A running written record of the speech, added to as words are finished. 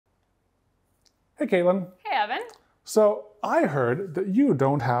Hey, Katelyn. Hey, Evan. So I heard that you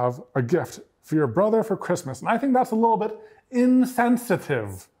don't have a gift for your brother for Christmas, and I think that's a little bit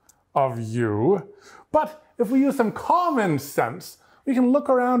insensitive of you. But if we use some common sense, we can look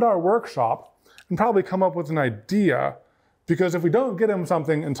around our workshop and probably come up with an idea, because if we don't get him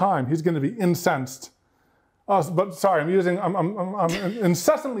something in time, he's going to be incensed. But sorry, I'm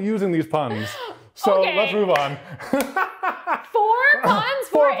incessantly using these puns. So Okay. Let's move on. 4 puns?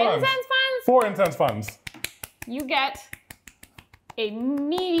 4 incense puns? 4 incense puns. You get a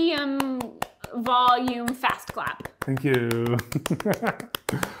medium volume fast clap. Thank you. Very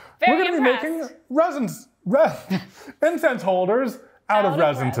We're going to be making incense holders out of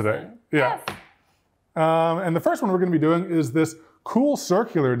resin today. Yeah. Yes. And the first one we're going to be doing is this cool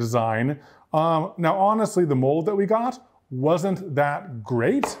circular design. Now, honestly, the mold that we got wasn't that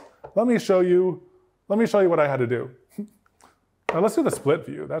great. Let me show you what I had to do. Let's do the split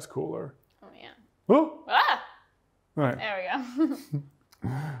view. That's cooler. Oh, man. Ooh. Ah! All right. There we go.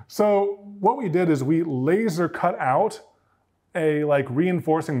 So what we did is we laser cut out a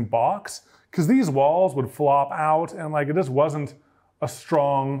reinforcing box, because these walls would flop out and it just wasn't a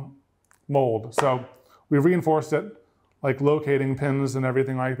strong mold. So we reinforced it, locating pins and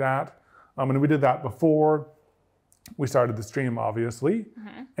everything like that. And we did that before we started the stream, obviously.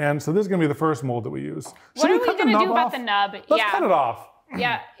 Mm-hmm. And so this is gonna be the first mold that we use. What are we gonna do about the nub? Let's cut it off.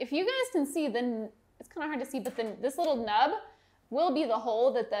 Yeah, if you guys can see, then it's kind of hard to see, but then this little nub will be the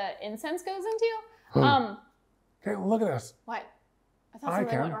hole that the incense goes into. Okay, look at this. What? I thought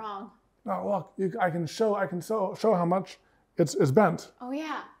something went wrong. No, look, I can show how much it's bent. Oh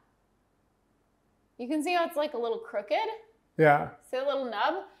yeah. You can see how it's a little crooked. Yeah. See the little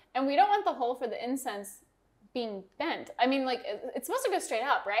nub? And we don't want the hole for the incense being bent. I mean, it's supposed to go straight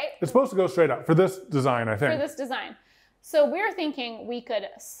up, right? It's supposed to go straight up for this design, I think. For this design. So we're thinking we could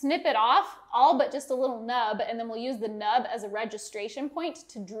snip it off, all but just a little nub, and then we'll use the nub as a registration point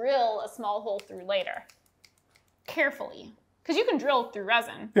to drill a small hole through later. Carefully. Because you can drill through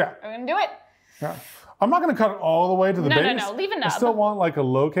resin. Yeah. Are we gonna do it? Yeah. I'm not gonna cut it all the way to the base. No, leave a nub. I still want a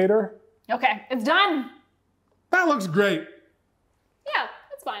locator. Okay, it's done. That looks great. Yeah,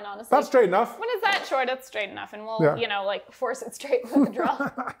 it's fine, honestly. That's straight enough. When it's that short, it's straight enough, and we'll, force it straight with the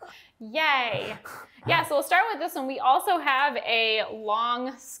drill. Yay. Yeah, so we'll start with this one. We also have a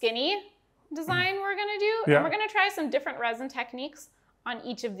long, skinny design we're gonna do, and we're gonna try some different resin techniques on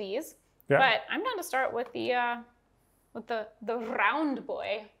each of these. Yeah. But I'm down to start with the round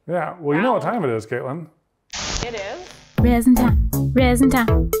boy. Yeah, well, you know what time it is, Katelyn. It is. Resin time, resin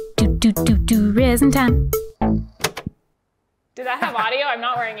time, do resin time. Did that have audio? I'm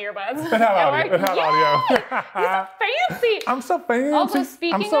not wearing earbuds. It had audio. It had audio. You're so fancy. I'm so fancy. Also,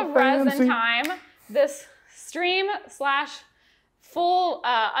 speaking of resin time, this stream / full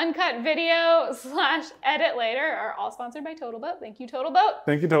uncut video / edit later are all sponsored by TotalBoat. Thank you, TotalBoat.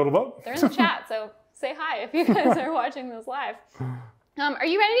 Thank you, TotalBoat. They're in the chat, so say hi if you guys are watching this live. Are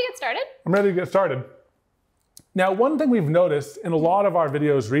you ready to get started? I'm ready to get started. Now, one thing we've noticed in a lot of our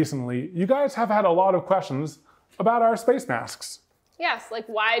videos recently, you guys have had a lot of questions about our space masks. Yes,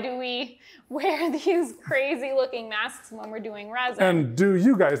 why do we wear these crazy looking masks when we're doing resin? And do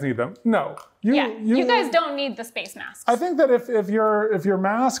you guys need them? No. You guys don't need the space masks. I think that if your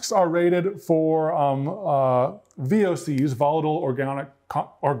masks are rated for VOCs, volatile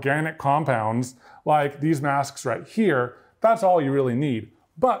organic compounds, like these masks right here, that's all you really need.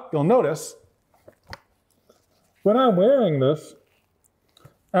 But you'll notice, when I'm wearing this,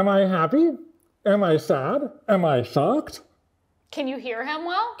 am I happy? Am I sad? Am I shocked? Can you hear him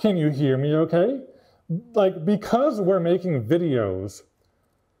well? Can you hear me okay? Because we're making videos,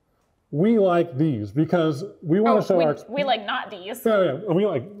 we like these because we want to show we like not these. Yeah, we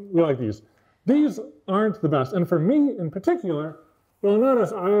like these. These aren't the best. And for me in particular, you'll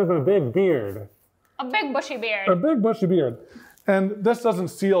notice I have a big beard. A big bushy beard. A big bushy beard. And this doesn't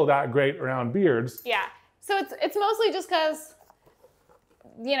seal that great around beards. Yeah. So it's mostly just because,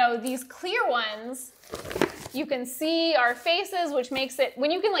 these clear ones, you can see our faces, which makes it, when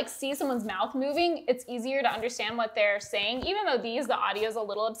you can see someone's mouth moving, it's easier to understand what they're saying. Even though the audio is a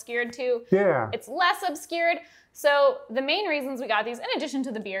little obscured too. Yeah. It's less obscured. So the main reasons we got these, in addition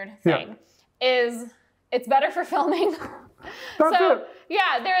to the beard thing, is it's better for filming. That's it.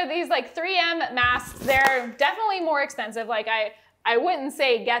 Yeah, there are these 3M masks. They're definitely more expensive. I wouldn't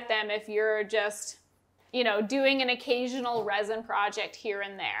say get them if you're just, doing an occasional resin project here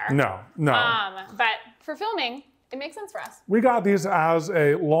and there. No. But for filming, it makes sense for us. We got these as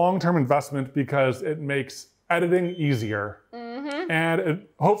a long-term investment because it makes editing easier. Mm-hmm. And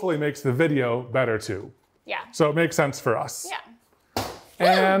it hopefully makes the video better too. Yeah. So it makes sense for us.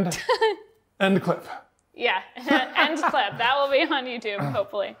 Yeah. End clip. Yeah, end clip. That will be on YouTube,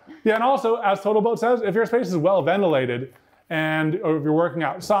 hopefully. Yeah, and also, as Total Boat says, if your space is well ventilated, or if you're working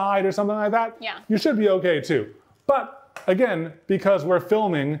outside or something like that, yeah, you should be okay too. But again, because we're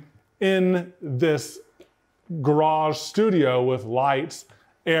filming in this garage studio with lights,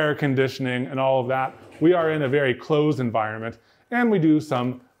 air conditioning, and all of that, we are in a very closed environment, and we do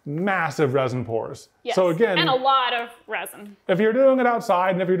some massive resin pours. Yes. So again, and a lot of resin. If you're doing it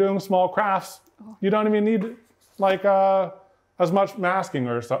outside and if you're doing small crafts, you don't even need like as much masking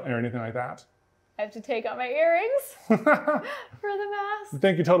or anything like that. I have to take out my earrings for the mask.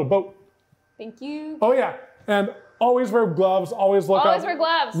 Thank you, Total Boat. Thank you. Oh yeah, and always wear gloves. Always look Always up. wear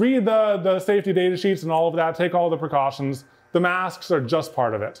gloves. Read the safety data sheets and all of that. Take all the precautions. The masks are just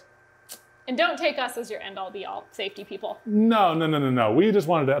part of it. And don't take us as your end-all be-all safety people. No. We just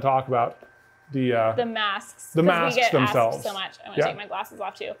wanted to talk about the masks. The masks we get themselves. Asked so much. I'm gonna take my glasses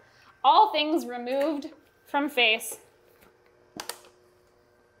off too. All things removed from face.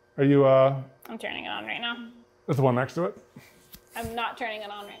 Are you? I'm turning it on right now. Is the one next to it? I'm not turning it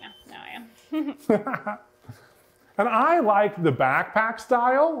on right now. Now I am. And I like the backpack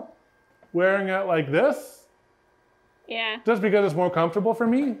style, wearing it like this. Yeah. Just because it's more comfortable for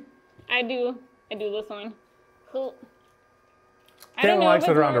me. I do this one. Cool. I Katelyn don't know likes if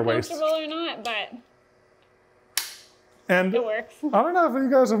it it's around more her waist. comfortable or not, but And it works. I don't know if you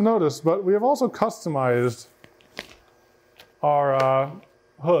guys have noticed, but we have also customized our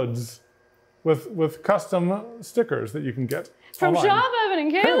hoods with custom stickers that you can get From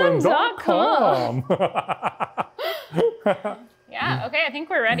online. shopevanandkatelyn.com. Yeah, okay, I think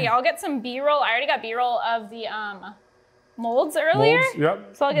we're ready. I'll get some B-roll. I already got B-roll of the molds earlier. Molds,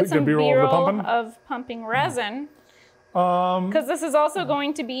 yep. So I'll get some B-roll of pumping resin. Because this is also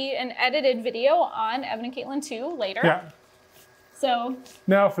going to be an edited video on Evan and Katelyn 2 later. Yeah. So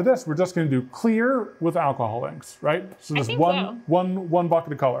now for this, we're just going to do clear with alcohol inks, right? So just one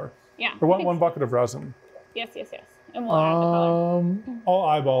bucket of color. Yeah. Or one bucket of resin. Yes. And we'll add the color. I'll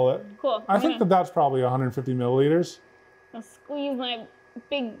eyeball it. Cool. I think that's probably 150 milliliters. I'll squeeze my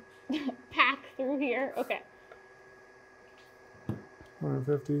big pack through here. Okay.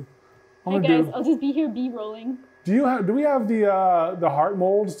 150. Hey guys, I'll just be here B-rolling. Do we have the heart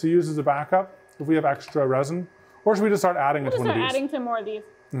molds to use as a backup if we have extra resin? Or should we just start adding it to one of these? We'll just start adding some more of these.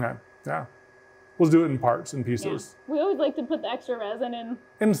 Okay, yeah. We'll do it in parts, in pieces. Yeah. We always like to put the extra resin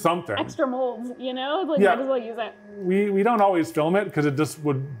in something. Extra molds, you know? Like, yeah. Might as well use it. We don't always film it because it just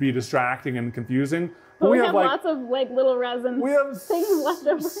would be distracting and confusing. But we have lots of like little resin things left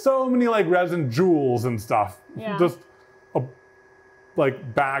over. So many like resin jewels and stuff. Yeah. Just a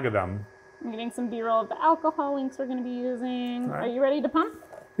like bag of them. I'm getting some B-roll of the alcohol inks we're going to be using. Right. Are you ready to pump?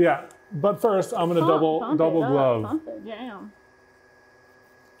 Yeah, but first I'm going to double glove. Pump it, jam.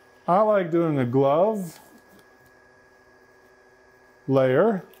 I like doing a glove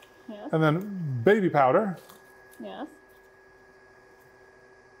layer, yes. And then baby powder. Yes.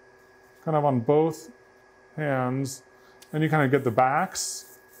 Kind of on both hands, and you kind of get the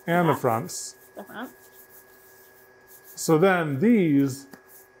backs and the fronts. The front. So then these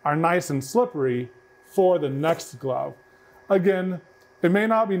are nice and slippery for the next glove. Again, it may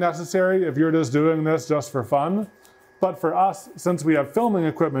not be necessary if you're just doing this just for fun, but for us, since we have filming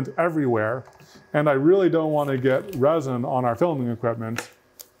equipment everywhere, and I really don't want to get resin on our filming equipment,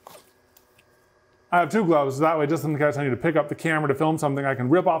 I have two gloves, so that way just in case I need to pick up the camera to film something, I can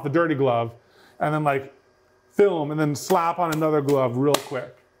rip off the dirty glove and then like film and then slap on another glove real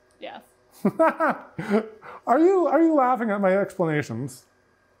quick. Yes. Are you laughing at my explanations?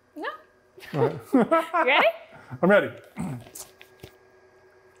 No. All right. You ready? I'm ready.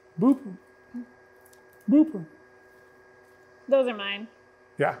 Boop. Boop. Those are mine.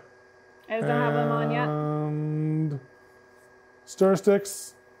 Yeah. I just don't have them on yet. And stir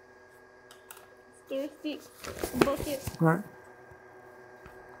sticks. Stir stick bucket. All right.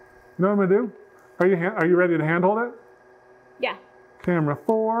 You know what I'm gonna do? Are you ready to handhold it? Yeah. Camera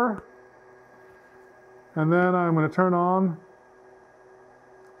 4. And then I'm gonna turn on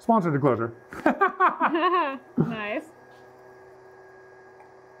sponsored disclosure. Nice.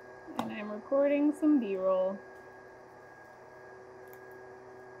 And I'm recording some B-roll.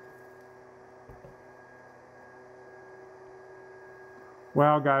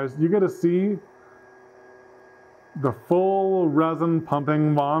 Wow, guys, you get to see the full resin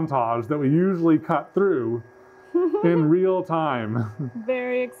pumping montage that we usually cut through in real time.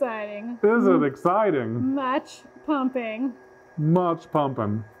 Very exciting. Is it exciting? Much pumping. Much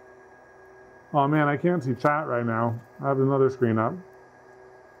pumping. Oh man, I can't see chat right now. I have another screen up.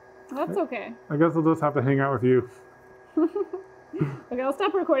 That's okay. I guess I'll just have to hang out with you. Okay, I'll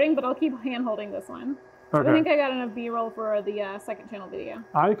stop recording, but I'll keep hand holding this one. Okay. I think I got enough B-roll for the second channel video.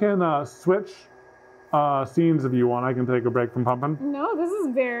 I can switch scenes if you want. I can take a break from pumping. No, this is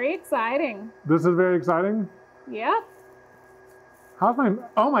very exciting. This is very exciting. Yep. How's my?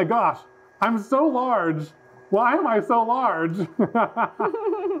 Oh my gosh! I'm so large. Why am I so large?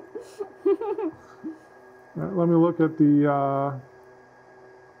 Let me look at the.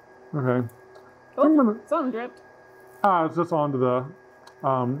 Okay. Oh, something dripped. It's just onto the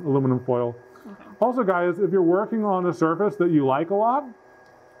aluminum foil. Okay. Also, guys, if you're working on a surface that you like a lot,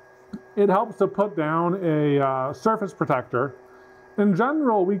 it helps to put down a surface protector. In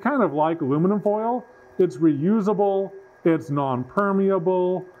general, we kind of like aluminum foil. It's reusable, it's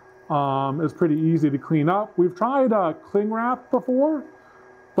non-permeable, it's pretty easy to clean up. We've tried cling wrap before,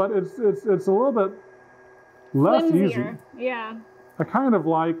 but it's a little bit less Flimsier. easy. Yeah. I kind of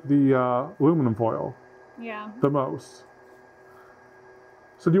like the aluminum foil the most.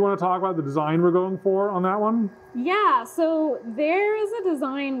 So do you want to talk about the design we're going for on that one? Yeah, so there is a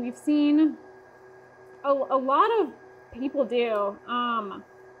design we've seen a lot of people do.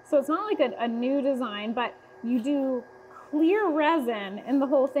 So it's not like a new design, but you do clear resin in the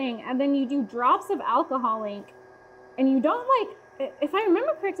whole thing, and then you do drops of alcohol ink, and you don't if I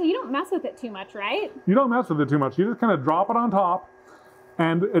remember correctly, you don't mess with it too much, right? You don't mess with it too much. You just kind of drop it on top,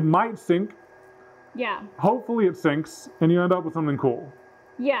 and it might sink. Yeah. Hopefully it sinks, and you end up with something cool.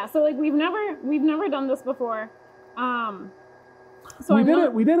 Yeah, so like we've never done this before. So we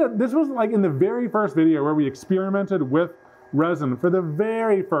did it. This was like in the very first video where we experimented with resin for the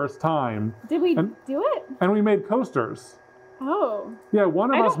very first time. Did we do it? And we made coasters. Oh. Yeah,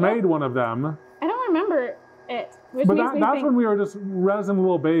 one of us made one of them. I don't remember it. Which But makes me that's think, when we were just resin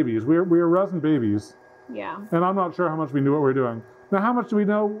little babies. We were resin babies. Yeah. And I'm not sure how much we knew what we were doing. Now, how much do we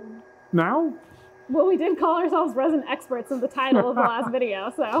know now? Well, we did call ourselves resin experts in the title of the last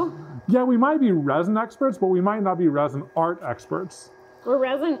video, so. Yeah, we might be resin experts, but we might not be resin art experts. We're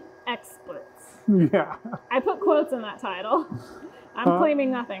resin experts. Yeah. I put quotes in that title. I'm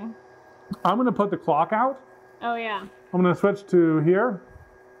claiming nothing. I'm going to put the clock out. Oh, yeah. I'm going to switch to here.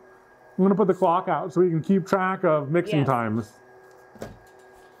 I'm going to put the clock out so we can keep track of mixing times.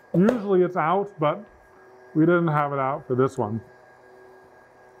 Usually it's out, but we didn't have it out for this one.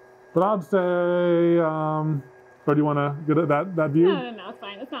 But I'd say, or do you want to get at that view? No, it's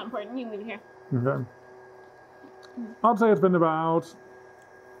fine. It's not important. You can leave it here. Okay. I'd say it's been about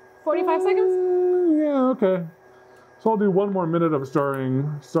 45 seconds? Yeah, okay. So I'll do 1 more minute of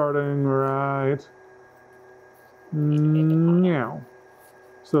stirring, starting right now.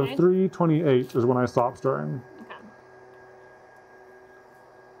 So 3:28 is when I stop stirring. Okay.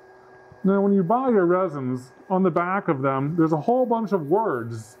 Now, when you buy your resins, on the back of them, there's a whole bunch of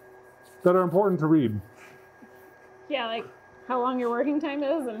words that are important to read. Yeah, like how long your working time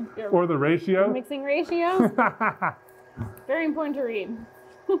is and your or the ratio. Mixing ratio. Very important to read.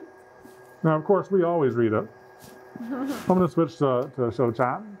 Now, of course, we always read it. I'm going to switch to show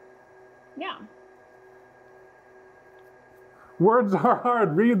chat. Yeah. Words are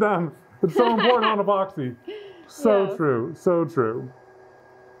hard. Read them. It's so important on epoxy. So true. So true.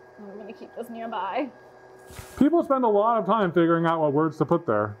 I'm going to keep this nearby. People spend a lot of time figuring out what words to put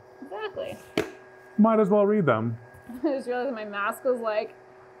there. Exactly. Might as well read them. I just realized my mask was like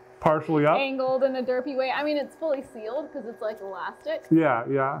partially up, angled in a derpy way. I mean, it's fully sealed because it's like elastic. Yeah,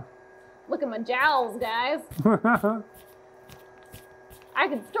 yeah. Look at my jowls, guys. I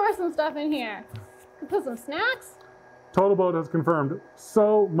could store some stuff in here. Could put some snacks. Total Boat has confirmed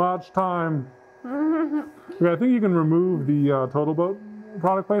so much time. Okay, I think you can remove the Total Boat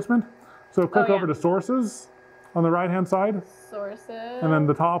product placement. So click over to Sources on the right-hand side. Sources. And then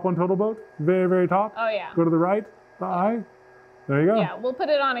the top one, Total Boat, very, very top. Oh, yeah. Go to the right, the eye. There you go. Yeah, we'll put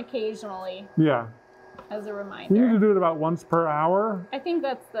it on occasionally. Yeah. As a reminder. You need to do it about once per hour. I think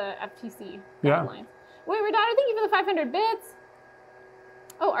that's the FTC guidelines. Wait, Redot, thank you for the 500 bits.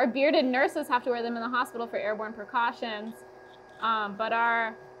 Oh, our bearded nurses have to wear them in the hospital for airborne precautions. But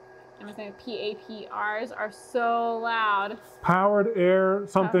our, I'm saying PAPRs are so loud. Powered air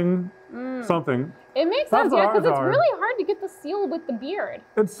something, something. It makes sense, yeah, because it's really hard to get the seal with the beard.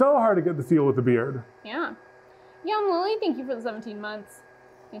 It's so hard to get the seal with the beard. Yeah. Young Lily, thank you for the 17 months.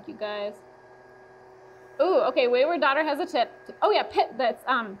 Thank you, guys. Ooh, okay, Wayward Daughter has a tip. Oh yeah, that's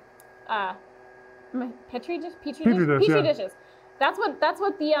petri dishes. That's what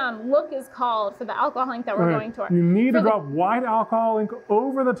the look is called for the alcohol ink that we're going to. You need to drop white alcohol ink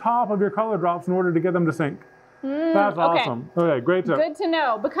over the top of your color drops in order to get them to sink. That's awesome. Okay, great tip. Good to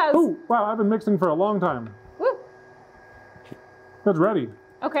know because. Oh wow, I've been mixing for a long time. Woo. It's ready.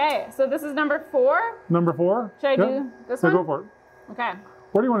 Okay, so this is number 4. Number 4. Should I do this one? Go for it. Okay.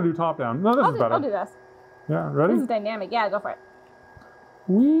 Or do you want to do top down? No, this is better. I'll do this. Yeah, ready? This is dynamic. Yeah, go for it.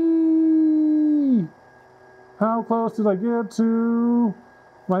 Whee! How close did I get to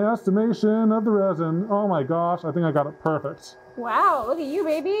my estimation of the resin? Oh my gosh, I think I got it perfect. Wow, look at you,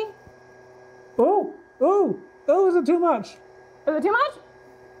 baby. Oh, is it too much? Is it too much?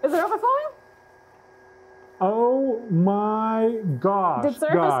 Is it overflowing? Oh my gosh. Did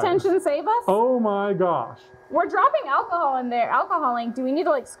surface tension save us? Oh my gosh. We're dropping alcohol in there. Alcohol ink. Do we need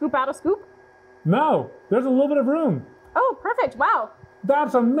to like scoop out a scoop? No, there's a little bit of room. Oh, perfect. Wow.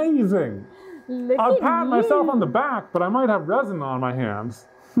 That's amazing. I'll pat you. myself on the back, but I might have resin on my hands.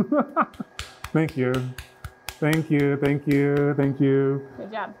 Thank you. Thank you, thank you, thank you.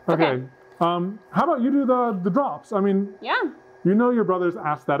 Good job. Okay. How about you do the drops? I mean, yeah. You know your brother's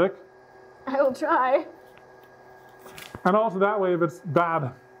aesthetic. I will try. And also that way, if it's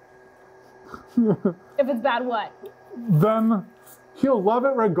bad. If it's bad, what? Then he'll love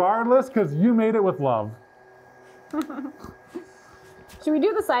it regardless because you made it with love. Should we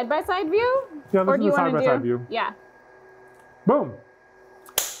do the side-by-side view? Yeah, let's do the side-by-side view. Yeah. Boom.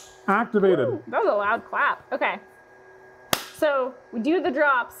 Activated. Ooh, that was a loud clap. Okay. So we do the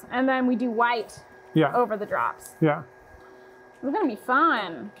drops and then we do white over the drops. Yeah. It's gonna be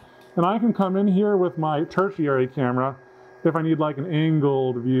fun. And I can come in here with my tertiary camera if I need like an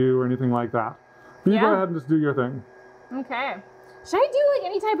angled view or anything like that. But you go ahead and just do your thing. Okay. Should I do like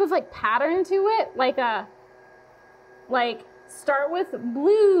any type of like pattern to it? Like start with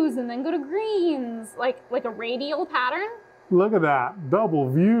blues and then go to greens, like a radial pattern? Look at that, double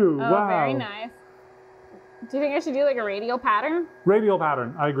view, oh, wow. Very nice. Do you think I should do like a radial pattern? Radial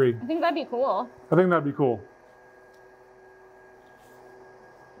pattern, I agree. I think that'd be cool. I think that'd be cool.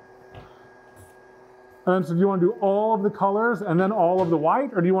 And so do you want to do all of the colors and then all of the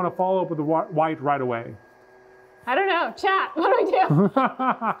white, or do you want to follow up with the white right away? I don't know. Chat, what do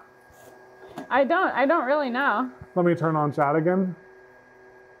I do? I don't really know. Let me turn on chat again.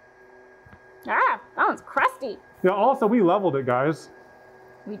 Ah, that one's crusty. Yeah, also we leveled it, guys.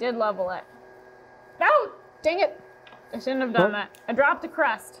 We did level it. Oh, dang it. I shouldn't have done that. I dropped a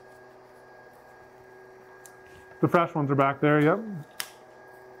crust. The fresh ones are back there, yep.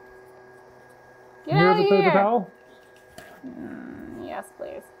 Get out of Here's a paper here. towel. Yes,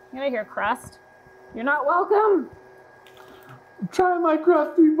 please. Get out of here, crust. You're not welcome. Try my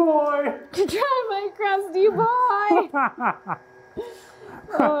crusty boy. Try my crusty boy.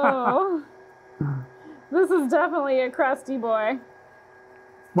 Oh. This is definitely a crusty boy.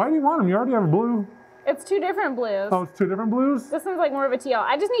 Why do you want them? You already have a blue. It's two different blues. Oh, it's two different blues? This one's like more of a teal.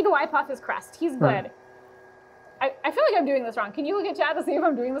 I just need to wipe off his crust. He's good. Right. I feel like I'm doing this wrong. Can you look at chat to see if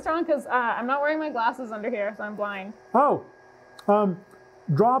I'm doing this wrong? Because I'm not wearing my glasses under here, so I'm blind. Oh,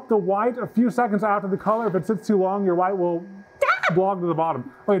 drop the white a few seconds after the color. If it sits too long, your white will blog to the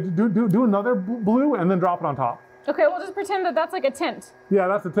bottom. Okay, do another blue and then drop it on top. Okay, we'll just pretend that that's like a tint. Yeah,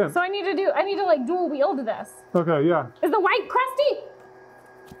 that's a tint. So I need to like dual wield this. Okay, yeah. Is the white crusty?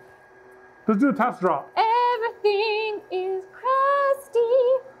 Let's do a test drop. Everything is crusty.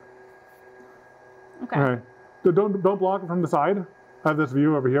 Okay. Don't block it from the side. I have this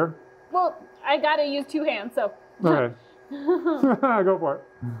view over here. Well, I gotta use two hands, so. Okay. Go for it.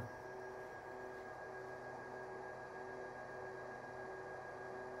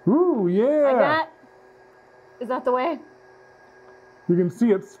 Ooh, yeah. Is that the way? You can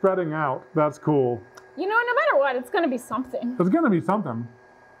see it spreading out. That's cool. You know, no matter what, it's gonna be something. It's gonna be something.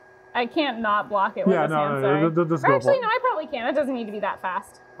 I can't not block it with this hand, sorry. Just or go actually, for it. no, I probably can. It doesn't need to be that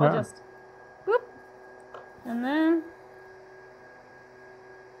fast. I'll just, boop. And then,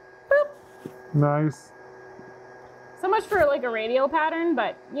 boop. Nice. So much for like a radial pattern,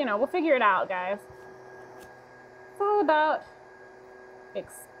 but you know, we'll figure it out, guys. It's all about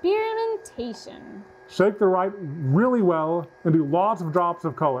experimentation. Shake the right really well and do lots of drops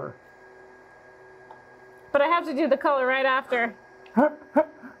of color. But I have to do the color right after.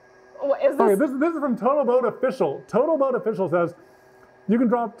 What is this? Okay, this is from Total Boat Official. Total Boat Official says you can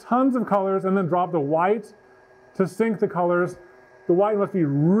drop tons of colors and then drop the white to sync the colors. The white must be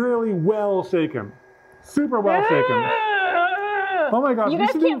really well shaken. Super well shaken. Oh my gosh. You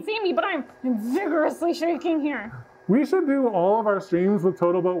guys can't see me, but I'm vigorously shaking here. We should do all of our streams with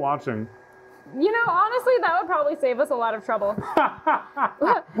Total Boat watching. You know, honestly, that would probably save us a lot of trouble.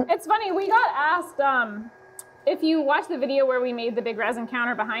 It's funny, we got asked, if you watch the video where we made the big resin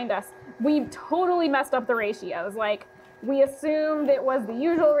counter behind us, we totally messed up the ratios. Like, we assumed it was the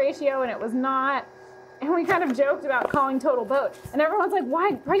usual ratio and it was not. And we kind of joked about calling Total Boat. And everyone's like,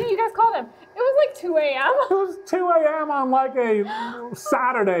 why didn't you guys call them? It was like 2 a.m. It was 2 a.m. on like a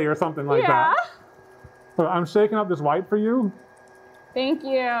Saturday or something like that. So I'm shaking up this white for you. Thank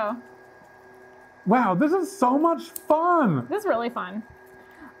you. Wow, this is so much fun. This is really fun.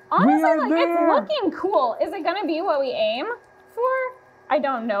 Honestly, like, it's looking cool. Is it gonna be what we aim for? I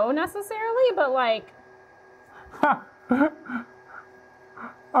don't know necessarily, but like.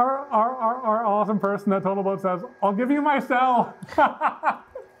 Our awesome person at TotalBoat says, I'll give you my cell.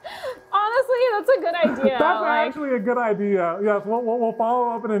 Honestly, that's a good idea. That's actually a good idea. Yes, we'll follow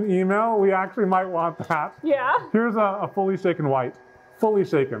up in an email. We actually might want that. Yeah. Here's a fully shaken white. Fully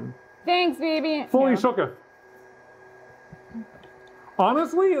shaken. Thanks, baby. Fully shooketh.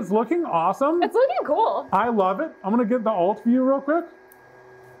 Honestly, it's looking awesome. It's looking cool. I love it. I'm gonna get the alt view real quick.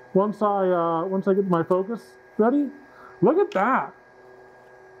 Once I get my focus ready. Look at that.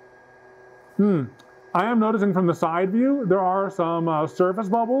 I am noticing from the side view, there are some surface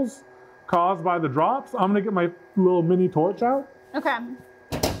bubbles caused by the drops. I'm gonna get my little mini torch out. Okay.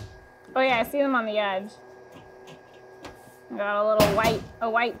 Oh yeah, I see them on the edge. Got a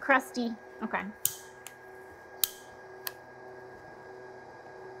little white crusty. Okay.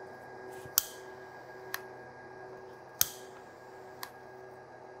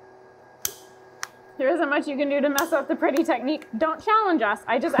 There isn't much you can do to mess up the pretty technique. Don't challenge us.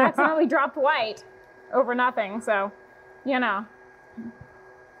 I just accidentally dropped white over nothing, so, you know.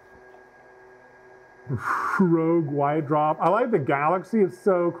 Rogue white drop. I like the galaxy. It's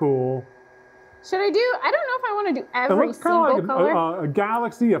so cool. Should I do, I don't know if I want to do every single like color. A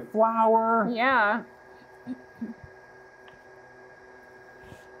galaxy, a flower. Yeah.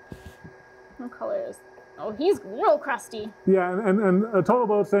 What color is? Oh, he's real crusty. Yeah, and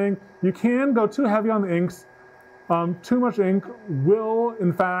TotalBoat saying you can go too heavy on the inks. Too much ink will,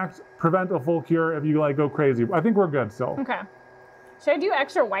 in fact, prevent a full cure if you like go crazy. I think we're good still. Okay. Should I do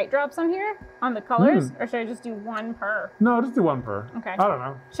extra white drops on here, on the colors, or should I just do one per? No, just do one per. Okay. I don't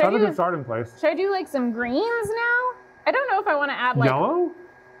know. That's a good starting place. Should I do like some greens now? I don't know if I want to add like... Yellow?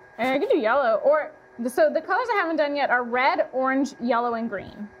 I could do yellow. Or, so the colors I haven't done yet are red, orange, yellow, and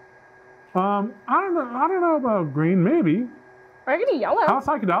green. I don't know about green, maybe. Or I could do yellow. How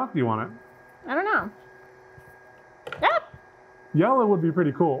psychedelic do you want it? I don't know. Yep. Yellow would be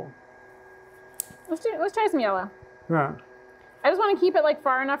pretty cool. Let's try some yellow. Yeah. I just want to keep it like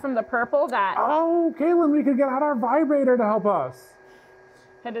far enough from the purple that... Oh, Katelyn, we could get out our vibrator to help us.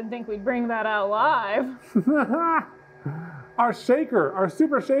 I didn't think we'd bring that out live. Our shaker, our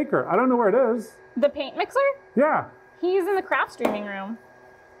super shaker. I don't know where it is. The paint mixer? Yeah. He's in the craft streaming room.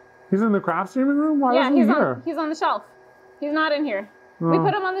 He's in the craft streaming room? Why isn't he here? He's on the shelf. He's not in here. Oh. We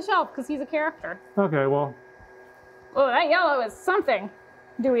put him on the shelf because he's a character. Okay, well. Oh, that yellow is something.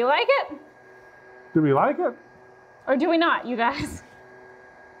 Do we like it? Do we like it? Or do we not, you guys?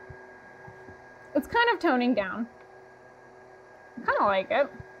 It's kind of toning down. I kind of like it.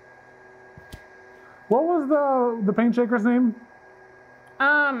 What was the paint shaker's name?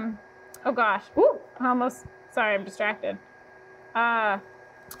 Oh gosh. Ooh, almost. Sorry, I'm distracted.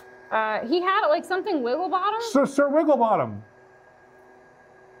 He had like something Wigglebottom. Sir Wigglebottom.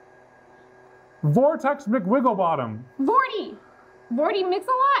 Vortex McWigglebottom. Vorty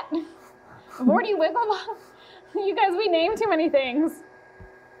Mix-a-Lot. Vorty Wigglebottom. You guys, we named too many things.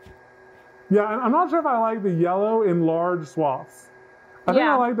 Yeah, I'm not sure if I like the yellow in large swaths. I think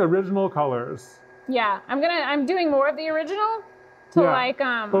I like the original colors. Yeah, I'm doing more of the original to like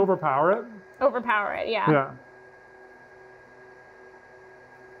overpower it. Overpower it, yeah. Yeah.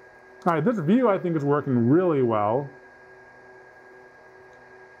 All right, this view I think is working really well.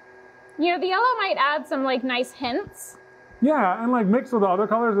 You know, the yellow might add some like nice hints. Yeah, and like mixed with the other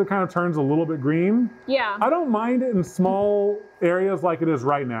colors, it kind of turns a little bit green. Yeah. I don't mind it in small areas like it is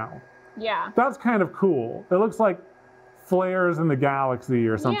right now. Yeah. That's kind of cool. It looks like flares in the galaxy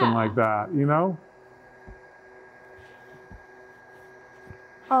or something like that, you know?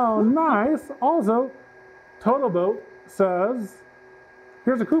 Oh, nice. Also, TotalBoat says,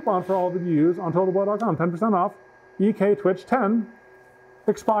 here's a coupon for all of you to use on TotalBoat.com. 10% off. EK Twitch 10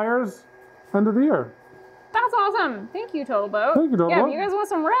 expires end of the year. That's awesome. Thank you, TotalBoat. Thank you, TotalBoat. Yeah, if you guys want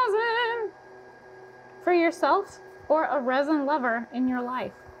some resin for yourself or a resin lover in your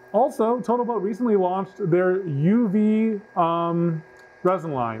life. Also, TotalBoat recently launched their UV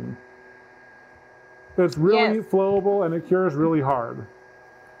resin line. It's really flowable and it cures really hard.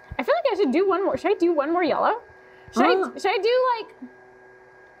 I feel like I should do one more. Should I do one more yellow? Should I do like...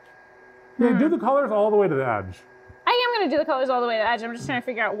 Yeah, do the colors all the way to the edge. I am going to do the colors all the way to the edge. I'm just trying to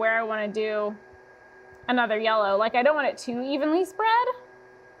figure out where I want to do another yellow. Like, I don't want it too evenly spread.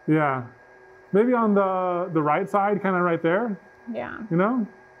 Yeah. Maybe on the right side, kind of right there. Yeah. You know?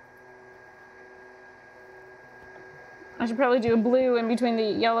 I should probably do a blue in between the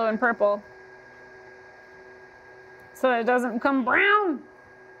yellow and purple. so it doesn't become brown.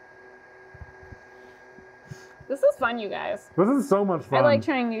 This is fun, you guys. This is so much fun. I like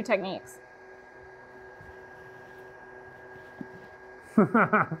trying new techniques.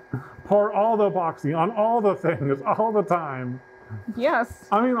 Pour all the epoxy on all the things all the time. Yes.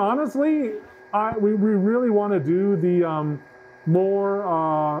 I mean, honestly, we really want to do the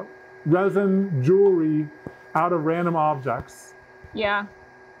more resin jewelry out of random objects. Yeah.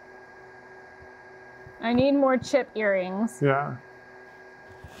 I need more chip earrings. Yeah.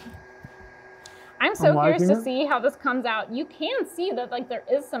 I'm so curious to see how this comes out. You can see that like there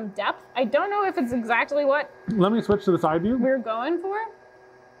is some depth. I don't know if it's exactly what Let me switch to the side view. we're going for.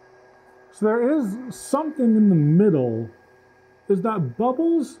 So there is something in the middle. Is that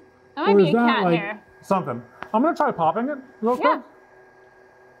bubbles? That might or be is a that cat like hair. something? I'm gonna try popping it real quick. Yeah.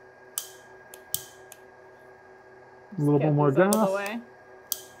 A little bit more gas. Out of the way.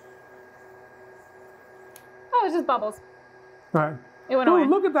 Oh, it's just bubbles. All right. It went Oh, away.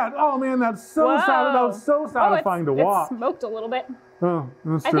 look at that! Oh man, that's so Whoa. sad. That was so satisfying to watch. It smoked a little bit. Oh,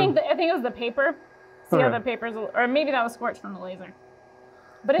 that's I true. think it was the paper. See how Okay. the paper's, or maybe that was scorched from the laser.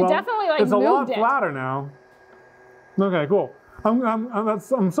 But it Well, definitely like it's a lot moved it. flatter now. Okay, cool.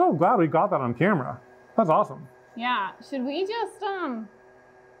 I'm so glad we got that on camera. That's awesome. Yeah. Should we just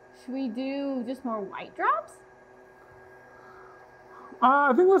should we do just more white drops?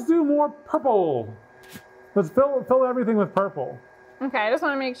 I think let's do more purple. Let's fill everything with purple. Okay, I just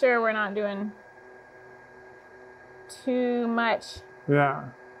want to make sure we're not doing too much Yeah.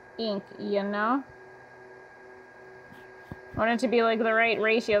 ink, you know? I want it to be like the right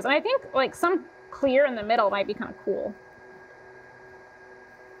ratios. And I think like some clear in the middle might be kind of cool.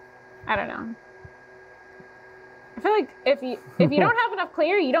 I don't know. I feel like if you don't have enough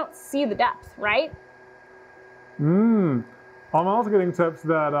clear, you don't see the depth, right? I'm also getting tips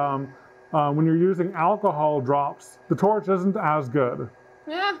that when you're using alcohol drops, the torch isn't as good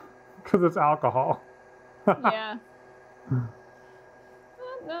Yeah. because it's alcohol. Yeah.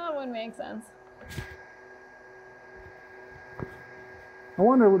 That would make sense. I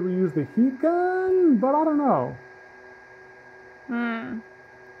wonder, would we use the heat gun? But I don't know.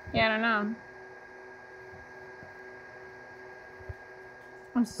 Yeah, I don't know.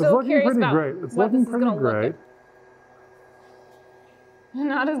 I'm It's so looking curious pretty about great. It's what looking this is pretty gonna look great. like.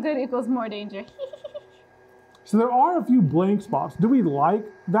 Not as good equals more danger. So there are a few blank spots. Do we like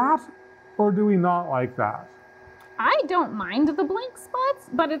that or do we not like that? I don't mind the blank spots,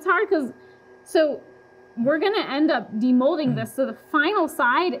 but it's hard because, so we're gonna end up demolding this. So the final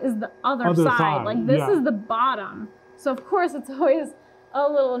side is the other side. Like this is the bottom. So of course it's always a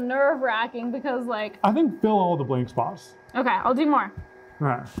little nerve wracking because like. I think fill all the blank spots. Okay, I'll do more. All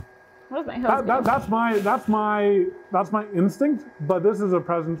right. What is my hose? That's my instinct, but this is a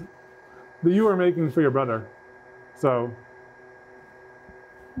present that you are making for your brother. So.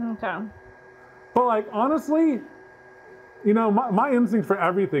 Okay. But like honestly, you know, my instinct for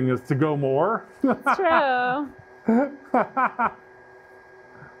everything is to go more. True.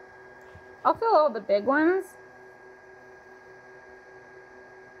 I'll fill all the big ones.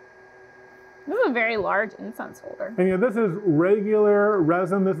 This is a very large incense holder. And yeah, this is regular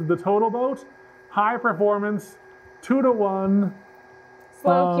resin. This is the Total Boat, high performance, 2-to-1.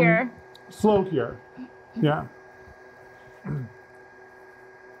 Slow cure. Slow cure. Yeah.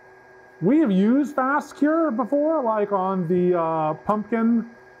 We have used fast cure before, like on the pumpkin,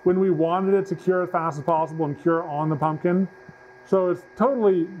 when we wanted it to cure as fast as possible and cure on the pumpkin. So it's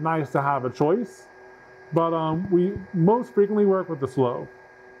totally nice to have a choice, but we most frequently work with the slow.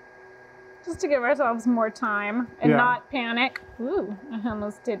 Just to give ourselves more time and not panic. Ooh, I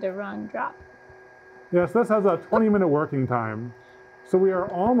almost did the wrong drop. Yes, this has a 20-minute working time. So we are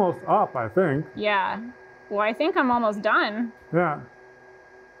almost up, I think. Yeah. Well, I think I'm almost done. Yeah.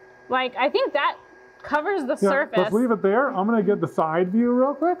 Like, I think that covers the surface. Let's leave it there. I'm gonna get the side view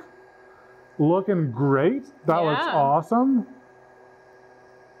real quick. Looking great. That looks awesome.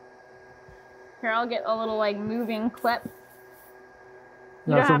 Here, I'll get a little like moving clip.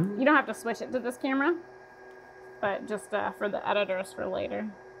 You, Yeah, you don't have to switch it to this camera, but just for the editors for later.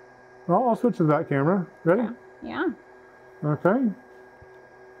 Well, I'll switch to that camera. Ready? Yeah. Okay.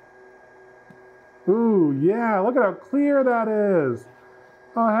 Ooh, yeah, look at how clear that is.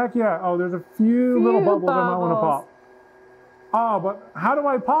 Oh, heck yeah. Oh, there's a few little bubbles I might want to pop. Oh, but how do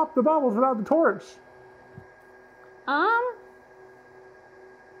I pop the bubbles without the torch?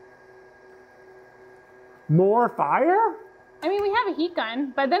 More fire? I mean, we have a heat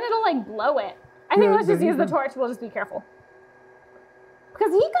gun, but then it'll like blow it. I think let's just use the torch. We'll just be careful.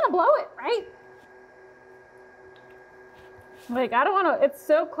 Because he's gonna blow it, right? Like, I don't want to, it's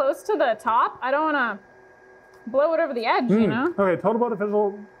so close to the top. I don't want to blow it over the edge, you know? Okay, Total Boat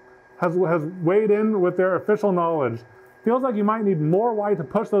Official has weighed in with their official knowledge. Feels like you might need more white to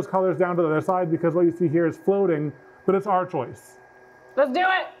push those colors down to the other side because what you see here is floating, but it's our choice. Let's do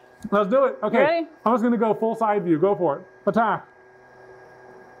it. Let's do it. Okay, ready? I'm just gonna go full side view. Go for it. Attack.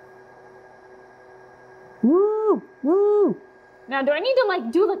 Woo! Woo! Now, do I need to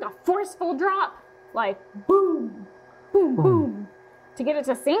like do like a forceful drop? Like boom, boom, boom, to get it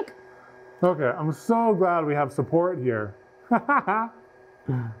to sync? Okay, I'm so glad we have support here.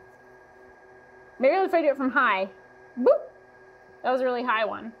 Maybe if I do it from high. Boop. That was a really high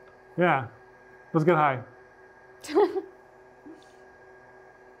one. Yeah, let's get high.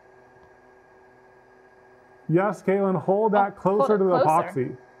 Yes, Katelyn, hold that closer to the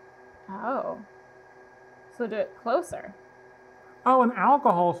epoxy. Oh. So do it closer. Oh, and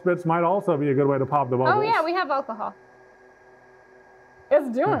alcohol spritz might also be a good way to pop the bubbles. Oh yeah, we have alcohol. It's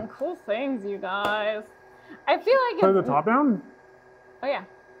doing cool things, you guys. I feel like Play the top down? Oh yeah.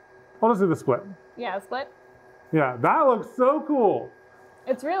 I'll just do the split. Yeah, split. Yeah, that looks so cool.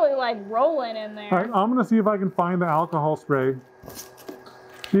 It's really like rolling in there. All right, I'm gonna see if I can find the alcohol spray.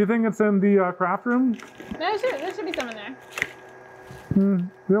 Do you think it's in the craft room? No, there should be some in there.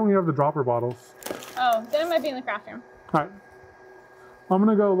 We only have the dropper bottles. Oh, then it might be in the craft room. All right. I'm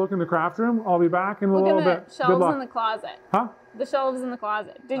gonna go look in the craft room. I'll be back in a little bit. Look in the shelves in the closet. Huh? The shelves in the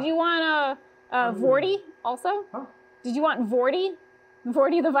closet. Did you want a Vorty also? Huh? Did you want Vorty?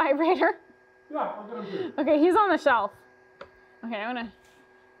 Vorty the vibrator? Yeah, I'll get him too. Okay, he's on the shelf. Okay, I'm gonna...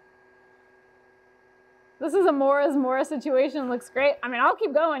 This is a more is more situation. Looks great. I mean, I'll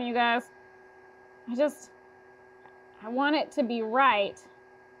keep going, you guys. I want it to be right.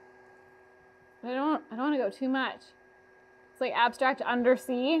 But I don't want to go too much. It's like abstract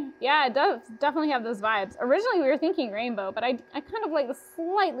undersea. Yeah, it does definitely have those vibes. Originally we were thinking rainbow, but I kind of like the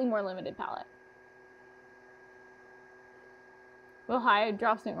slightly more limited palette. Will high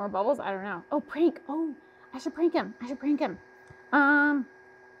drops make more bubbles? I don't know. Oh, prank. Oh, I should prank him. I should prank him.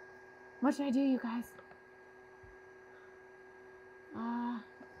 What should I do, you guys?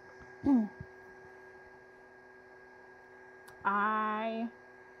 I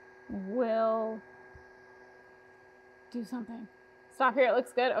will do something. Stop here, it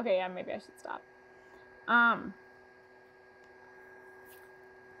looks good. Okay, yeah, maybe I should stop.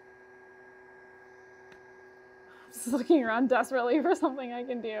 Just looking around desperately for something I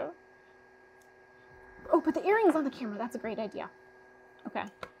can do. Oh, put the earrings on the camera. That's a great idea. Okay.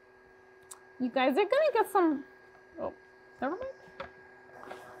 You guys are gonna get some... Oh, never mind.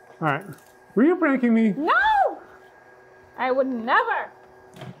 All right. Were you pranking me? No! I would never.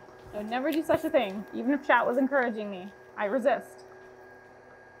 I would never do such a thing, even if chat was encouraging me. I resist.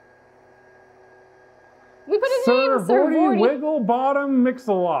 We put his name, Sir Vorty Wiggle Bottom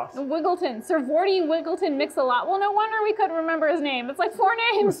Mix-a-Lot. Wiggleton. Sir Vorty Wiggleton Mix-a-Lot. Well, no wonder we couldn't remember his name. It's like 4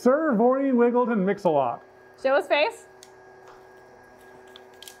 names. Sir Vorty Wiggleton Mix-a-Lot. Show his face.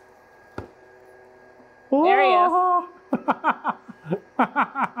 There he is.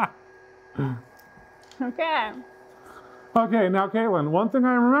 Okay. Okay, now Katelyn, one thing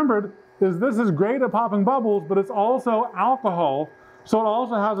I remembered is this is great at popping bubbles, but it's also alcohol, so it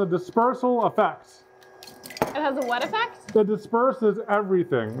also has a dispersal effect. It has a what effect? It disperses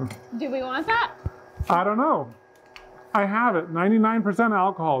everything. Do we want that? I don't know. I have it, 99%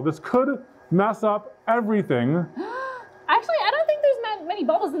 alcohol. This could mess up everything. Actually, I don't think there's many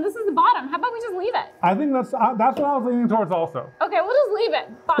bubbles, and this is the bottom. How about we just leave it? I think that's what I was leaning towards also. Okay, we'll just leave it.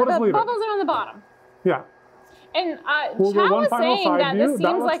 The bubbles are on the bottom. Yeah. And We'll Chad do one was final saying side that view. this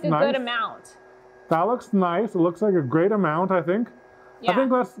That seems like a looks good nice. amount. That looks nice. It looks like a great amount, I think. Yeah. I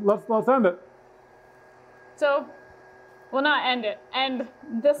think let's end it. So, we'll not end it. End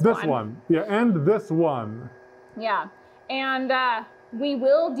this one. This one. Yeah, end this one. Yeah. And we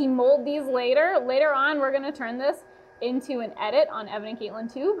will demold these later. Later on, we're going to turn this into an edit on Evan and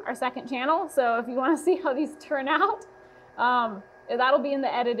Katelyn 2, our second channel. So if you want to see how these turn out, that'll be in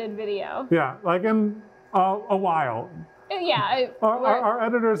the edited video. Yeah, like in a while. Yeah. Our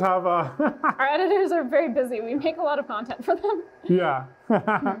editors have... our editors are very busy. We make a lot of content for them. Yeah.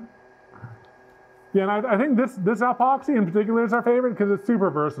 Yeah, and I think this epoxy in particular is our favorite because it's super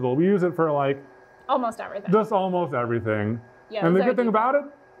versatile. We use it for like... Almost everything. Just almost everything. Yeah, and the good thing about it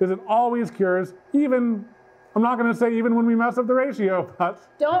is it always cures, even... I'm not going to say even when we mess up the ratio, but...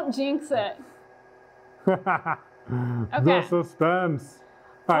 Don't jinx it. Okay. The suspense.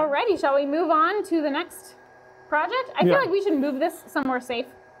 All right. Alrighty, shall we move on to the next project? I feel like we should move this somewhere safe.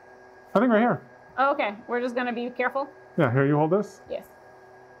 I think right here. Oh, okay, we're just going to be careful. Yeah, here, you hold this. Yes.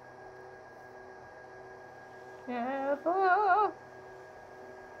 Careful.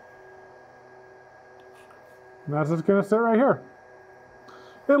 And that's just gonna sit right here.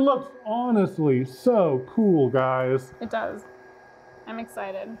 It looks honestly so cool, guys. It does. I'm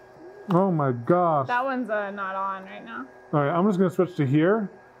excited. Oh my gosh. That one's not on right now. All right, I'm just gonna switch to here,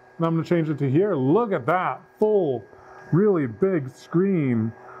 and I'm gonna change it to here. Look at that full, really big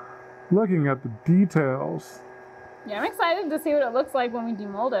screen. Looking at the details. Yeah, I'm excited to see what it looks like when we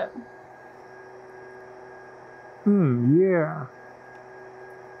demold it. Yeah.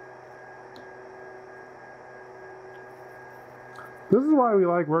 This is why we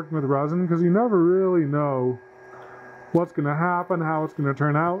like working with resin, because you never really know what's going to happen, how it's going to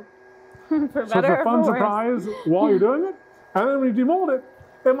turn out. For So it's better a or fun for surprise while you're doing it, and then when you demold it,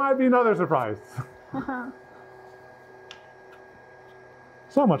 it might be another surprise. worse.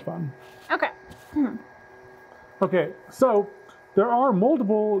 So much fun. Okay. Okay, so there are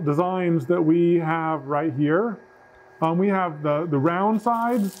multiple designs that we have right here. We have the round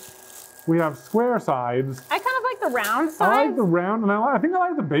sides, we have square sides. I kind of like the round sides. I like the round, and I think I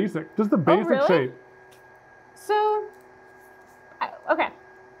like the basic, just the basic really? shape. So, okay.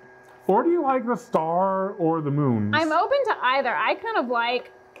 Or do you like the star or the moons? I'm open to either. I kind of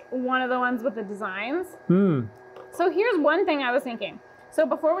like one of the ones with the designs. So here's one thing I was thinking. So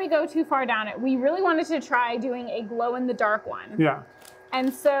before we go too far down it, we really wanted to try doing a glow-in-the-dark one. Yeah.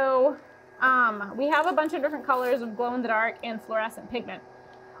 And so we have a bunch of different colors of glow-in-the-dark and fluorescent pigment.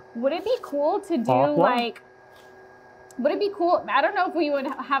 Would it be cool to do would it be cool, I don't know if we would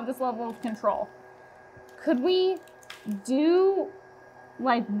have this level of control. Could we do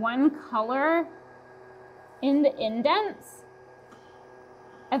like one color in the indents?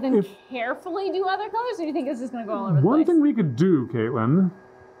 And then carefully do other colors, or do you think it's just going to go all over the place? One thing we could do, Katelyn,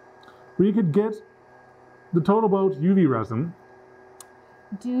 we could get the Total Boat UV resin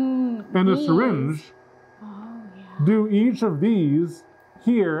and a syringe. Oh, yeah. Do each of these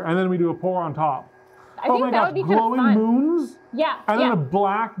here, and then we do a pour on top. I think that would be kind of glowing fun. moons? Yeah. And then a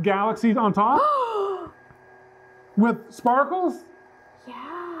black galaxy on top? With sparkles? Yeah.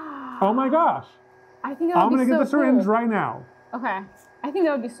 Oh my gosh. I think that would I'm be going to so get the syringe cool. right now. Okay. I think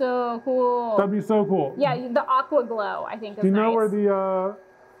that would be so cool. That'd be so cool. Yeah, the aqua glow, I think, is Do you know nice. where the,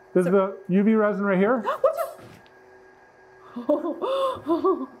 there's the UV resin right here?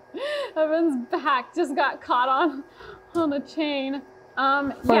 Evan's back just got caught on a chain.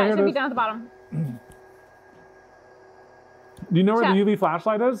 Yeah, it should be down at the bottom. Do you know where the UV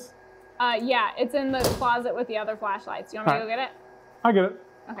flashlight is? Yeah, it's in the closet with the other flashlights. Do you want me to go get it? I get it.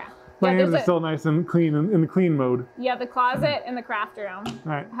 Okay. My Yeah, hands are still nice and clean in the clean mode. Yeah, the closet in the craft room.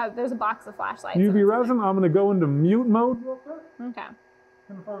 All right. There's a box of flashlights. UV resin, I'm going to go into mute mode real quick. Okay.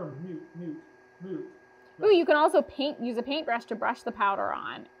 Confirm, mute. Ooh, you can also use a paintbrush to brush the powder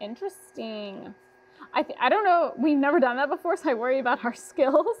on. Interesting. I don't know, we've never done that before, so I worry about our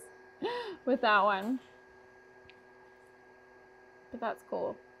skills with that one. But that's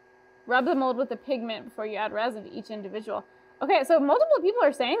cool. Rub the mold with the pigment before you add resin to each individual. Okay, so multiple people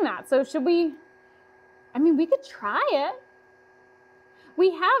are saying that. So should we, I mean, we could try it. We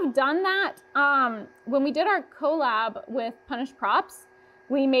have done that when we did our collab with Punished Props.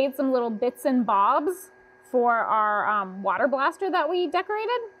 We made some little bits and bobs for our water blaster that we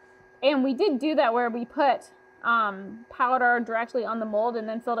decorated. And we did do that where we put powder directly on the mold and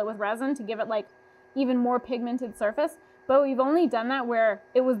then filled it with resin to give it like even more pigmented surface. But we've only done that where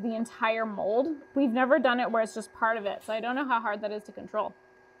it was the entire mold. We've never done it where it's just part of it. So I don't know how hard that is to control.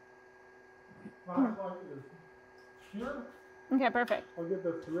 Okay, perfect. I'll get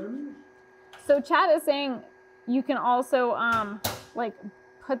the syringe. So Chad is saying you can also like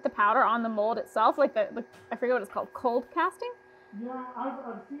put the powder on the mold itself, like the I forget what it's called, cold casting? Yeah,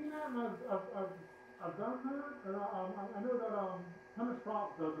 I've seen that and I've done that, and I know that Punished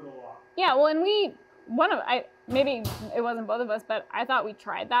Props does it a lot. Yeah, well, and maybe it wasn't both of us, but I thought we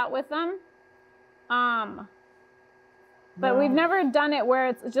tried that with them. But we've never done it where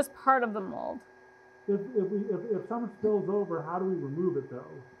it's just part of the mold. If something spills over, how do we remove it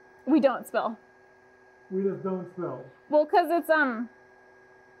though? We don't spill. We just don't spill. Well, because it's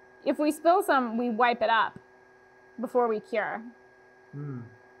if we spill some, we wipe it up before we cure.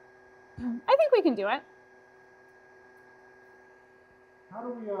 I think we can do it. How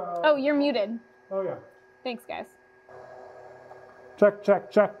do we Oh, you're muted. Oh yeah. Thanks, guys. Check.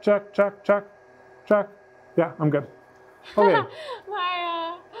 Yeah, I'm good. Okay.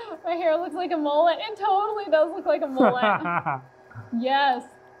 My hair looks like a mullet. It totally does look like a mullet. Yes.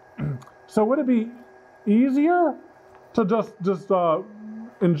 So would it be easier to just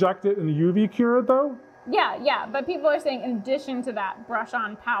inject it and UV cure it though? Yeah, but people are saying in addition to that, brush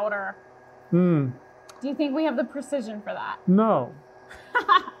on powder. Do you think we have the precision for that? No.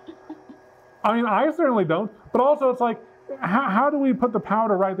 I mean, I certainly don't. But also, it's like, how do we put the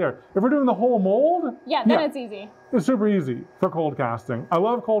powder right there? If we're doing the whole mold, yeah, then it's easy. It's super easy for cold casting. I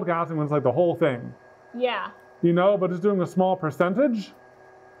love cold casting when it's like the whole thing. Yeah. You know, but just doing a small percentage.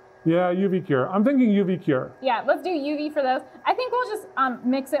 Yeah, UV cure. I'm thinking UV cure. Yeah, let's do UV for those. I think we'll just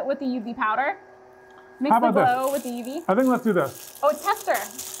mix it with the UV powder. Mix How the about glow this? with the UV. I think let's do this. Oh, tester.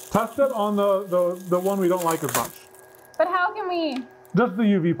 Test it on the one we don't like as much. But how can we? Just the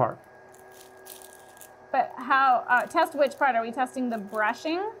UV part. But how? Test which part? Are we testing the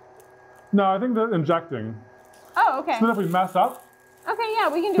brushing? No, I think the injecting. Oh, okay. So then if we mess up, Okay, yeah,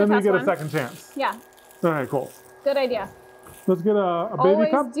 we can do then a we test get a second chance. Yeah. All right, cool. Good idea. Let's get a baby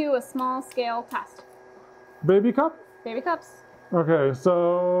Always cup. do a small scale test. Baby cup? Baby cups. Okay,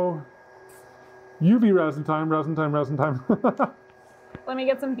 so UV resin time, resin time, resin time. Let me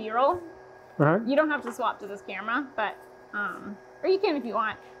get some B-roll. All right. You don't have to swap to this camera, but, or you can if you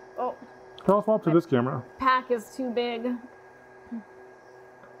want. Oh, I'll swap to this camera. pack is too big.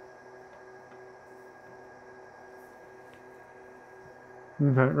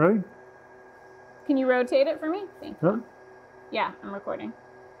 Okay, ready? Can you rotate it for me? Thank you. Yep. Yeah, I'm recording.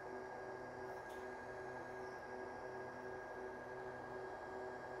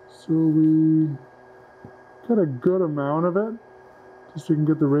 So we get a good amount of it, just so we can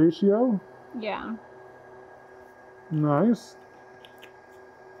get the ratio. Yeah. Nice.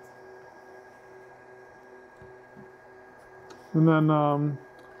 And then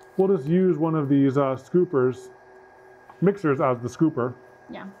we'll just use one of these mixers as the scooper.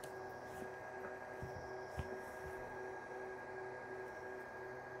 Yeah.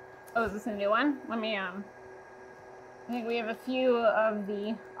 Oh, is this a new one? Let me, I think we have a few of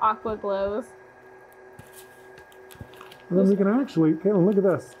the aqua glows. And then we can actually, Katelyn, look at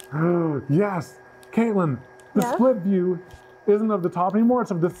this. Oh, yes. Katelyn, the Yes? split view isn't of the top anymore,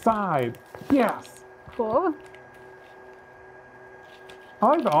 it's of the side. Yes. Cool. I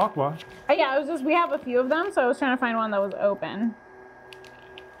like the aqua. Yeah, it was just, we have a few of them, so I was trying to find one that was open.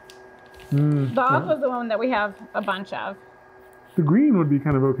 Mm, The aqua is the one that we have a bunch of. the green would be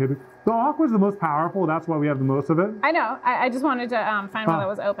kind of okay. The aqua is the most powerful, that's why we have the most of it. I know, I just wanted to find one that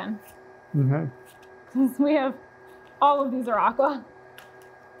was open. Okay. Since we have, all of these are aqua.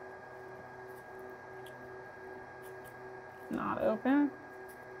 Not open.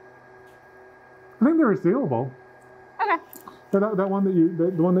 I think they're resealable. Okay. That one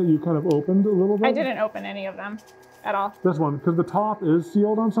that the one that you kind of opened a little bit. I didn't open any of them at all. This one, because the top is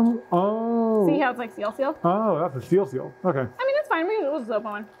sealed on some. Oh. See how it's like seal? Oh, that's a seal. Okay. I mean, it's fine. We'll just open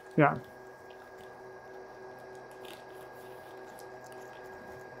one. Yeah.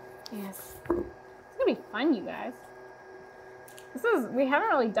 Yes. It's gonna be fun, you guys. We haven't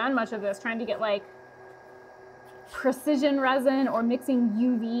really done much of this, trying to get like precision resin or mixing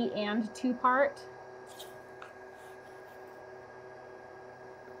UV and two-part.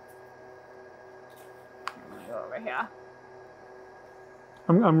 I'm gonna go over here.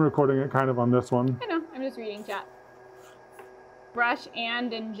 I'm recording it kind of on this one. I know, I'm just reading chat. Brush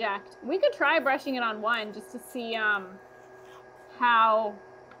and inject. We could try brushing it on one just to see how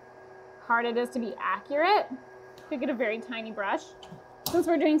hard it is to be accurate. Could get a very tiny brush. Since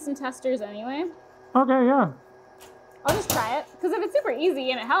we're doing some testers anyway. Okay, yeah. I'll just try it. Because if it's super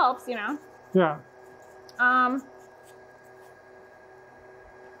easy and it helps, you know. Yeah.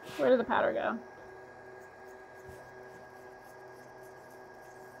 Where did the powder go?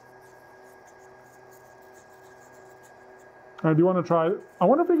 Do you want to try? I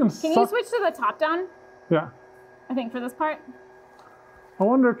wonder if we can. Can you switch to the top down? Yeah. I think for this part. I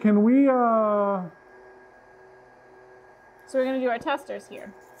wonder, can we? So we're gonna do our testers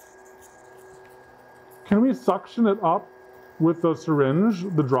here. Can we suction it up with the syringe,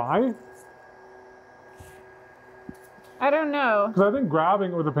 the dry? I don't know. Because I think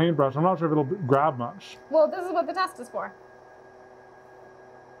grabbing it with a paintbrush, I'm not sure if it'll grab much. Well, this is what the test is for.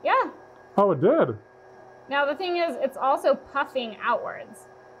 Yeah. Oh, it did. Now the thing is, it's also puffing outwards.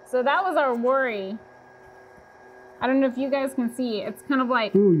 So that was our worry. I don't know if you guys can see. It's kind of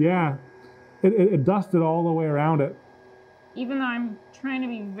like... Ooh, yeah. It dusted all the way around it. Even though I'm trying to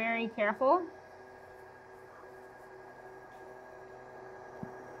be very careful.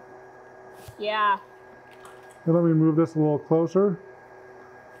 Yeah. Hey, let me move this a little closer.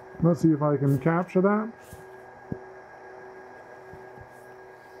 Let's see if I can capture that.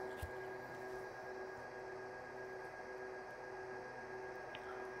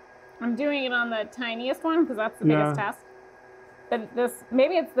 I'm doing it on the tiniest one because that's the biggest test. But this,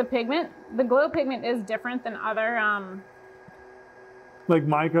 maybe it's the pigment. The glow pigment is different than other... like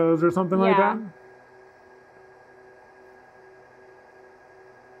micas or something like that?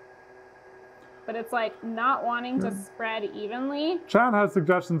 but it's like not wanting to spread evenly. Chad has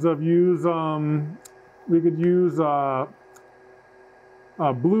suggestions of use, we could use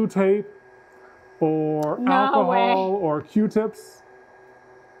blue tape or alcohol or Q-tips.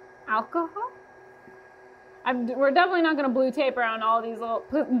 Alcohol? We're definitely not going to blue tape around all these little...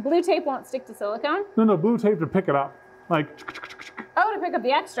 Blue tape won't stick to silicone? No, blue tape to pick it up. Like... Oh, to pick up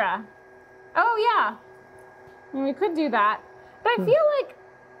the extra. Oh, yeah. I mean, we could do that. But I feel like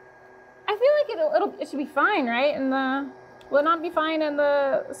it should be fine, right? Will it not be fine in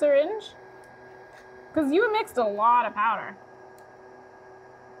the syringe? Because you mixed a lot of powder.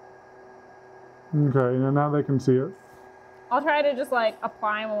 Okay, now they can see it. I'll try to just like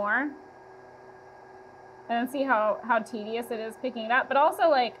apply more and see how tedious it is picking it up. But also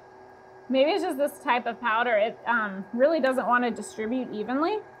like, maybe it's just this type of powder. It really doesn't want to distribute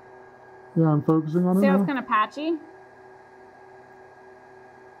evenly. Yeah, I'm focusing on it. See how now. it's kind of patchy?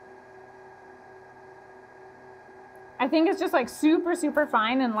 I think it's just like super, super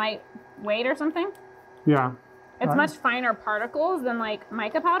fine and lightweight or something. Yeah. It's much finer particles than like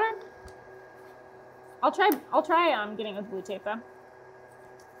mica powder. I'll try getting with blue tape though.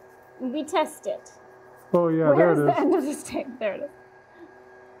 We test it. Oh yeah, Where's there it is. the end of this tape? There it is.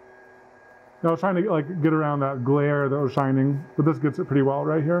 I was trying to like get around that glare that was shining, but this gets it pretty well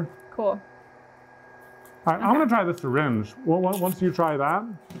right here. Cool. All right, okay. I'm gonna try the syringe. Once you try that,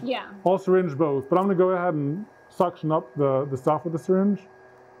 yeah, I'll syringe both, but I'm gonna go ahead and suction up the stuff with the syringe.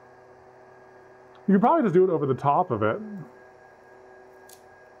 You could probably just do it over the top of it.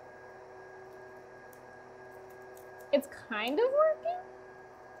 It's kind of working.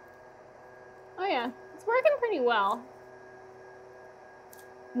 Oh yeah, it's working pretty well.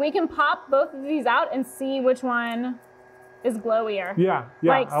 We can pop both of these out and see which one is glowier. Yeah.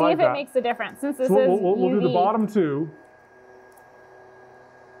 Like, see if it makes a difference. Since this is we'll UV. do the bottom two.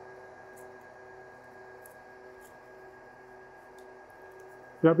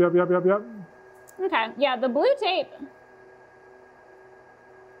 Yep. Okay, yeah, the blue tape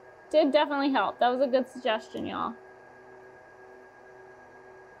did definitely help. That was a good suggestion, y'all.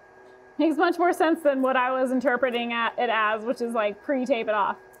 Makes much more sense than what I was interpreting it as, which is like pre-tape it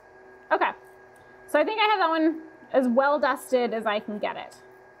off. Okay, so I think I have that one as well dusted as I can get it.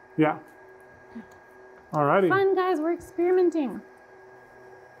 Yeah. Alrighty. Fun, guys, we're experimenting.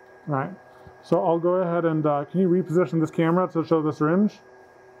 All right, so I'll go ahead and, can you reposition this camera to show the syringe?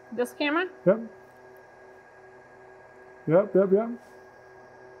 This camera? Yep.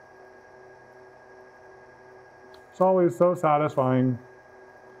 It's always so satisfying.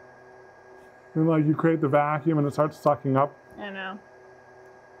 And like you create the vacuum and it starts sucking up. I know.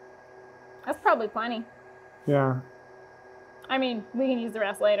 That's probably plenty. Yeah. I mean, we can use the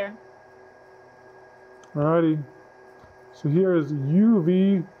rest later. Alrighty. So here is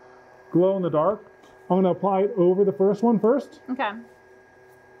UV glow in the dark. I'm gonna apply it over the first one first. Okay.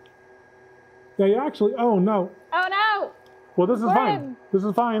 Yeah, you actually, oh no. Oh no! Well, this is fine. This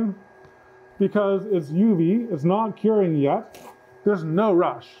is fine because it's UV, it's not curing yet. There's no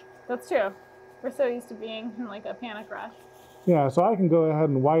rush. That's true. We're so used to being in like a panic rush. Yeah, so I can go ahead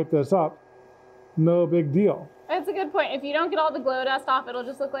and wipe this up. No big deal. That's a good point. If you don't get all the glow dust off, it'll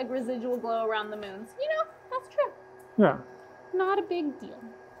just look like residual glow around the moons. You know, that's true. Yeah. Not a big deal.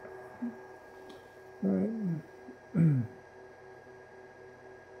 All right.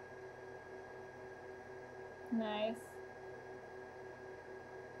 Nice.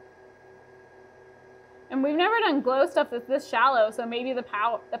 And we've never done glow stuff that's this shallow, so maybe the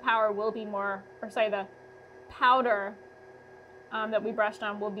power will be more, or sorry, the powder that we brushed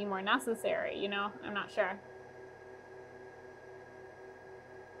on will be more necessary, you know? I'm not sure.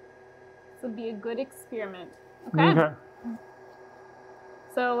 This will be a good experiment. Okay?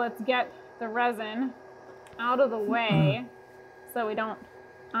 So let's get the resin out of the way so we don't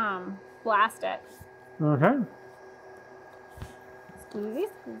blast it. Okay. Squeezy,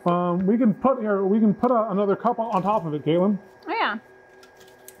 squeezy. We can put another cup on top of it, Katelyn. Oh yeah.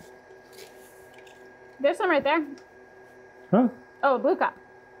 There's some right there. Huh? Oh, a blue cup.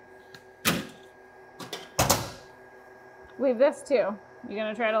 We have this too. You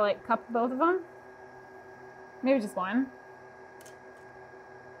gonna try to like cup both of them? Maybe just one.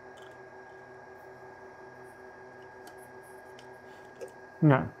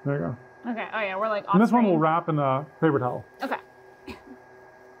 Yeah, there you go. Okay, oh yeah, we're like off And this one screen. we'll wrap in a paper towel. Okay.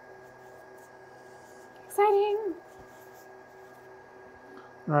 Exciting.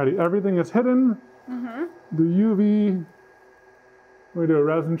 Alrighty, everything is hidden. Mm-hmm. The UV, we do a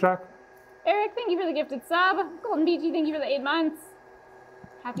resin check. Eric, thank you for the gifted sub. Golden Beachy, thank you for the 8 months.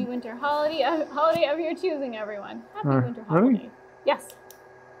 Happy winter holiday of your choosing, everyone. Happy winter holiday. Ready? Yes.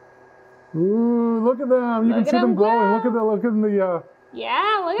 Ooh, look at them. You can see them glowing. Look at the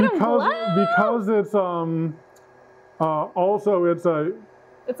yeah, look at them glow. Because it's also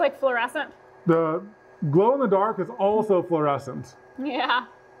it's like fluorescent. The glow in the dark is also fluorescent. Yeah.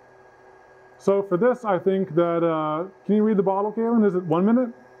 So for this, I think that can you read the bottle, Katelyn? Is it 1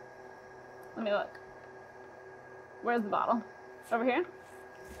 minute? Let me look. Where's the bottle? Over here?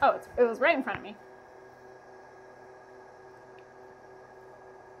 Oh, it was right in front of me.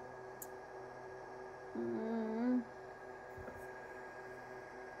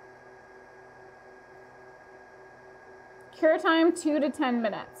 Cure time 2 to 10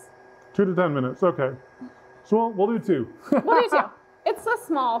 minutes. 2 to 10 minutes, okay. So we'll do 2. We'll do 2. It's a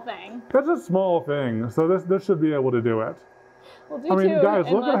small thing. It's a small thing, so this should be able to do it. We'll do 2. I mean,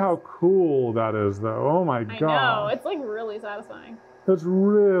 guys, look at how cool that is, though. Oh my god. I know, it's like really satisfying. It's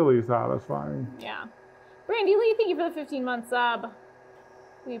really satisfying. Yeah. Brandy Lee, thank you for the 15-month sub.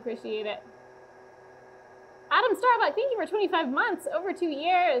 We appreciate it. Adam Starbuck, thank you for 25 months, over 2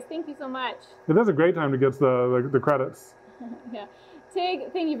 years. Thank you so much. It is a great time to get the credits. Yeah.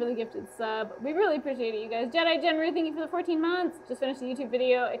 Tig, thank you for the gifted sub. We really appreciate it, you guys. Jedi Jenru, thank you for the 14 months. Just finished the YouTube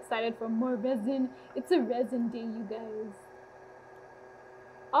video. Excited for more resin. It's a resin day, you guys.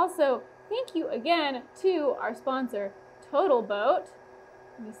 Also, thank you again to our sponsor, Total Boat.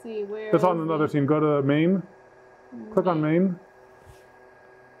 Let me see where. It's on another team. Go to main. Click on main.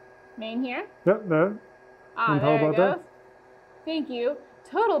 Main here? Yep, there. Ah, there it goes. Thank you.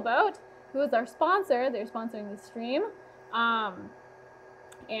 Total Boat, who is our sponsor. They're sponsoring the stream.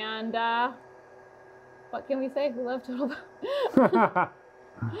 What can we say? We love Total Boat.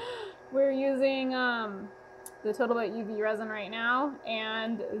 We're using the Total Boat UV resin right now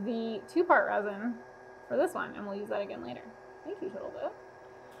and the 2-part resin for this one, and we'll use that again later. Thank you, Total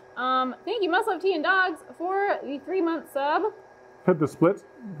Boat. Thank you, Must Love Tea and Dogs, for the 3-month sub. Hit the split,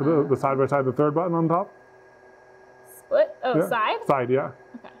 the side by side, the 3rd button on top. Split? Oh, yeah. Side? Side, yeah.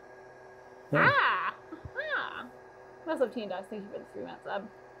 Okay. Yeah. Must Love Tea and Dogs, thank you for the 3-month sub.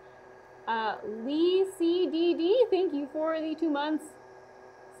 Lee CDD, thank you for the 2 months.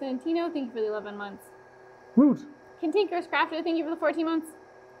 Santino, thank you for the 11 months. Woot. Cantankerous Crafter, thank you for the 14 months.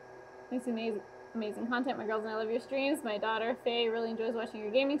 Thanks for amazing content. My girls and I love your streams. My daughter, Faye, really enjoys watching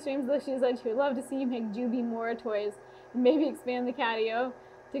your gaming streams, though she said she would love to see you make Juby more toys and maybe expand the catio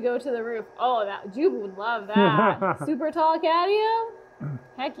to go to the roof. Oh, that Juby would love that. Super tall catio?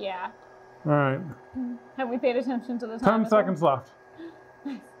 Heck yeah. All right. Have we paid attention to the time? 10 seconds left.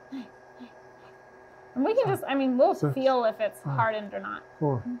 And we can just, I mean, we'll feel if it's hardened or not.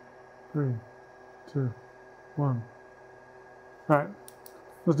 4, 3, 2, 1. All right.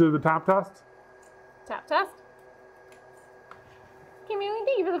 Let's do the tap test. Tap test. Camille,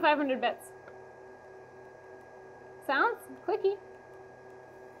 thank you for the 500 bits. Sounds clicky.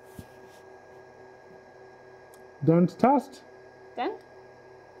 Done to test. Done.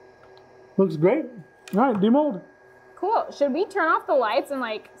 Looks great. All right, demold. Cool. Should we turn off the lights and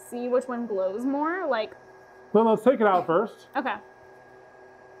like see which one glows more? Like. Well, let's take it out first. Okay.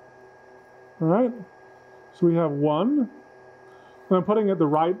 All right. So we have 1. And I'm putting it the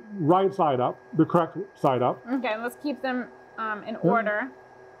right side up, the correct side up. Okay, let's keep them in order.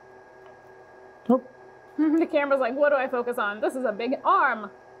 Nope. The camera's like, what do I focus on? This is a big arm.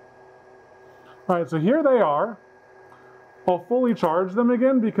 All right, so here they are. I'll fully charge them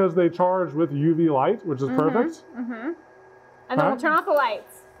again because they charge with UV light, which is perfect. And then we'll turn off the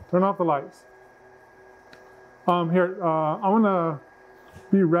lights. Turn off the lights. Here, I'm gonna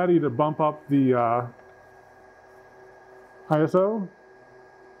be ready to bump up the ISO.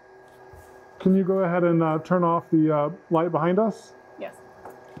 Can you go ahead and turn off the light behind us? Yes.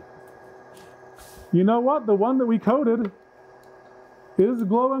 You know what? The one that we coated is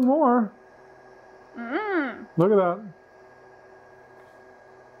glowing more. Look at that.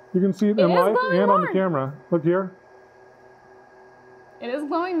 You can see it in light and on the camera. Look here. It is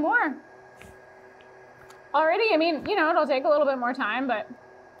glowing more. Already, I mean, you know, it'll take a little bit more time, but.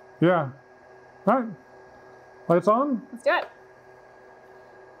 Yeah. All right. Lights on? Let's do it.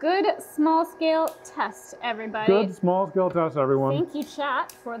 Good small scale test, everybody. Good small scale test, everyone. Thank you,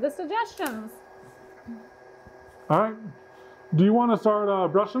 chat, for the suggestions. All right. Do you want to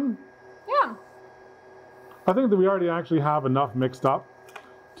start brushing? Yeah. I think that we already actually have enough mixed up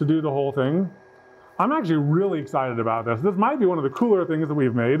to do the whole thing. I'm actually really excited about this. This might be one of the cooler things that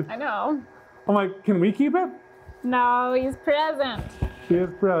we've made. I know. I'm like, can we keep it? No, he's present. He is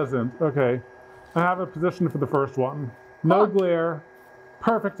present. Okay. I have it positioned for the first one. No glare,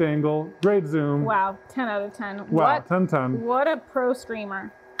 perfect angle, great zoom. Wow, 10 out of 10. Wow, 10/10. What a pro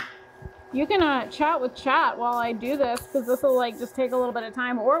streamer. You can chat with chat while I do this, because this will like just take a little bit of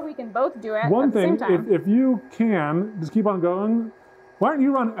time, or we can both do it One at the same thing, time. if you can, just keep on going. Why don't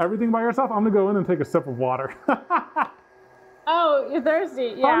you run everything by yourself? I'm gonna go in and take a sip of water. Oh, you're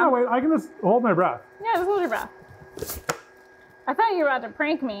thirsty, yeah. Oh no, wait, I can just hold my breath. Yeah, just hold your breath. I thought you were about to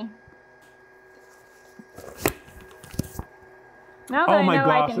prank me. Now that I know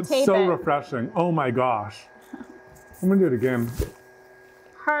I can it's tape so it. refreshing. Oh my gosh. I'm gonna do it again.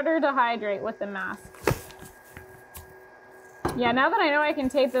 Harder to hydrate with the mask. Yeah, now that I know I can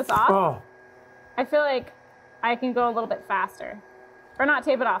tape this off, Oh, I feel like I can go a little bit faster. Or not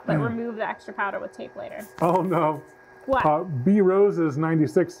tape it off, but remove the extra powder with tape later. oh no. What? B Roses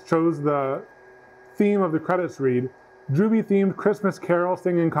 96 chose the theme of the credits read, Juby themed Christmas Carol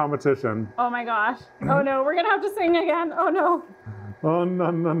singing competition. Oh my gosh. Oh no, we're gonna have to sing again. Oh no. Oh no,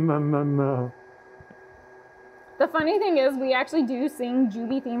 no, no, no, no. The funny thing is we actually do sing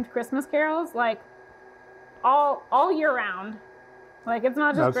Juby themed Christmas carols like all year round. Like it's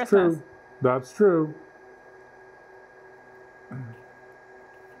not just That's Christmas. true. That's true.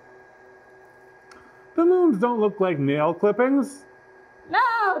 The moons don't look like nail clippings. No!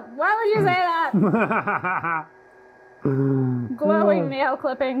 Why would you say that? Glowing nail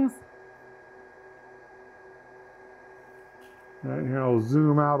clippings. All right, here I'll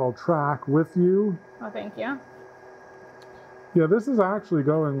zoom out, I'll track with you. Oh, thank you. Yeah, this is actually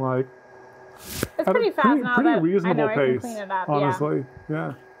going like It's pretty fast now pretty that reasonable I know I pace, can clean it up. honestly.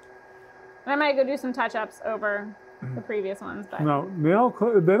 Yeah. And I might go do some touch-ups over the previous ones, but No, they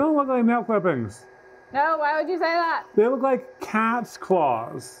don't look like nail clippings. no, why would you say that? They look like cat's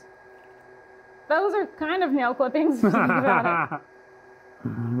claws. Those are kind of nail clippings if you think about it.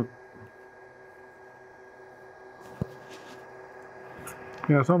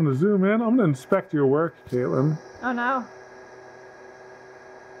 Yeah, so I'm gonna zoom in. I'm gonna inspect your work, Katelyn. Oh no.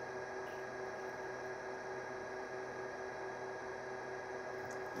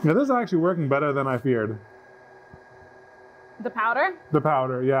 Yeah, this is actually working better than I feared. The powder? The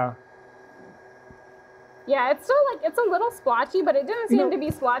powder, yeah. Yeah, it's still like, it's a little splotchy, but it didn't seem to be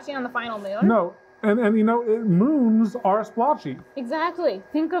splotchy on the final moon. No, and you know, moons are splotchy. Exactly.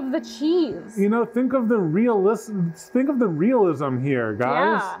 Think of the cheese. You know, think of the realism here,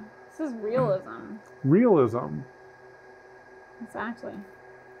 guys. Yeah, this is realism. Realism. Exactly.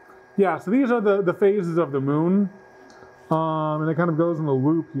 Yeah, so these are the phases of the moon. And it kind of goes in a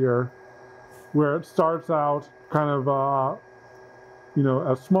loop here, where it starts out kind of, you know,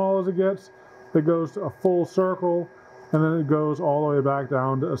 as small as it gets. It goes to a full circle, and then it goes all the way back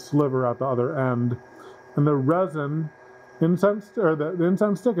down to a sliver at the other end. And the resin incense, or the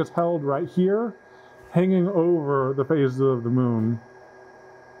incense stick is held right here, hanging over the phases of the moon.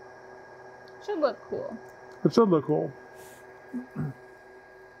 Should look cool. It should look cool.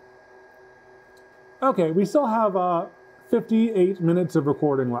 Okay, we still have 58 minutes of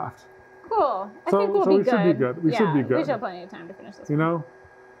recording left. Cool. I So- think we'll so be we good. should be good. We should be good. We should have plenty of time to finish this. You know?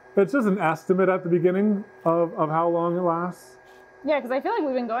 It's just an estimate at the beginning of how long it lasts. Yeah, because I feel like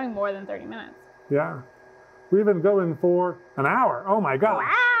we've been going more than 30 minutes. Yeah. We've been going for an hour. Oh my gosh.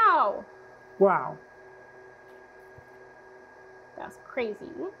 Wow! Wow. That's crazy.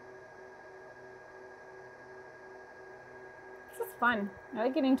 This is fun. I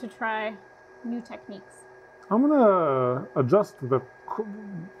like getting to try new techniques. I'm gonna adjust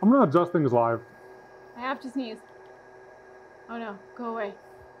things live. I have to sneeze. Oh no, go away.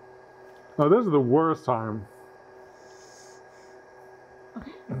 Oh, this is the worst time.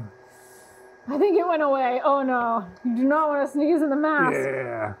 Okay. I think it went away. Oh no. You do not want to sneeze in the mask.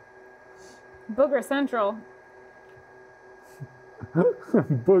 Yeah. Booger Central.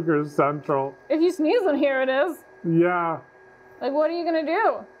 Booger Central. If you sneeze in here, it is. Yeah. Like, what are you going to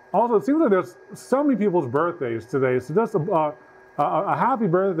do? Also, it seems like there's so many people's birthdays today. So just a happy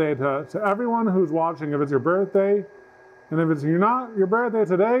birthday to everyone who's watching. If it's your birthday, and if it's not your birthday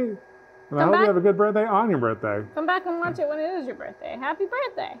today, then I hope you have a good birthday on your birthday. Come back and watch it when it is your birthday. Happy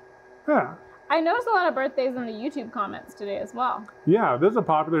birthday. Yeah. I noticed a lot of birthdays in the YouTube comments today as well. Yeah, this is a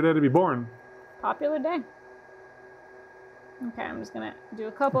popular day to be born. Popular day. Okay, I'm just going to do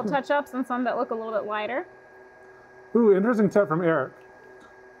a couple touch-ups and some that look a little bit lighter. Ooh, interesting tip from Eric.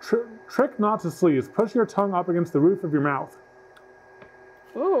 Trick not to sneeze. Push your tongue up against the roof of your mouth.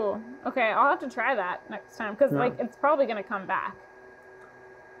 Ooh, okay, I'll have to try that next time because like it's probably going to come back.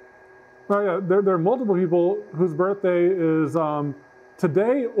 Oh yeah, there are multiple people whose birthday is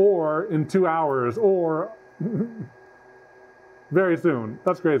today or in 2 hours or very soon.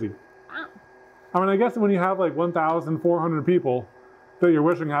 That's crazy. Wow. I mean, I guess when you have like 1,400 people that you're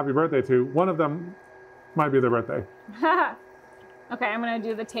wishing happy birthday to, one of them might be their birthday. Okay, I'm gonna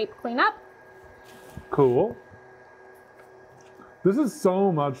do the tape cleanup. Cool. This is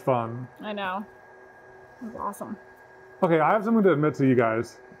so much fun. I know. It was awesome. Okay, I have something to admit to you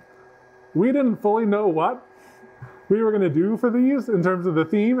guys. We didn't fully know what we were gonna do for these in terms of the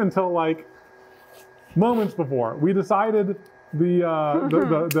theme until like moments before. We decided the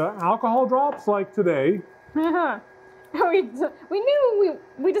alcohol drops like today. we knew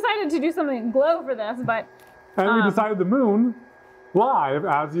we decided to do something glow for this, but and we decided the moon live,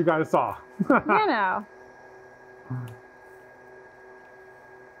 as you guys saw. You know.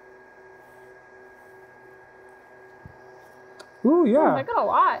 Ooh, yeah. I got a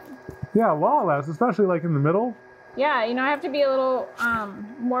lot. Yeah, a lot less, especially like in the middle. Yeah, you know, I have to be a little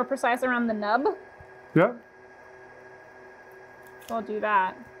more precise around the nub. Yep. So I'll do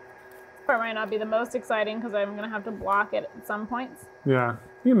that. This part might not be the most exciting because I'm going to have to block it at some points. Yeah,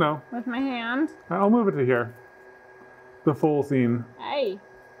 you know. With my hand. I'll move it to here. The full scene. Hey.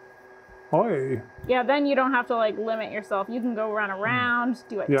 Oi. Yeah, then you don't have to like limit yourself. You can go run around,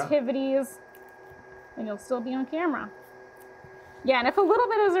 do activities, and you'll still be on camera. Yeah, and if a little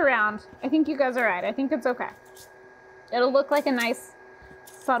bit is around, I think you guys are right. I think it's okay. It'll look like a nice,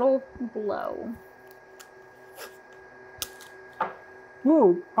 subtle glow.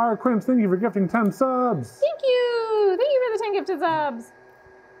 Whoa, our Quince, thank you for gifting 10 subs. Thank you! Thank you for the 10 gifted subs.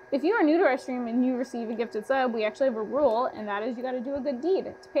 If you are new to our stream and you receive a gifted sub, we actually have a rule, and that is you got to do a good deed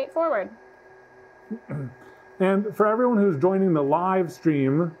to pay it forward. And for everyone who's joining the live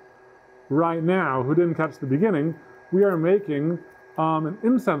stream right now, who didn't catch the beginning, we are making an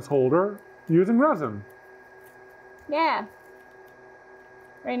incense holder using resin. Yeah.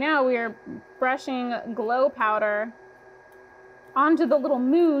 Right now we are brushing glow powder onto the little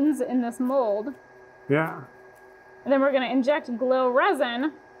moons in this mold. Yeah. And then we're going to inject glow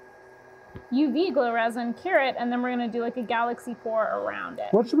resin, UV glow resin, cure it, and then we're going to do like a galaxy pour around it.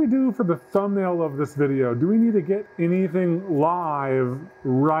 What should we do for the thumbnail of this video? Do we need to get anything live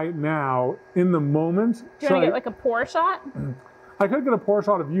right now in the moment? Do you want to get like a pour shot? I could get a pour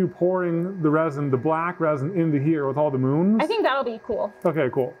shot of you pouring the resin, the black resin, into here with all the moons. I think that'll be cool. Okay,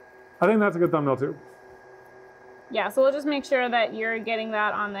 cool. I think that's a good thumbnail too. Yeah, so we'll just make sure that you're getting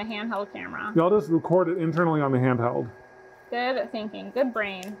that on the handheld camera. Y'all just record it internally on the handheld. Good thinking. Good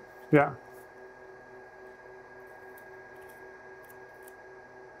brain. Yeah.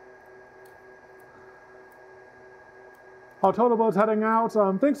 Oh, Totobo's heading out.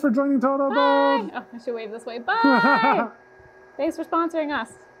 Thanks for joining, Totobo. Bye. Oh, I should wave this way. Bye. Thanks for sponsoring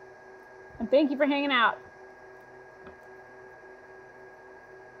us. And thank you for hanging out.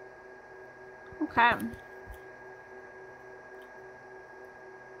 Okay.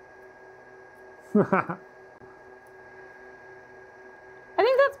 I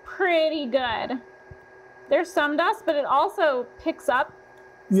think that's pretty good. There's some dust, but it also picks up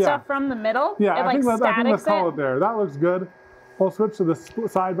stuff from the middle. Yeah, it, I think let's call it it there. That looks good. I'll switch to the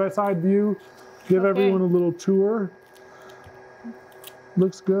side-by-side view. Give everyone a little tour.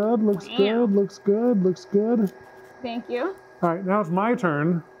 Looks good, looks good, looks good, looks good. Thank you. All right, now it's my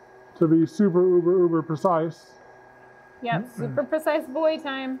turn to be super, uber precise. Yep, super precise boy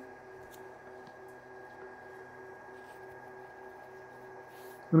time.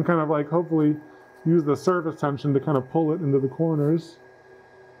 And kind of like hopefully use the surface tension to kind of pull it into the corners.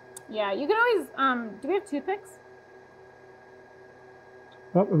 Yeah, you can always, do we have toothpicks?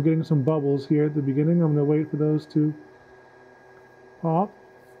 Oh, I'm getting some bubbles here at the beginning. I'm gonna wait for those to pop.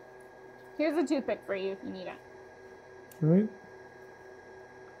 Here's a toothpick for you if you need it. All right.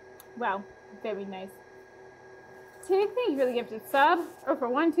 Wow, very nice. Tay, thank you for the gifted sub. Or for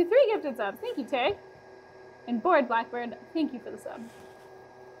 1, 2, 3 gifted subs. Thank you, Tay. And Bored Blackbird, thank you for the sub.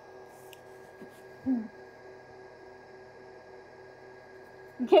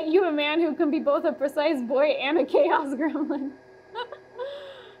 Get you a man who can be both a precise boy and a chaos gremlin.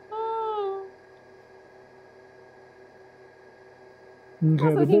 Oh. Okay,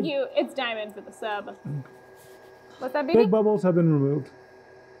 Also, thank you. It's Diamond for the sub. What's that, baby? Big bubbles have been removed.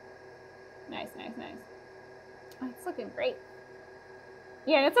 Nice, nice, nice. Oh, it's looking great.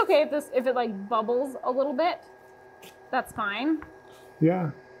 Yeah, and it's okay if it like bubbles a little bit. That's fine.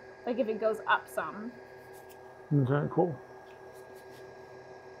 Yeah. Like if it goes up some. Okay, cool.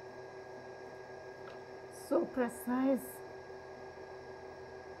 So precise.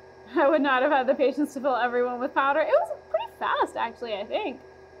 I would not have had the patience to fill everyone with powder. It was pretty fast, actually, I think.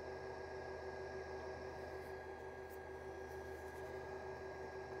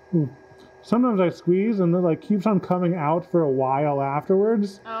 Ooh. Sometimes I squeeze and it like keeps on coming out for a while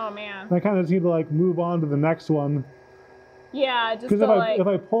afterwards. Oh man. And I kind of need to like move on to the next one. Yeah, just because if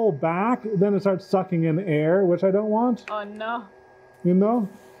I pull back, then it starts sucking in air, which I don't want. Oh no. you know?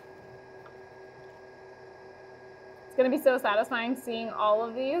 It's gonna be so satisfying seeing all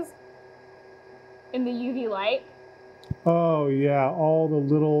of these in the UV light. Oh yeah, all the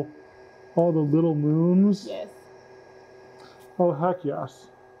little moons. Yes. Oh heck yes.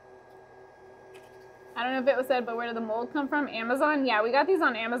 I don't know if it was said, but where did the mold come from? Amazon? Yeah, we got these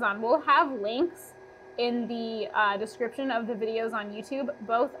on Amazon. We'll have links in the description of the videos on YouTube,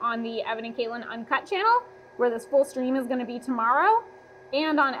 both on the Evan and Katelyn Uncut channel, where this full stream is gonna be tomorrow,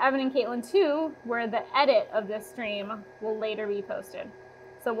 and on Evan and Katelyn 2, where the edit of this stream will later be posted.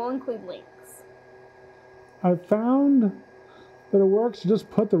 So we'll include links. I found that it works to just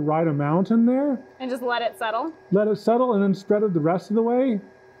put the right amount in there. And just let it settle? Let it settle and then spread it the rest of the way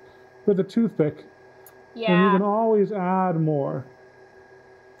with a toothpick. Yeah. And you can always add more.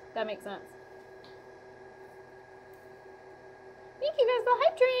 That makes sense. Thank you guys, the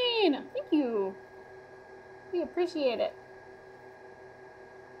hype train. Thank you. We appreciate it.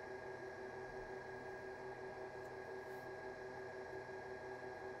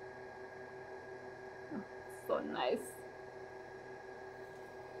 Oh, so nice.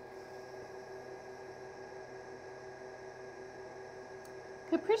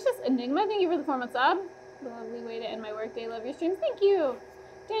 Capricious Enigma, thank you for the 4-month sub. The lovely way to end my workday. Love your streams. Thank you.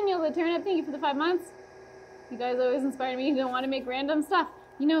 Daniel the Turnip, thank you for the 5 months. You guys always inspire me to want to make random stuff.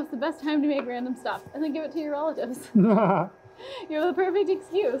 You know, it's the best time to make random stuff. And then give it to your relatives. You're the perfect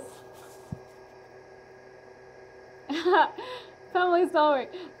excuse. Family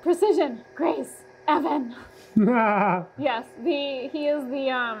stalwart. Precision. Grace. Evan. Yes, he is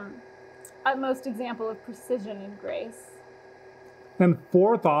the utmost example of precision and grace. And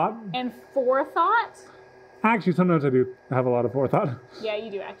forethought. And forethought? Actually, sometimes I do have a lot of forethought. Yeah, you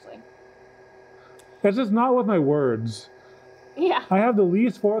do actually. It's just not with my words. Yeah. I have the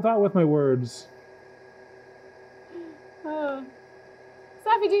least forethought with my words. Oh.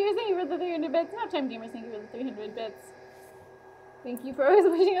 Sappy Junior, thank you for the 300 bits. Naptime Gamers, thank you for the 300 bits. Thank you for always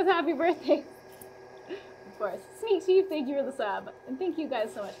wishing us happy birthday. Of course. Sneak Chief, thank you for the sub. And thank you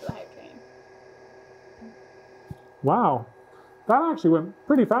guys so much for the hype train. Wow. That actually went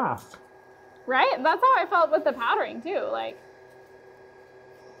pretty fast. Right? That's how I felt with the powdering too. Like,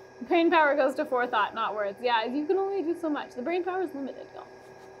 brain power goes to forethought, not words. Yeah, you can only do so much. The brain power is limited,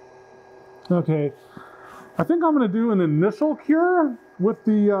 y'all. Okay. I think I'm gonna do an initial cure with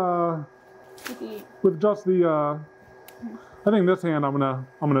the with just the I think this hand I'm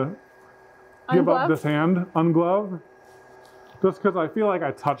gonna give up this hand, unglove. Just because I feel like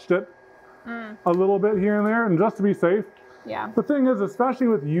I touched it a little bit here and there, and just to be safe. Yeah. The thing is, especially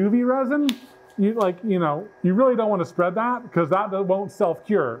with UV resin, you really don't want to spread that because that won't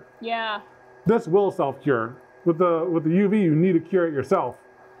self-cure. Yeah. This will self-cure. With the UV, you need to cure it yourself.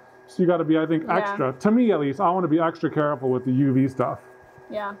 So you got to be, I think, extra. To me, at least, I want to be extra careful with the UV stuff.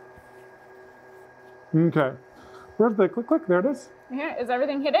 Yeah. Okay. Where's the click? There it is. Here, is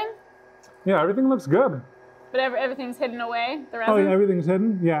everything hidden? Yeah, everything looks good. But everything's hidden away, the resin? Oh, yeah, everything's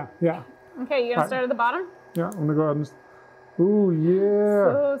hidden? Yeah. Okay, you gonna start at the bottom? Yeah, I'm gonna go ahead and... Ooh,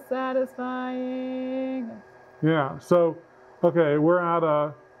 yeah. So satisfying. Yeah, so, okay, we're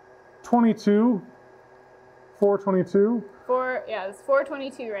at 22, 422. It's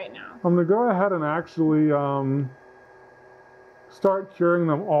 422 right now. I'm gonna go ahead and actually start curing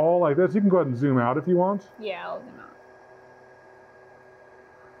them all like this. You can go ahead and zoom out if you want. Yeah, I'll zoom out.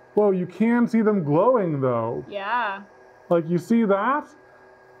 Whoa, you can see them glowing though. Yeah. Like you see that?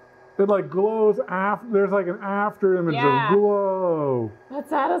 It like glows after, there's like an after image of glow. That's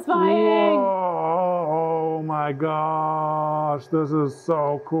satisfying. Whoa, oh my gosh, this is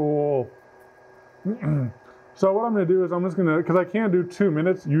so cool. So what I'm gonna do is I'm just gonna, because I can't do 2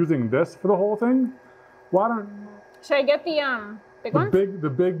 minutes using this for the whole thing. Why don't... Should I get the big one? The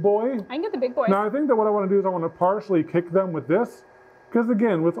big boy? I can get the big boy. Now I think that what I want to do is I want to partially kick them with this. Because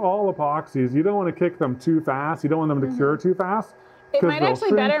again, with all epoxies, you don't want to kick them too fast. You don't want them to cure too fast. It might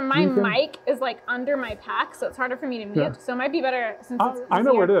actually be better. My mic is like under my pack, so it's harder for me to mute. Yeah. So it might be better since it's easier. I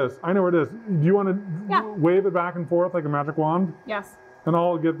know where it is. Do you want to wave it back and forth like a magic wand? Yes. And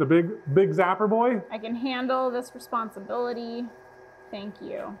I'll get the big zapper boy? I can handle this responsibility. Thank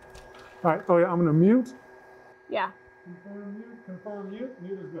you. All right. Oh yeah, I'm going to mute. Yeah. Confirm mute.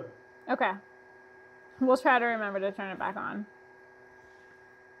 Mute is good. Okay. We'll try to remember to turn it back on.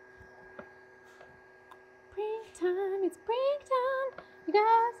 Springtime, it's springtime. You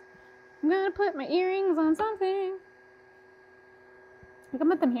guys, I'm gonna put my earrings on something. I can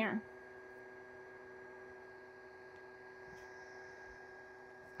put them here.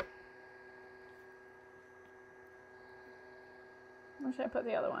 Where should I put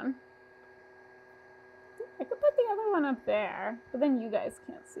the other one? I could put the other one up there, but then you guys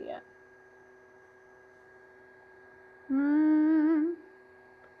can't see it.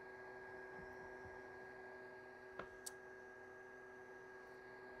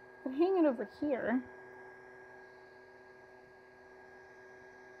 I'd hang it over here.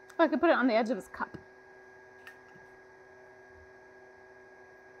 Oh, I could put it on the edge of his cup.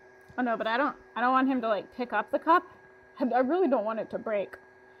 Oh no, but I don't want him to like pick up the cup. I really don't want it to break.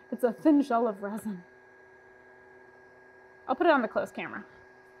 It's a thin shell of resin. I'll put it on the close camera.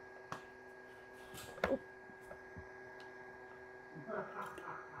 Hey,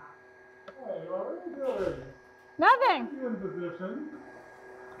 what are you doing? Nothing. Are you in position?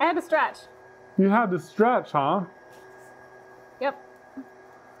 I had to stretch. You had to stretch, huh? Yep.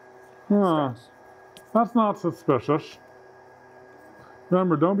 Huh. That's not suspicious.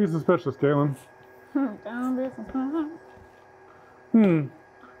 Remember, don't be suspicious, Katelyn. Don't be suspicious.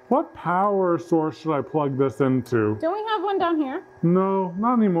 What power source should I plug this into? Don't we have one down here? No,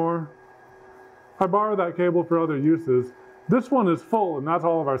 not anymore. I borrowed that cable for other uses. This one is full, and that's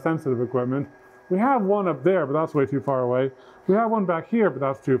all of our sensitive equipment. We have one up there, but that's way too far away. We have one back here, but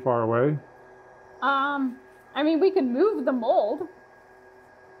that's too far away. I mean, we could move the mold.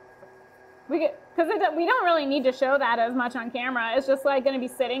 Because we don't really need to show that as much on camera. It's just like going to be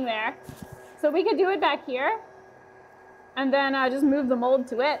sitting there. So we could do it back here, and then just move the mold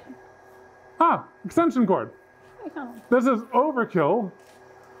to it. Ah, extension cord. This is overkill.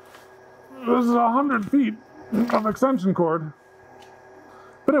 This is 100 feet of extension cord.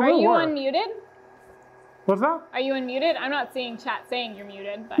 But it will work. Are you unmuted? What's that? Are you unmuted? I'm not seeing chat saying you're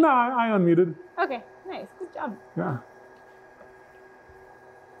muted. But... No, I unmuted. Okay, nice. Good job. Yeah.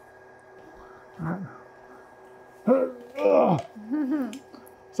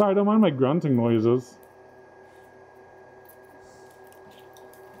 Sorry, don't mind my grunting noises.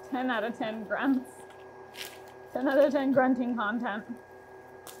 10 out of 10 grunts. 10 out of 10 grunting content.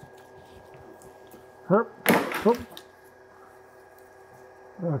 Herp. Oh.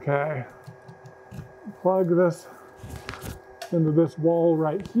 Okay. Plug this into this wall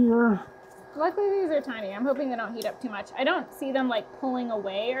right here. Luckily these are tiny. I'm hoping they don't heat up too much. I don't see them like pulling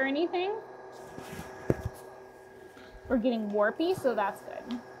away or anything. Or getting warpy, so that's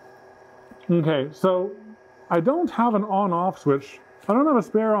good. Okay, so I don't have an on-off switch. I don't have a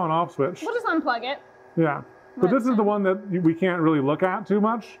spare on-off switch. We'll just unplug it. Yeah, but this is the one that we can't really look at too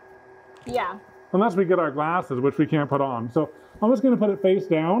much. Yeah. Unless we get our glasses, which we can't put on. So I'm just going to put it face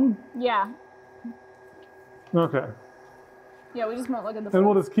down. Yeah. Okay. Yeah, we just won't look at the And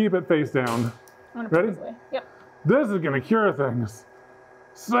we'll just keep it face down. Ready? Yep. This is going to cure things.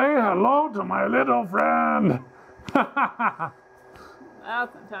 Say hello to my little friend.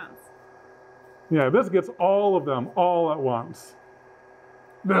 That's intense. Yeah, this gets all of them all at once.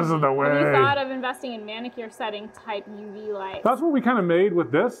 This is the way. Have you thought of investing in manicure setting type UV lights? That's what we kind of made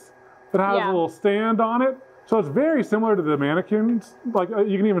with this. It has a little stand on it. So it's very similar to the mannequins. Like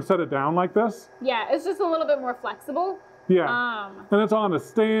you can even set it down like this. Yeah, it's just a little bit more flexible. Yeah. And it's on a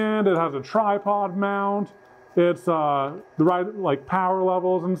stand. It has a tripod mount. It's the right like power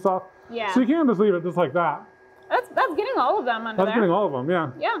levels and stuff. Yeah. So you can't just leave it just like that. That's getting all of them under there. That's getting all of them,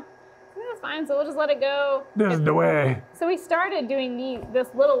 yeah. Yeah. I think that's fine. So we'll just let it go. This is the way. So we started doing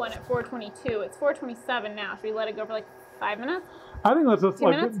this little one at 422. It's 427 now. Should we let it go for like 5 minutes? I think let's just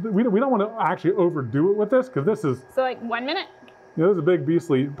we don't want to actually overdo it with this because this is. So like 1 minute? Yeah, this is a big,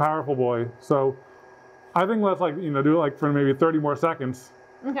 beastly, powerful boy. So I think let's do it like for maybe 30 more seconds.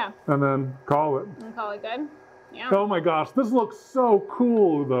 Okay. And then call it. And call it good? Yeah. Oh my gosh, this looks so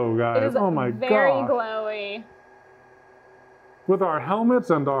cool though, guys. It is oh my gosh. very glowy. With our helmets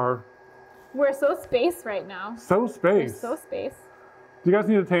and our... We're so space right now. So space. We're so space. Do you guys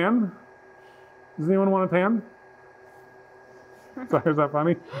need a tan? Does anyone want a tan? Sorry, is that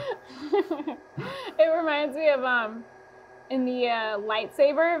funny? It reminds me of in the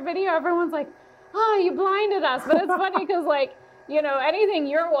lightsaber video, everyone's like, oh, you blinded us. But it's funny because like, you know, anything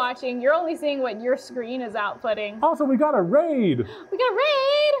you're watching, you're only seeing what your screen is outputting. Also, we got a raid. We got a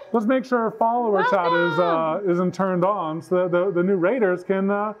raid. Let's make sure our follower chat isn't turned on so that the new raiders can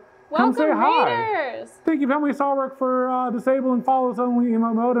come say hi. Raiders. Thank you, Family Stalwork, for disabling follows only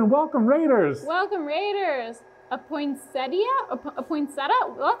emote mode, and welcome raiders. Welcome raiders. A poinsettia?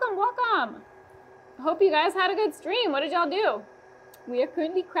 Welcome, welcome. I hope you guys had a good stream. What did y'all do? We are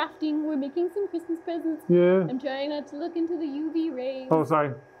currently crafting. We're making some Christmas presents. Yeah. I'm trying not to look into the UV rays. Oh,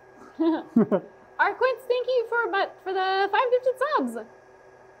 sorry. Arquins, thank you for the 5 gifted subs.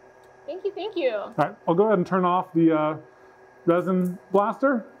 Thank you. All right, I'll go ahead and turn off the resin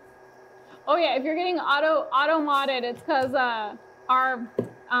blaster. Oh yeah, if you're getting auto modded, it's because our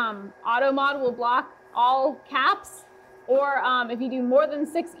auto mod will block all caps, or if you do more than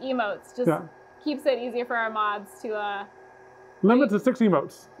 6 emotes, just keeps it easier for our mods to limit to 6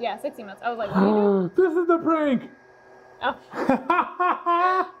 emotes. Yeah, 6 emotes. I was like, what are you doing? This is the prank. Oh.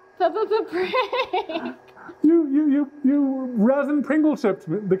 That's the prank. You resin Pringle chipped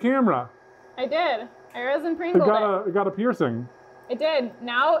the camera. I did. I resin Pringled it. It got a piercing. It did.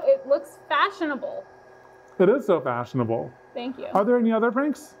 Now it looks fashionable. It is so fashionable. Thank you. Are there any other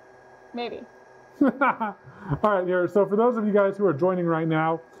pranks? Maybe. All right, here. So for those of you guys who are joining right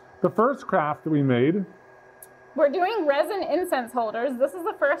now, the first craft that we made. We're doing resin incense holders. This is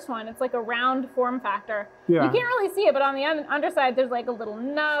the first one. It's like a round form factor. Yeah. You can't really see it, but on the underside, there's like a little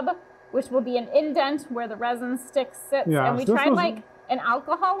nub, which will be an indent where the resin stick sits. Yeah, and we tried like an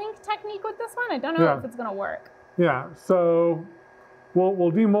alcohol ink technique with this one. I don't know if it's gonna work. Yeah, so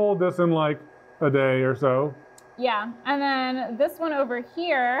we'll demold this in like a day or so. Yeah, and then this one over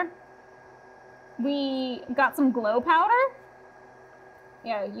here, we got some glow powder.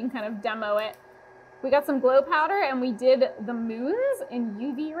 Yeah, you can kind of demo it. We got some glow powder and we did the moons in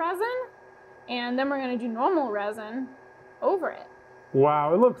UV resin. And then we're gonna do normal resin over it.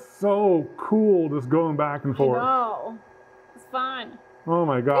 Wow, it looks so cool just going back and forth. I know. It's fun. Oh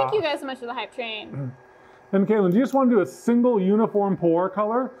my god. Thank you guys so much for the hype train. And Katelyn, do you just want to do a single uniform pour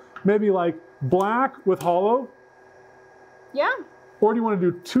color? Maybe like black with hollow? Yeah. Or do you want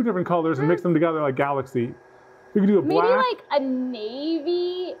to do 2 different colors and mix them together like galaxy? You could do a black. Maybe like a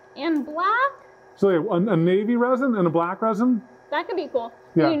navy and black? So a navy resin and a black resin? That could be cool.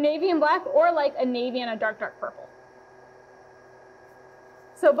 Yeah. Do navy and black, or like a navy and a dark, dark purple.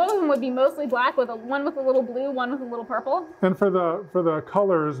 So both of them would be mostly black, with one with a little blue, one with a little purple. And for the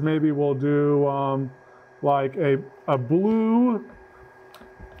colors, maybe we'll do like a blue,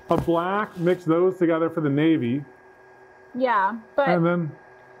 a black, mix those together for the navy. Yeah, but and then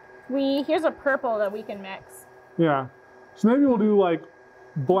here's a purple that we can mix. Yeah. So maybe we'll do like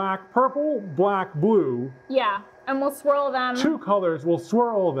black purple, black blue. Yeah, and we'll swirl them. 2 colors, we'll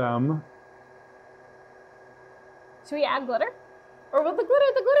swirl them. Should we add glitter? Or will the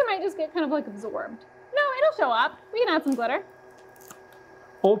glitter might just get kind of like absorbed. No, it'll show up. We can add some glitter.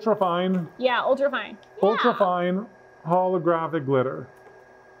 Ultra fine. Yeah, ultra fine. Yeah. Ultra fine holographic glitter.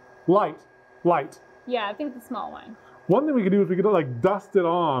 Light. Yeah, I think the small one. One thing we could do is we could like dust it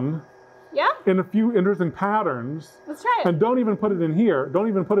on. Yeah? In a few interesting patterns. Let's try it. And don't even put it in here. Don't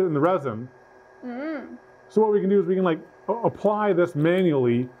even put it in the resin. So what we can do is we can like apply this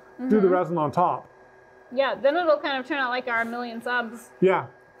manually through the resin on top. Yeah, then it'll kind of turn out like our 1,000,000 subs. Yeah,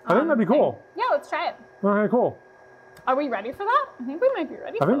 I think that'd be cool. Yeah, let's try it. Okay, cool. Are we ready for that? I think we might be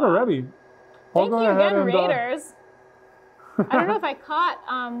ready for that. I think we're ready. Thank you again, Raiders. I don't know if I caught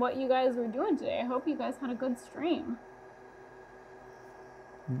what you guys were doing today. I hope you guys had a good stream.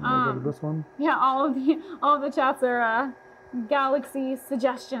 Go to this one. Yeah, all of the chats are Galaxy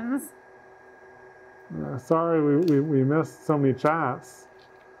suggestions. Sorry, we missed so many chats.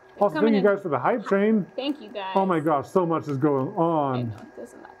 Also, thank you guys for the hype train. Thank you guys. Oh my gosh, so much is going on. I know,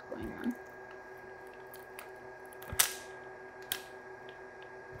 there's a lot going on.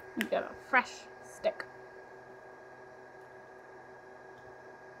 You got a fresh stick.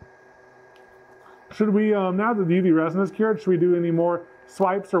 Should we, now that the UV resin is cured, should we do any more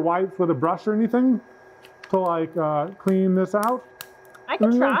swipes or wipes with a brush or anything to like clean this out? I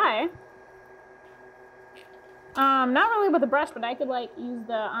could try. Not really with a brush, but I could like use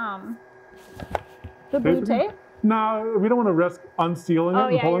the blue tape. No, we don't want to risk unsealing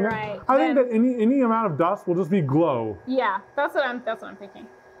it and pulling it. Right. I think that any amount of dust will just be glow. Yeah, that's what I'm thinking.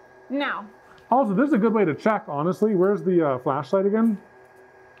 Now. Also, this is a good way to check, honestly. Where's the flashlight again?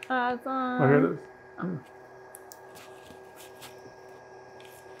 It's on. Oh, here it is. Oh.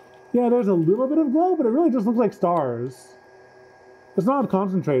 Yeah, there's a little bit of glow, but it really just looks like stars. It's not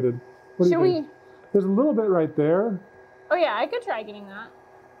concentrated. What do you think? There's a little bit right there. Oh yeah, I could try getting that.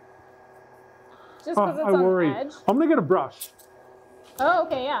 Just because it's on the edge. I'm gonna get a brush. Oh,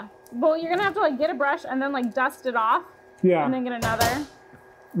 okay, yeah. Well, you're gonna have to like get a brush and then like dust it off. Yeah. And then get another.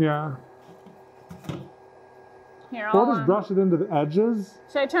 Yeah. Here, Or just brush it into the edges.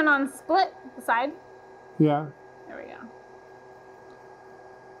 Should I turn on split the side? Yeah. There we go.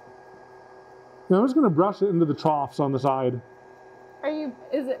 Now I'm just gonna brush it into the troughs on the side.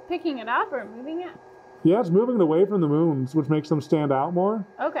 Is it picking it up or moving it? Yeah, it's moving it away from the moons, which makes them stand out more.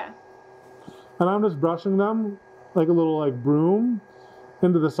 Okay. And I'm just brushing them like a little like broom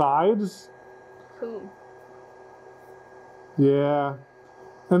into the sides. Cool. Yeah.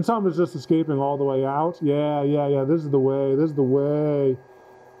 And some is just escaping all the way out. Yeah. This is the way.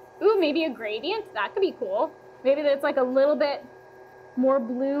 Ooh, maybe a gradient. That could be cool. Maybe that's like a little bit more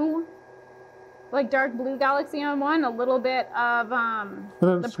blue like dark blue galaxy on one, a little bit of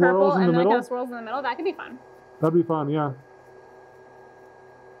the purple, and then it kind of swirls in the middle. That could be fun. That'd be fun, yeah.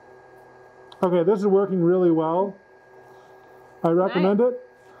 Okay, this is working really well. I recommend it.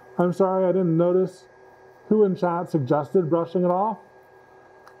 I'm sorry I didn't notice who in chat suggested brushing it off.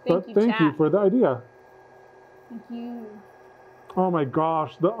 Thank you for the idea. Thank you. Oh my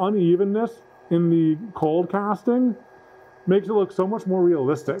gosh, the unevenness in the cold casting makes it look so much more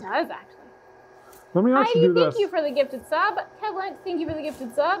realistic. It does, actually. Let me actually do this. Thank you for the gifted sub. Katelyn, thank you for the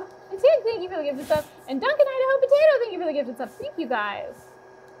gifted sub. And Tig, thank you for the gifted sub. And Duncan Idaho Potato, thank you for the gifted sub. Thank you guys.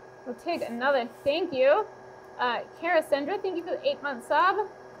 We'll take another thank you. Kara Sendra, thank you for the 8-month sub.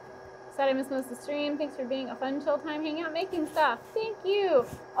 Said I missed most of the stream. Thanks for being a fun chill time hanging out making stuff. Thank you.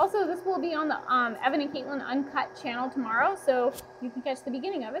 Also, this will be on the Evan and Katelyn Uncut channel tomorrow, so you can catch the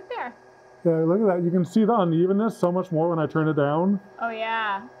beginning of it there. Yeah, look at that. You can see the unevenness so much more when I turn it down. Oh,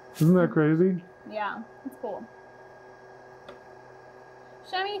 yeah. Isn't that crazy? Yeah, it's cool.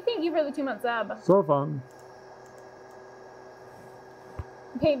 Shami, thank you for the 2-month sub. So fun.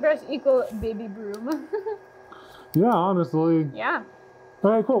 Paintbrush equal baby broom. Yeah, honestly. Yeah.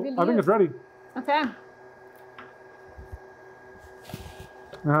 All right, cool. Really I think it's ready. Okay.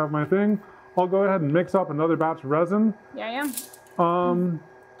 I have my thing. I'll go ahead and mix up another batch of resin. Yeah. I'm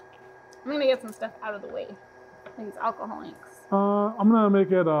gonna get some stuff out of the way. These alcohol inks. I'm gonna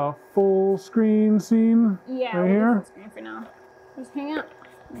make it a full screen scene. Yeah, right here. Full screen for now. Just hang out.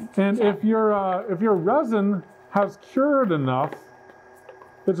 And if your resin has cured enough,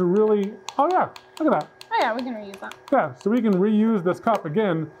 it's really, oh yeah, look at that. Oh yeah, we can reuse that. Yeah, so we can reuse this cup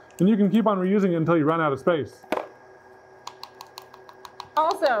again, and you can keep on reusing it until you run out of space.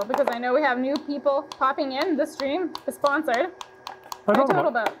 Also, because I know we have new people popping in, this stream is sponsored by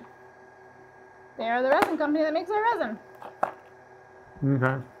Total Boat. They are the resin company that makes our resin.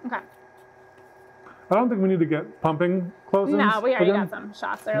 Okay. Okay. I don't think we need to get pumping close-ins. No, we already got some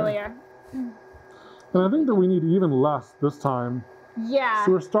shots earlier. And I think that we need even less this time. Yeah.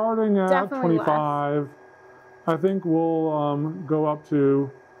 So we're starting at definitely 25. Less. I think we'll go up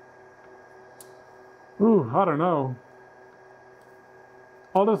to, I don't know.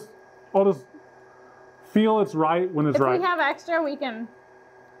 I'll just feel it's right when it's right. If we have extra, we can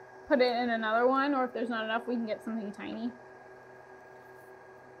put it in another one, or if there's not enough, we can get something tiny.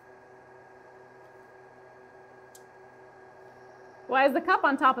 Why is the cup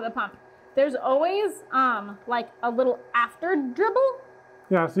on top of the pump? There's always like a little after dribble.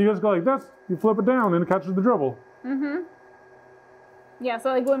 Yeah, so you just go like this, you flip it down and it catches the dribble. Mm-hmm. Yeah,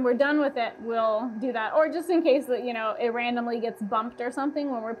 so like when we're done with it, we'll do that. Or just in case that, it randomly gets bumped or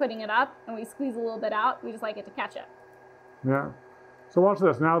something when we're putting it up and we squeeze a little bit out, we just like it to catch it. Yeah. So watch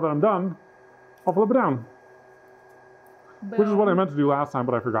this. Now that I'm done, I'll flip it down. Boom. Which is what I meant to do last time,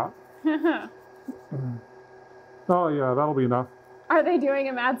 but I forgot. Oh yeah, that'll be enough. Are they doing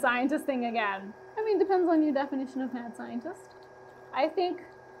a mad scientist thing again? I mean, depends on your definition of mad scientist. I think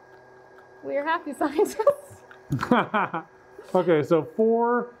we're happy scientists. Okay, so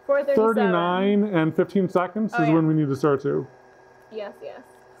 4:39 and 15 seconds is when we need to start to. Yes.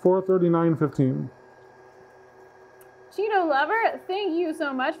 4:39:15. Cheeto Lover, thank you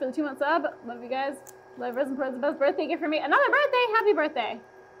so much for the 2-month sub. Love you guys. Love Resin Pro's the best birthday gift for me. Another birthday! Happy birthday!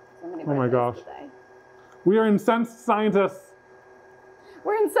 So many birthdays my gosh. today. We are incensed scientists.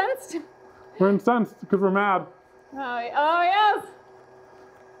 We're incensed? We're incensed because we're mad. Oh yes!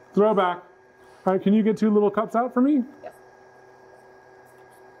 Throwback. All right, can you get 2 little cups out for me? Yes.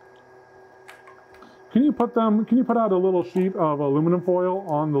 Can you put out a little sheet of aluminum foil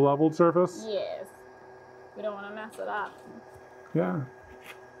on the leveled surface? Yes. We don't want to mess it up. Yeah.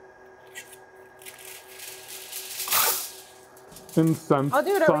 Incensed I'll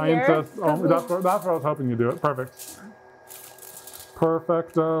do it over here. Scientist. Oh, that's what I was hoping you'd do it. Perfect.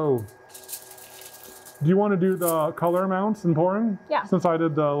 Perfecto. Do you want to do the color amounts and pouring? Yeah. Since I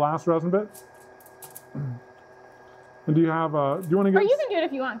did the last resin bit? And do you want to get... Or you can do it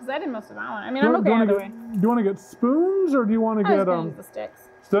if you want, because I did most of that one. I mean, I'm okay either way. Do you want to get spoons, or do you want to get... use the sticks.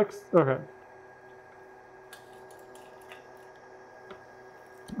 Sticks? Okay.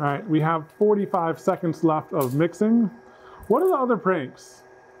 All right, we have 45 seconds left of mixing. What are the other pranks?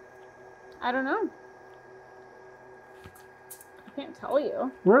 I don't know. I can't tell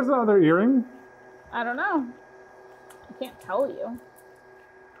you. Where's the other earring? I don't know. I can't tell you.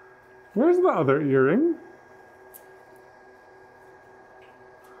 Where's the other earring?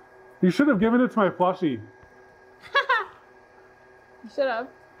 You should have given it to my plushie. You should have.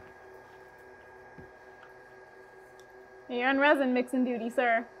 You're on resin mixing duty,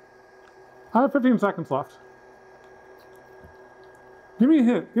 sir. I have 15 seconds left. Give me a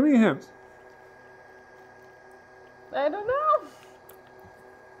hint. Give me a hint. I don't know.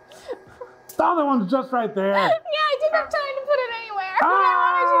 The other one's just right there. Yeah, I didn't have time to put it anywhere. But I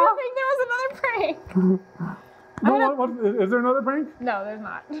wanted you to think there was another prank. Is there another prank? No, there's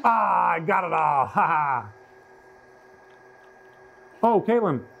not. Ah, I got it all. Ha. Oh,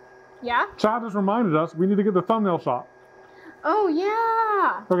 Katelyn. Yeah? Chad just reminded us we need to get the thumbnail shot. Oh,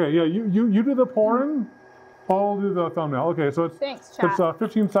 yeah. Okay, yeah, you do the pouring. I'll do the thumbnail. Okay, so it's Thanks, Chad. it's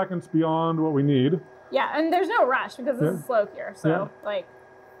 15 seconds beyond what we need. Yeah, and there's no rush because this is slow cure, so like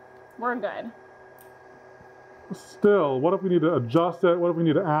we're good. Still, what if we need to adjust it? What if we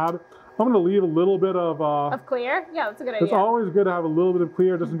need to add? I'm going to leave a little bit of clear? Yeah, that's a good idea. It's always good to have a little bit of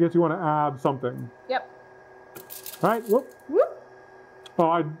clear just in case you want to add something. Yep. All right, whoop. Whoop. Oh,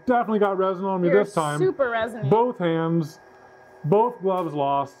 I definitely got resin on me this time. Super resiny. Both hands, both gloves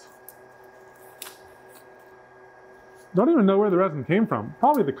lost. Don't even know where the resin came from.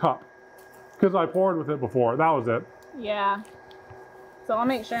 Probably the cup, because I poured with it before. That was it. Yeah. So I'll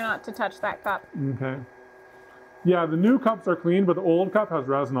make sure not to touch that cup. Okay. Yeah, the new cups are clean, but the old cup has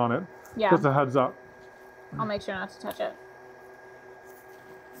resin on it. Yeah. Just a heads up. I'll make sure not to touch it.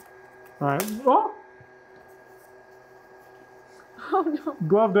 All right. Oh! Oh no.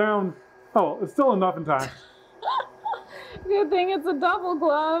 Glove down. Oh, it's still enough in time. Good thing it's a double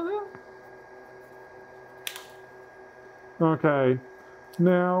glove. Okay.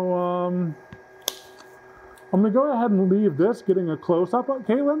 Now, I'm going to go ahead and leave this getting a close-up,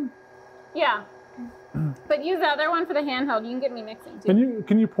 Katelyn. Yeah. But use the other one for the handheld. You can get me mixing too.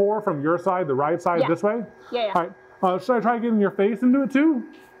 Can you pour from your side, the right side, this way? Yeah, yeah. All right. Should I try getting your face into it too?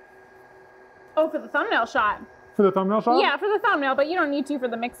 Oh, for the thumbnail shot. For the thumbnail shot? Yeah, for the thumbnail, but you don't need to for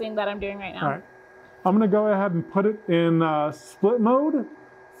the mixing that I'm doing right now. All right. I'm going to go ahead and put it in split mode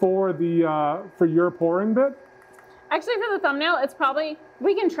for the for your pouring bit. Actually, for the thumbnail, it's probably,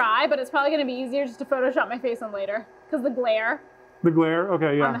 we can try, but it's probably going to be easier just to Photoshop my face in later. Because the glare. The glare?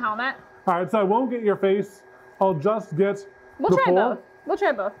 Okay, yeah. On the helmet. All right, so I won't get your face. I'll just get We'll try both. We'll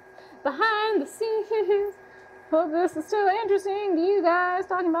try both. Behind the scenes. Hope this is still interesting to you guys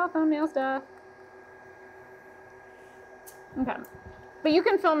talking about thumbnail stuff. Okay. But you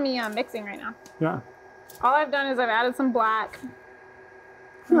can film me mixing right now. Yeah. All I've done is I've added some black.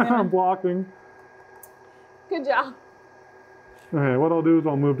 I'm blocking. Good job. Okay, what I'll do is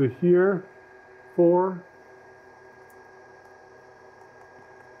I'll move to here. 4.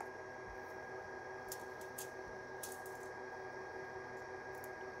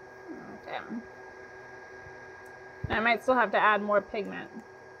 Okay. I might still have to add more pigment.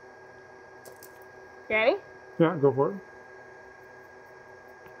 You ready? Yeah, go for it.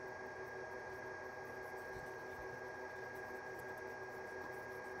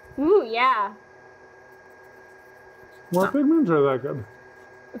 Ooh, yeah. More pigments or that good?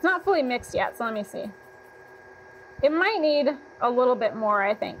 It's not fully mixed yet, so let me see. It might need a little bit more,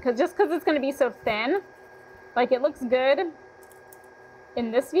 I think, just because it's going to be so thin. Like, it looks good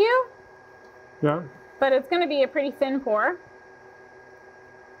in this view. Yeah. But it's going to be a pretty thin pour.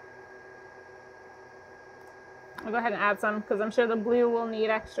 I'll go ahead and add some, because I'm sure the blue will need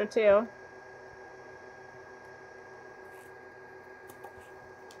extra too.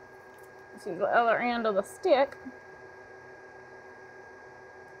 Let's use the other end of the stick.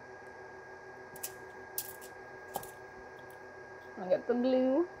 I'll get the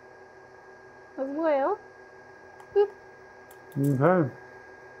blue as well. Boop. Okay.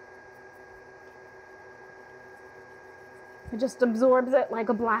 It just absorbs it like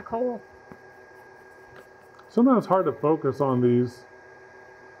a black hole. Sometimes it's hard to focus on these.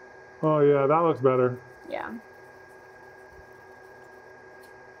 Oh yeah, that looks better. Yeah.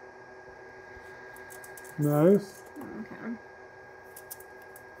 Nice. Okay.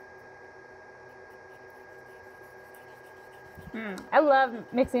 I love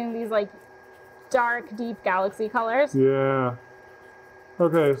mixing these like dark, deep galaxy colors. Yeah.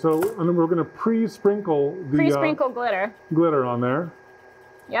 Okay, so we're going to pre-sprinkle the pre-sprinkle glitter. Glitter on there.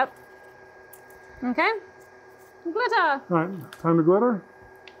 Yep. Okay. Glitter. All right, time to glitter.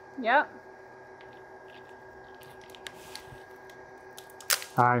 Yep.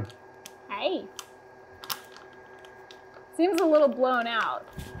 Hi. Hey. Seems a little blown out.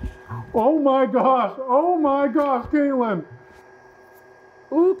 Oh my gosh! Oh my gosh, Katelyn!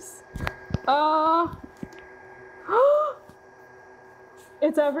 Oops.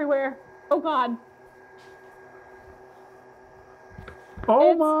 It's everywhere. Oh God.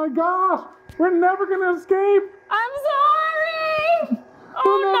 Oh my gosh! We're never gonna escape! I'm sorry!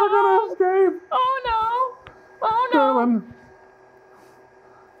 We're never gonna escape! Oh no! Oh no! Katelyn,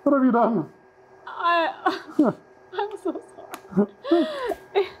 what have you done? I'm so sorry.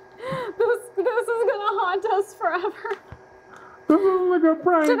 This is gonna haunt haunt us forever. This isn't like a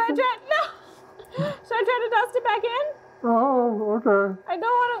prank. Should I try? No. Should I try to dust it back in? Oh, okay. I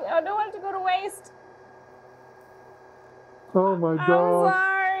don't want it to go to waste. Oh my I'm God.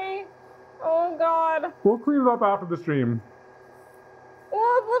 sorry. Oh God. We'll clean it up after the stream.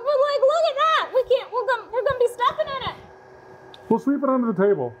 Well, but like, look at that. We can't. We're gonna be stepping in it. We'll sweep it under the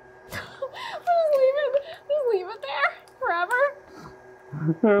table. Just leave it there forever.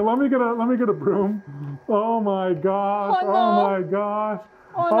 Here, let me get a broom. Oh my gosh. Oh, no. Oh my gosh.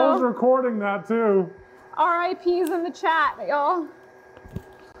 Oh, I was no. recording that too. RIP's in the chat, y'all.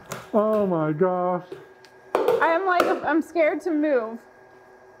 Oh my gosh. I'm scared to move.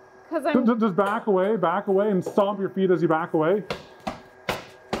 Cause I'm. Just back away, and stomp your feet as you back away.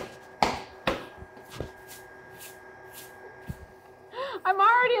 I'm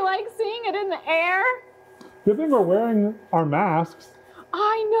already like seeing it in the air. Good thing we're wearing our masks.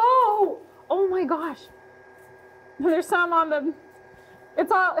 I know. Oh my gosh. There's some on the.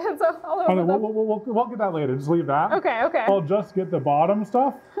 It's all Oh, over no, we'll get that later. Just leave that. Okay. I'll just get the bottom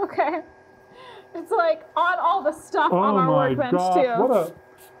stuff. Okay. It's like on all the stuff Oh on our my workbench gosh. too.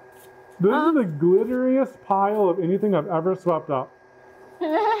 This is the glitteriest pile of anything I've ever swept up.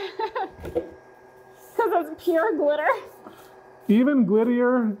 Because it's pure glitter. Even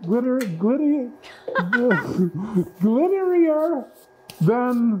glitterier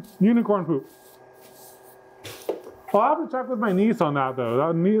than unicorn poop. I'll have to check with my niece on that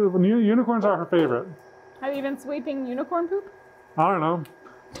though. Unicorns are her favorite. Have you been sweeping unicorn poop? I don't know.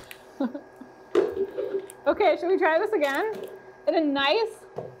 Okay, should we try this again? In a nice,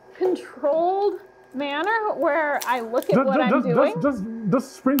 controlled manner where I look at what I'm doing?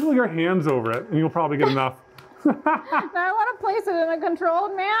 Just sprinkle your hands over it and you'll probably get enough. Now I want to place it in a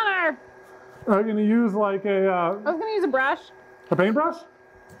controlled manner. Are you going to use like I was going to use a brush. a paintbrush?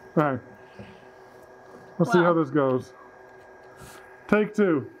 All right. Let's see how this goes. Take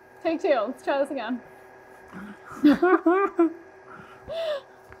two. Take two. Let's try this again.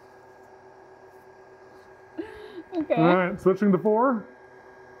 Okay. All right, switching to 4.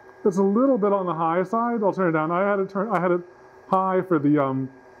 It's a little bit on the high side. I'll turn it down. I had it high for the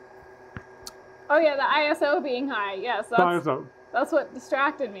Oh yeah, the ISO being high. Yes, ISO. that's what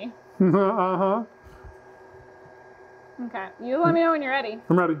distracted me. Uh-huh. Okay. You let me know when you're ready.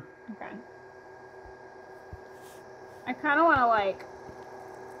 I'm ready. Okay. I kind of want to like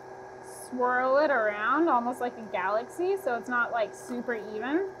swirl it around almost like a galaxy so it's not like super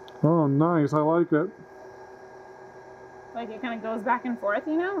even. Oh, nice. I like it. Like it kind of goes back and forth,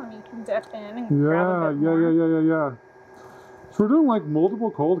 you know? And you can dip in and grab a bit more. Yeah. So we're doing like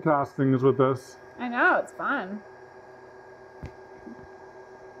multiple cold castings with this. I know, it's fun.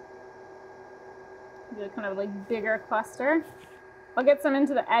 Do a kind of like bigger cluster. I'll get some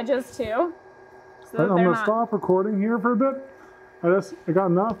into the edges too. So that I'm going to stop recording here for a bit. I got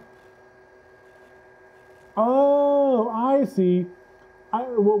enough. Oh, I see.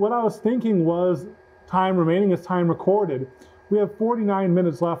 What I was thinking was time remaining is time recorded. We have 49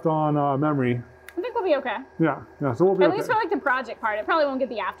 minutes left on memory. I think we'll be okay. Yeah, so we'll be okay. At least for like the project part. It probably won't get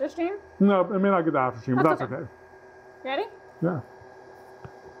the after stream. No, it may not get the after stream, but that's okay. Ready? Yeah.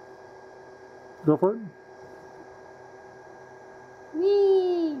 Go for it.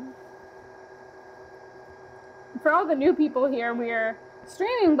 Whee! For all the new people here, we're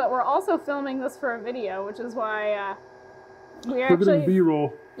streaming, but we're also filming this for a video, which is why we're getting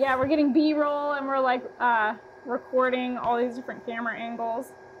B-roll. Yeah, we're getting B-roll, and we're like recording all these different camera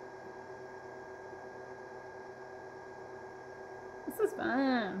angles. This is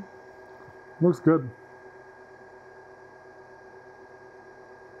fun. Looks good.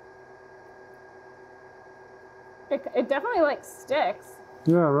 It definitely like sticks.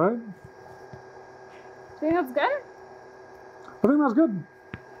 Yeah, right? Do you think that's good? I think that's good.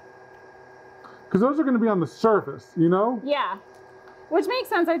 Because those are going to be on the surface, you know? Yeah. Which makes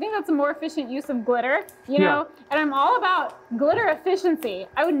sense. I think that's a more efficient use of glitter, you know? And I'm all about glitter efficiency.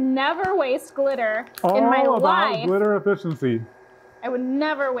 I would never waste glitter in my All about life. glitter efficiency. I would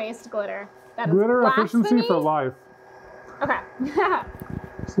never waste glitter. That is Glitter blasphemy. efficiency for life. Okay.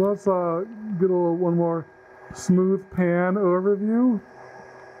 So let's get one more smooth pan overview.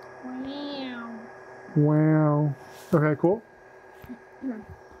 Wow. Wow. Okay, cool. Do you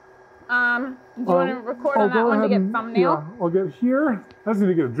want to record on that one to get thumbnail? Yeah, I'll get here. I just need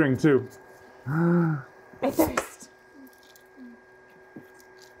to get a drink too. I thirst.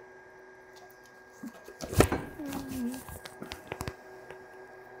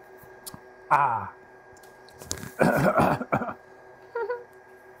 Ah.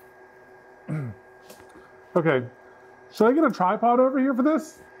 Okay. Should I get a tripod over here for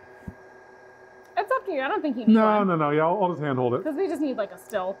this? It's up to you. I don't think you need one. No. Yeah, I'll just hand hold it. Because we just need like a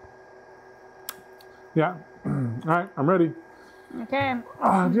still. Yeah. All right, I'm ready. Okay.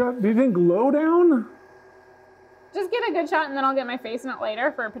 Do you think low down? Just get a good shot and then I'll get my face in it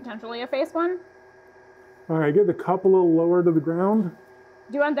later for potentially a face one. All right, get the cup a little lower to the ground.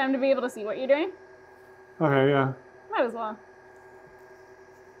 Do you want them to be able to see what you're doing? Okay, yeah. Might as well.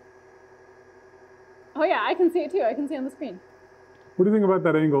 Oh yeah, I can see it too. I can see on the screen. What do you think about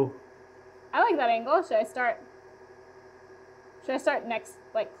that angle? I like that angle. Should I start next,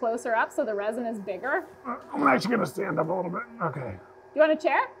 like closer up so the resin is bigger? I'm actually gonna stand up a little bit. Okay. You want a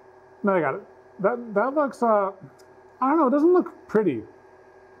chair? No, I got it. That looks, I don't know, it doesn't look pretty.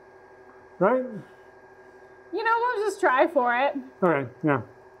 Right? You know, we'll just try for it. Okay, yeah.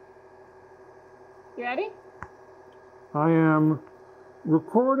 You ready? I am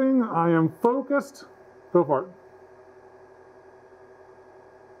recording, I am focused. Go for it.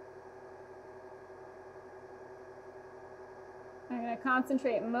 I'm going to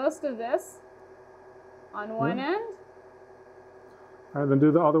concentrate most of this on one end. All right, then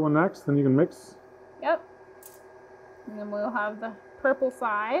do the other one next, then you can mix. Yep. And then we'll have the purple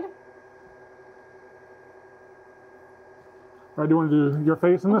side. All right, do you want to do your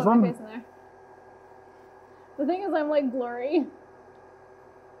face in this I'll put one? my face in there. The thing is, I'm like blurry.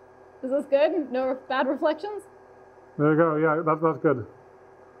 Is this good? No bad reflections? There you go, yeah, that's good.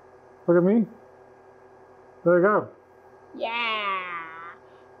 Look at me. There you go. Yeah.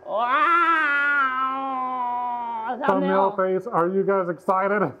 Wow. Thumbnail face, are you guys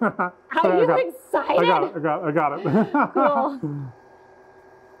excited? Are you excited? I got it. Cool.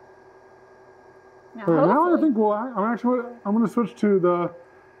 Now, Okay, now I think I'm going to switch to the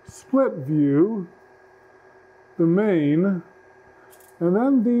split view, the main, and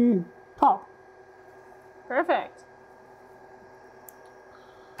then the top. Perfect.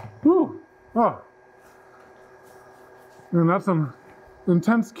 Whew. Oh. And that's some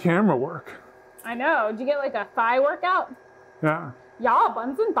intense camera work. I know. Did you get like a thigh workout? Yeah. Yeah,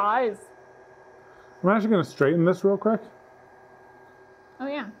 buns and thighs. I'm actually going to straighten this real quick. Oh,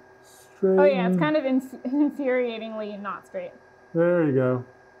 yeah. Straighten. Oh, yeah. It's kind of infuriatingly not straight. There you go.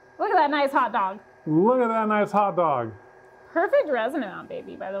 Look at that nice hot dog. Look at that nice hot dog. Perfect resin amount,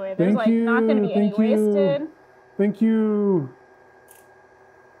 baby, by the way. There's not going to be any wasted. Thank you.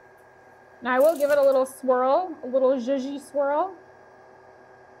 Now I will give it a little swirl, a little zhuzhy swirl.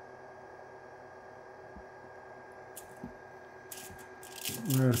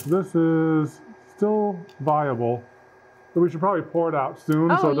 Yes, this is still viable, but we should probably pour it out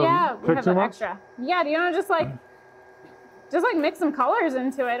soon so it doesn't kick too much. Extra. Yeah, do you want to just like mix some colors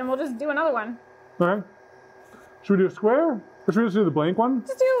into it and we'll just do another one? All right. Should we do a square or should we just do the blank one?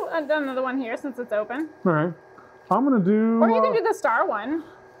 Just do another one here since it's open. All right. I'm going to do... Or you can do the star one.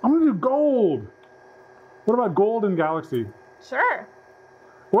 I'm going to do gold. What about gold and galaxy? Sure.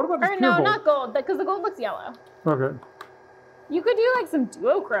 What about just pure no, gold? not gold, because the gold looks yellow. Okay. You could do like some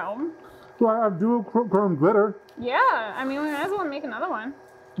duochrome. Do I have duochrome glitter? Yeah, I mean, we might as well make another one.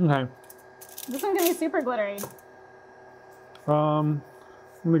 Okay. This one's gonna be super glittery. I'm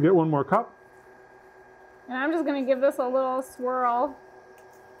gonna get one more cup. And I'm just gonna give this a little swirl.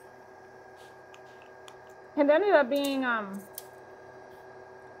 It ended up being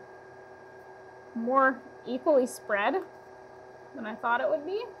more equally spread than I thought it would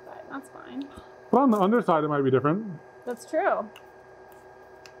be, but that's fine. But on the underside, it might be different. That's true.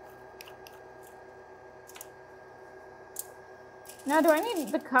 Now, do I need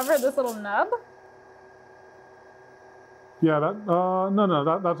to cover this little nub? Yeah,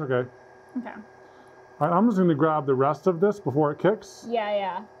 that's okay. Okay. All right, I'm just gonna grab the rest of this before it kicks.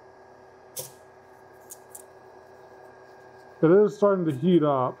 Yeah. It is starting to heat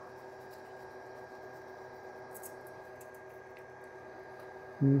up.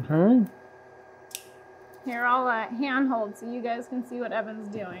 Okay. Here, I'll hand hold so you guys can see what Evan's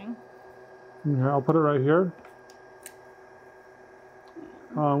doing. Okay, I'll put it right here.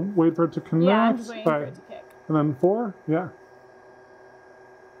 Wait for it to connect. Yeah, I'm just waiting for it to kick. And then 4, yeah.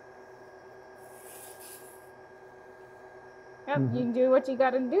 Yep, you do what you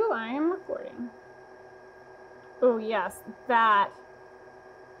gotta do. I am recording. Oh yes, that.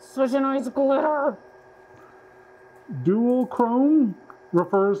 Such a nice glitter. Dual chrome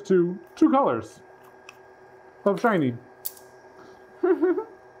refers to 2 colors of shiny. There you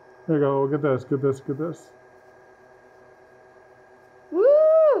go, get this.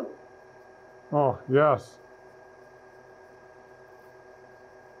 Woo! Oh, yes.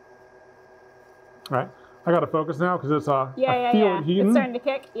 All right, I gotta focus now because it's I feel it heating. It's starting to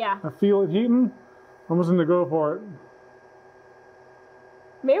kick, yeah. I feel it heating. I'm just gonna go for it.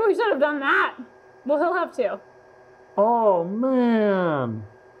 Maybe we should have done that. Well, he'll have 2. Oh man,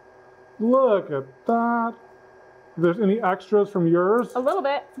 look at that. If there's any extras from yours, A little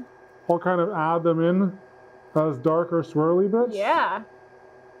bit. I'll kind of add them in as darker swirly bits. Yeah.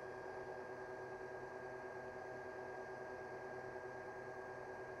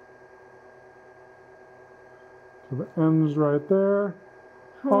 So the ends right there.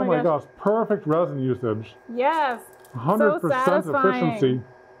 Oh my gosh, perfect resin usage. Yes. 100% so satisfying. efficiency.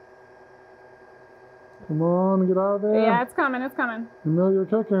 Come on, get out of there. Yeah, it's coming, it's coming. You know you're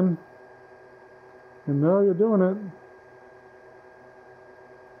cooking. You know you're doing it.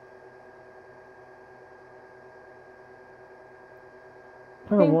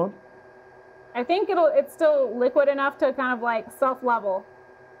 I think it's still liquid enough to kind of like self-level.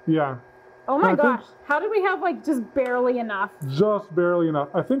 Yeah. Oh my gosh, how did we have like just barely enough? Just barely enough.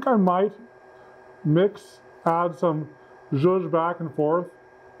 I think I might add some zhuzh back and forth.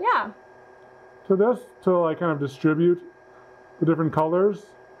 Yeah. To this, to like kind of distribute the different colors.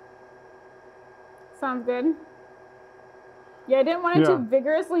 Sounds good. Yeah, I didn't want it to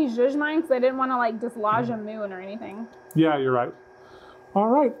vigorously zhuzh mine because I didn't want to like dislodge a moon or anything. Yeah, you're right. All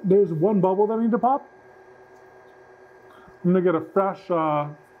right, there's one bubble that I need to pop. I'm gonna get a fresh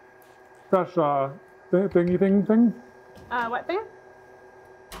thingy thing. What thing?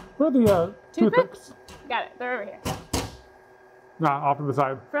 Where are the toothpicks? Got it, they're over here. Nah, off to the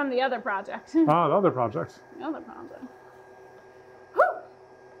side. From the other project. Ah, the other project. The other project.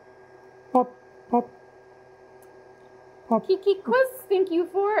 Pop, pop, pop. Kiki Quiz, thank you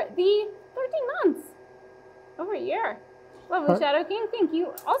for the 13 months. Over a year. Lovely Shadow King, thank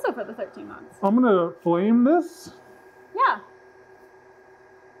you also for the 13 months. I'm gonna flame this. Yeah.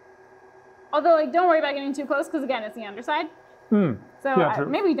 Although, like, don't worry about getting too close because again, it's the underside. So yeah,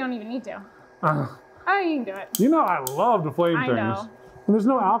 maybe we don't even need to. Oh, you can do it. You know I love to flame things. I know. And there's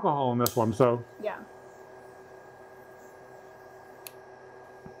no alcohol in this one, so. Yeah.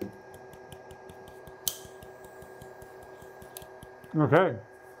 Okay.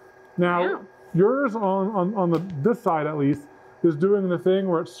 Now, yours on this side at least is doing the thing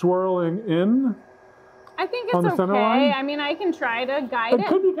where it's swirling in. I think it's okay. I mean, I can try to guide it. It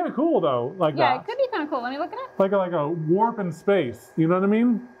could be kind of cool though, like that. Yeah, it could be kind of cool. Let me look at it. Like a warp in space. You know what I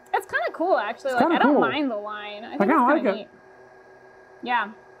mean? It's kind of cool actually. Like I don't mind the line. I think it's kind of neat.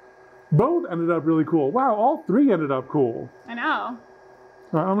 Yeah. Both ended up really cool. Wow, all 3 ended up cool. I know.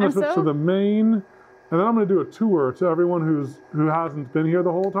 All right, I'm gonna switch to the main, and then I'm gonna do a tour to everyone who hasn't been here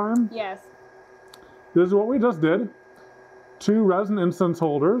the whole time. Yes. This is what we just did. 2 resin incense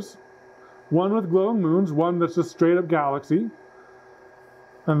holders, one with glowing moons, one that's just straight up galaxy.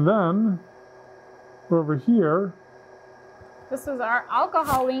 And then over here. This was our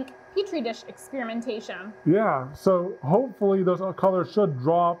alcohol ink petri dish experimentation. Yeah, so hopefully those colors should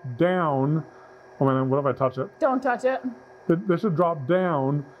drop down. Oh man, what if I touch it? Don't touch it. They should drop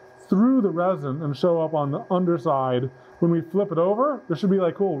down through the resin and show up on the underside. When we flip it over, there should be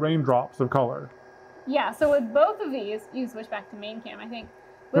like cool raindrops of color. Yeah, so with both of these, you switch back to main cam, I think.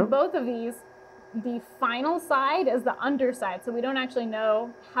 With both of these, the final side is the underside, so we don't actually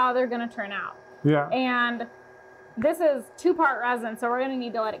know how they're gonna turn out. Yeah. And this is 2-part resin, so we're gonna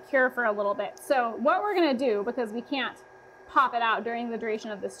need to let it cure for a little bit. So what we're gonna do, because we can't pop it out during the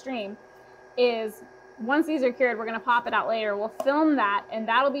duration of the stream, is once these are cured, we're gonna pop it out later. We'll film that, and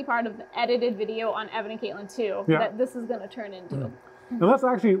that'll be part of the edited video on Evan and Katelyn 2 that this is gonna turn into. And let's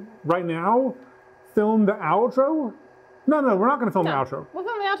actually, right now, film the outro. No, we're not gonna film the outro. We'll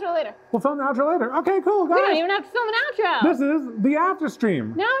film the outro later. We'll film the outro later. Okay, cool, guys. We don't even have to film an outro. This is the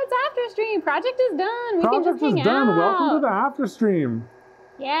Afterstream. No, it's Afterstream. Project is done. We can just hang out. Project is done. Welcome to the Afterstream.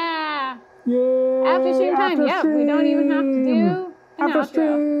 Yeah. Yay. Afterstream time. Yep. We don't even have to do an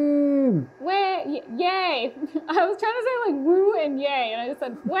Afterstream. Way. Yay. I was trying to say like woo and yay, and I just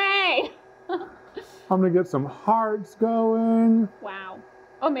said way. I'm gonna get some hearts going. Wow.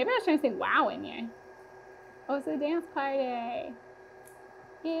 Oh, maybe I was trying to say wow and yay. Oh, it's a dance party.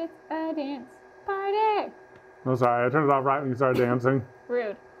 It's a dance party. Oh, sorry. I turned it off right when you started dancing.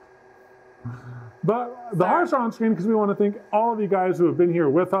 Rude. But the hearts are on screen because we want to thank all of you guys who have been here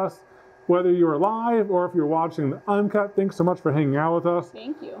with us, whether you are live or if you're watching the Uncut. Thanks so much for hanging out with us.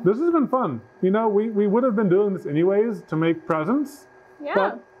 Thank you. This has been fun. You know, we would have been doing this anyways to make presents. Yeah.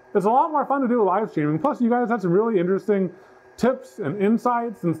 But it's a lot more fun to do a live streaming. Plus, you guys had some really interesting tips and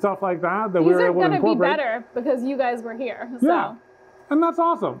insights and stuff like that we were able to incorporate. These are going to be better because you guys were here. So. Yeah, and that's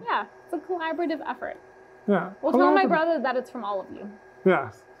awesome. Yeah, it's a collaborative effort. Yeah. Well, tell my brother that it's from all of you.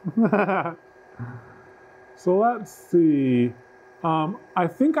 Yes. So let's see. I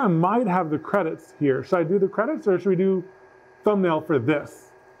think I might have the credits here. Should I do the credits or should we do thumbnail for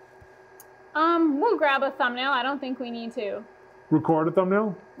this? We'll grab a thumbnail. I don't think we need to. Record a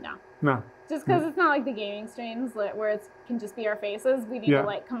thumbnail? No. No. Just because it's not like the gaming streams where it can just be our faces. We need to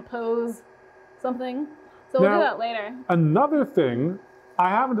like compose something. So we'll do that later. Another thing, I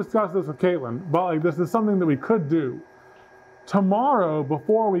haven't discussed this with Katelyn, but like this is something that we could do. Tomorrow,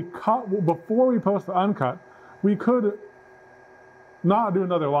 before we post the uncut, we could not do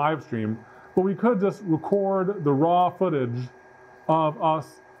another live stream, but we could just record the raw footage of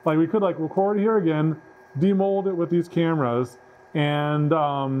us. Like we could like record here again, demold it with these cameras, and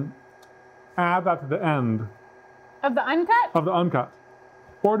add that to the end. Of the uncut? Of the uncut.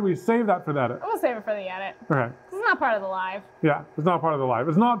 Or do we save that for the edit? We'll save it for the edit. Okay. It's not part of the live. Yeah, it's not part of the live.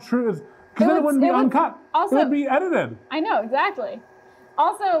 It's not true. Because then it wouldn't be uncut. Also, it would be edited. I know, exactly.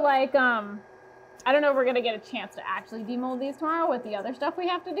 Also, like, I don't know if we're going to get a chance to actually demold these tomorrow with the other stuff we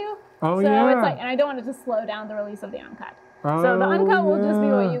have to do. Oh, so yeah. It's like, and I don't want it to slow down the release of the uncut. Oh, so the uncut will just be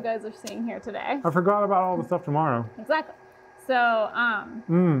what you guys are seeing here today. I forgot about all the stuff tomorrow. Exactly. So,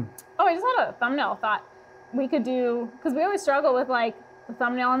 oh, I just had a thumbnail thought we could do, because we always struggle with like the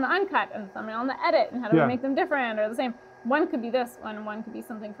thumbnail on the uncut and the thumbnail on the edit, and how do we make them different or the same. One could be this one, and one could be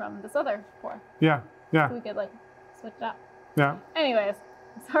something from this other pour. Yeah, yeah. So we could like switch it up. Yeah. Anyways,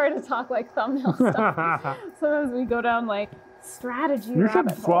 it's hard to talk like thumbnail stuff. Sometimes we go down like strategy. You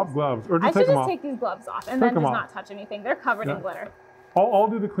should swap gloves, or just I take them should off. just take these gloves off and then just not touch anything. They're covered in glitter. I'll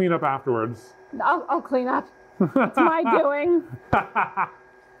do the cleanup afterwards. I'll clean up. It's my doing.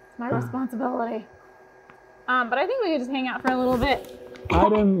 It's my responsibility. But I think we could just hang out for a little bit. I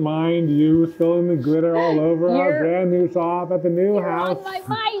didn't mind you spilling the glitter all over our brand new shop at the new house. You're on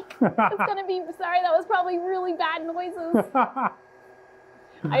my mic. It's gonna be, sorry, that was probably really bad noises.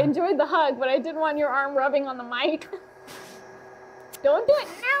 I enjoyed the hug, but I didn't want your arm rubbing on the mic. Don't do it.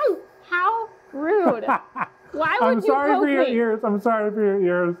 No! How rude. Why would I'm you sorry poke for your me? ears. I'm sorry for your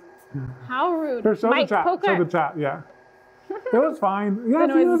ears. How rude. Here, show Mike, the chat. poke Show her. the chat, yeah. It was fine. Yeah,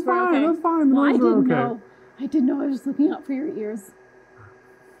 The it was noises were fine. okay. It was fine. The noises were okay. I didn't know. I was just looking out for your ears.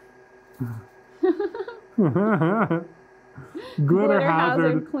 Glitter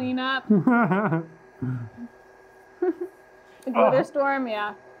hazard. Cleanup. The glitter storm,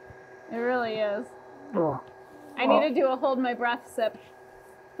 yeah. It really is. I need to do a hold my breath sip.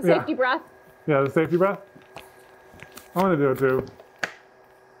 The safety breath. Yeah, the safety breath. I want to do it too.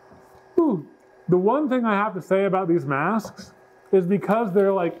 Ooh. The one thing I have to say about these masks is because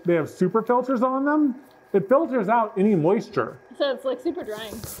they're like, they have super filters on them, it filters out any moisture. So it's like super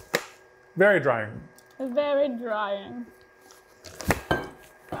drying. Very drying. It's very drying.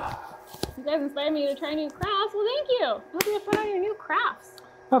 You guys inspired me to try new crafts. Well, thank you. I hope you have fun on your new crafts.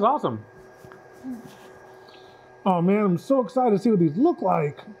 That's awesome. Oh man, I'm so excited to see what these look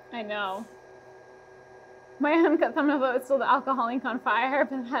like. I know. My uncut thumbnail vote is still the alcohol ink on fire,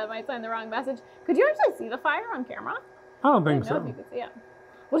 but that might send the wrong message. Could you actually see the fire on camera? I don't think so. I don't know if you could see it.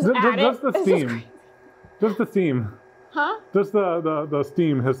 We'll just add just it. the steam. Just the steam. Huh? Just the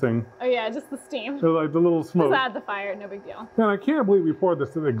steam hissing. Oh yeah, just the steam. So like the little smoke. Just add the fire, no big deal. Man, I can't believe we poured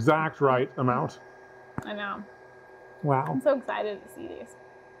this to the exact right amount. I know. Wow. I'm so excited to see these.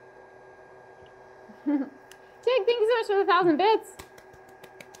 Tig, thank you so much for the 1,000 bits.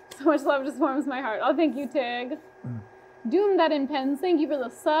 So much love just warms my heart. Oh, thank you, Tig. Doom that in pens, thank you for the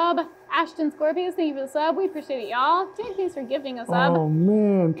sub. Ashton Scorpius, thank you for the sub. We appreciate it, y'all. Tig, thanks for gifting a sub. Oh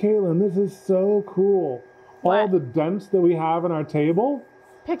man, Katelyn, this is so cool. What? All the dents that we have on our table.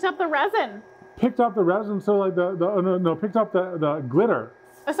 Picked up the resin. Picked up the resin, so like picked up the glitter.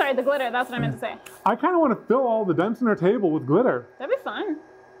 Oh, sorry, the glitter. That's what I meant to say. I kind of want to fill all the dents in our table with glitter. That'd be fun.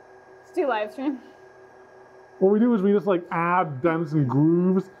 Let's do live stream. What we do is we just like add dents and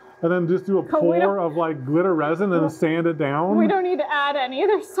grooves, and then just do a pour of like glitter resin and then sand it down. We don't need to add any.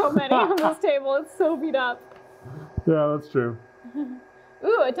 There's so many on this table. It's so beat up. Yeah, that's true.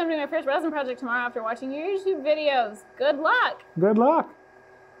 Ooh, attempting my first resin project tomorrow after watching your YouTube videos. Good luck. Good luck.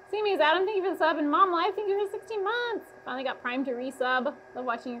 See me, Adam. Thank you for the sub. And Mom Life, thank you for 16 months. Finally got primed to resub. Love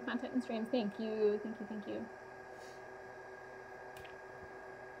watching your content and streams. Thank you. Thank you. Thank you.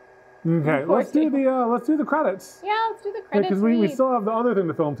 Okay, let's do the credits. Yeah, let's do the credits. Because we still have the other thing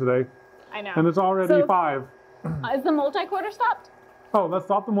to film today. I know. And it's already 5. Is the multi-quarter stopped? Oh, let's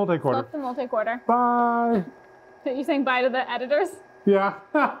stop the multi-quarter. Stop the multi-quarter. Bye. Are you saying bye to the editors? Yeah.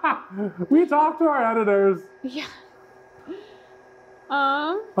 We talked to our editors. Yeah.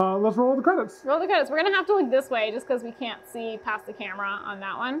 Let's roll the credits. Roll the credits. We're gonna have to look this way just because we can't see past the camera on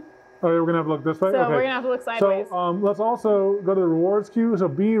that one. Oh, we're gonna have to look this way? So okay. we're gonna have to look sideways. So let's also go to the rewards queue. So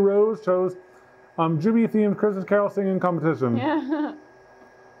B Rose chose Juby themed Christmas Carol singing competition. Yeah.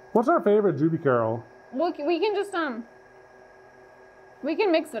 What's our favorite Juby Carol? Well, we can just we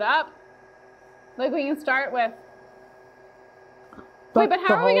can mix it up. Like we can start with. Wait, but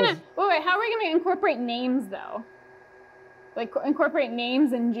how are we gonna? Wait, how are we gonna incorporate names though? Like incorporate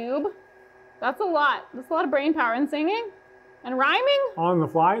names in Jube? That's a lot. That's a lot of brain power. And singing, and rhyming. On the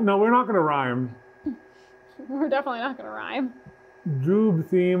fly? No, we're not gonna rhyme. We're definitely not gonna rhyme. Jube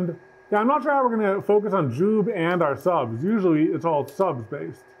themed. Yeah, I'm not sure how we're gonna focus on Jube and our subs. Usually it's all subs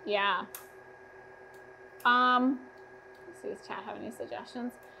based. Yeah. Let's see, does chat have any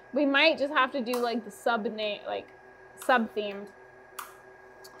suggestions? We might just have to do like the sub name, like sub themed.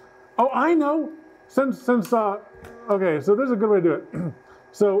 Oh, I know. Okay, so there's a good way to do it.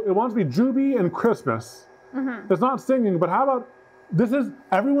 So it wants to be Jubie and Christmas. It's not singing, but how about this is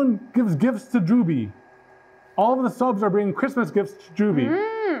everyone gives gifts to Jubie. All of the subs are bringing Christmas gifts to Jubie.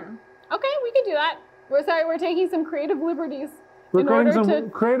 Okay, we could do that. We're taking some creative liberties. We're creating some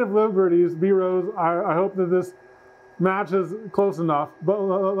creative liberties, B-Rose. I hope that this matches close enough. But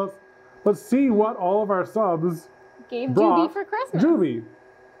let's see what all of our subs gave Jubie for Christmas. Jubie.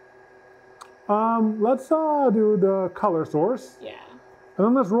 Let's do the color source. Yeah. And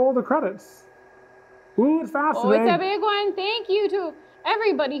then let's roll the credits. Ooh, it's fast today. It's a big one. Thank you to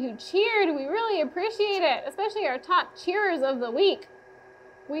everybody who cheered. We really appreciate it, especially our top cheerers of the week.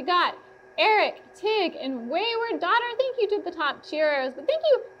 We got Eric, Tig, and Wayward Daughter. Thank you to the top cheerers. But thank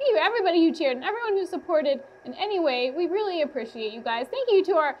you everybody who cheered and everyone who supported in any way. We really appreciate you guys. Thank you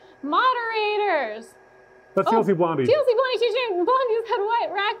to our moderators. That's TLC Blondie. TLC Blondie, teaching Blondie said what?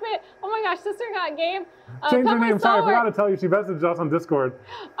 Rackbit. Oh my gosh, sister got game. Change her name. Sorry, I forgot to tell you. She messaged us on Discord.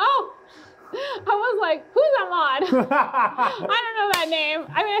 Oh, I was like, who's that mod? I don't know that name.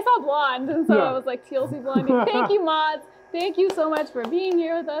 I mean, I saw blonde, and so I was like, TLC Blondie. Thank you, mods. Thank you so much for being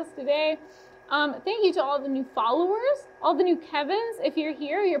here with us today. Thank you to all the new followers, all the new Kevins. If you're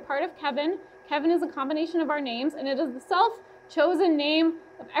here, you're part of Kevin. Kevin is a combination of our names, and it is the self-chosen name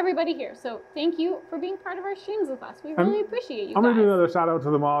of everybody here. So thank you for being part of our streams with us. We really appreciate you guys. I'm going to do another shout out to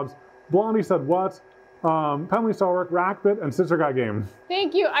the mods. Blondie said what? Penley Stalwark, Rackbit, and Sister Got Game.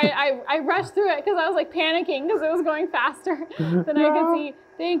 Thank you. I rushed through it because I was like panicking because it was going faster than I could see.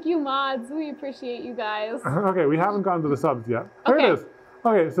 Thank you, mods. We appreciate you guys. Okay, we haven't gone to the subs yet. There it is.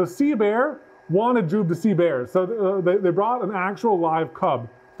 Okay, so Sea Bear wanted Jube to see bears. So they brought an actual live cub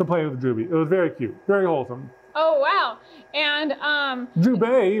to play with Jubie. It was very cute, very wholesome. Oh, wow. And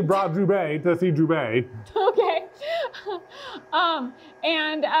Jubei brought Jubei to see Jubei. Okay.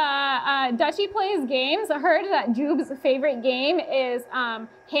 Dutchie plays games. I heard that Jube's favorite game is ham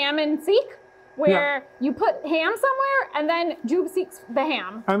and seek, where you put ham somewhere and then Jube seeks the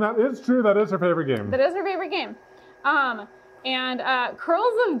ham. And that is true. That is her favorite game. That is her favorite game.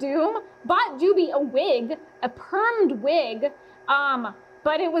 Curls of Doom bought Jubie a wig, a permed wig.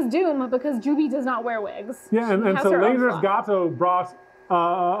 But it was Doom because Jubie does not wear wigs. Yeah, and so Lasers Gato brought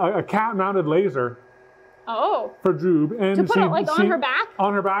a cat-mounted laser. Oh. For Jube. And to put it like on her back?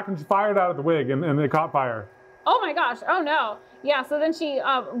 On her back, and she fired out at the wig, and it caught fire. Oh my gosh, oh no. Yeah, so then she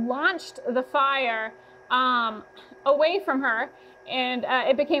launched the fire away from her, and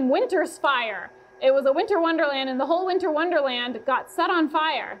it became Winter's Fire. It was a winter wonderland, and the whole winter wonderland got set on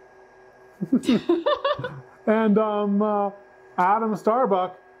fire. And Adam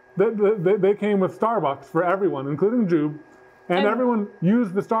Starbuck, they came with Starbucks for everyone, including Jube, and everyone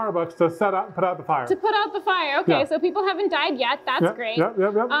used the Starbucks to put out the fire. To put out the fire, okay, so people haven't died yet, that's great. Yep.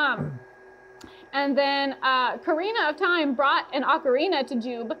 And then Karina of Time brought an ocarina to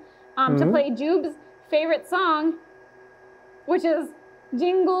Jube to play Jube's favorite song, which is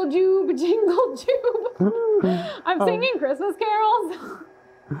Jingle Jube, Jingle Jube. I'm singing Christmas carols.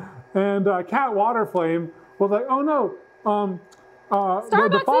 And Cat Waterflame was like, oh no,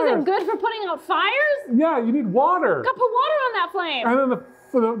 Starbucks isn't good for putting out fires? Yeah, you need water. Gotta put water on that flame. And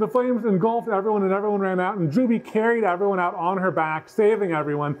then the flames engulfed everyone, and everyone ran out, and Jubie carried everyone out on her back, saving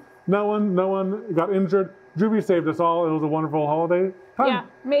everyone. No one got injured. Jubie saved us all. It was a wonderful holiday time. Yeah,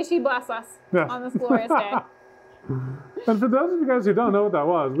 may she bless us on this glorious day. And for those of you guys who don't know what that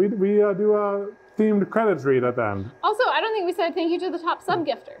was, we do a themed credits read at the end. Also, I don't think we said thank you to the top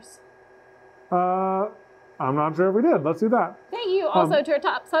sub-gifters. I'm not sure if we did. Let's do that. Thank you also to our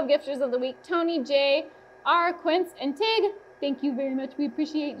top sub-gifters of the week, Tony, J, R, Quince, and Tig. Thank you very much. We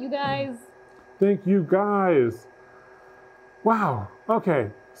appreciate you guys. Thank you guys. Wow. Okay.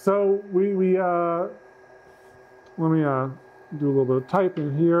 So we let me do a little bit of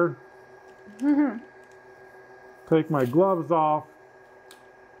typing here. Take my gloves off.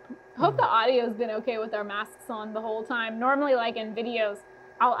 I hope the audio's been okay with our masks on the whole time. Normally, like in videos,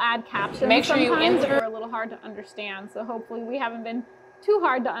 I'll add captions. Make sure you enter. They're a little hard to understand, so hopefully we haven't been too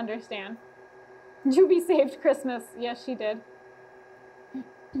hard to understand. Jubie saved Christmas. Yes, she did.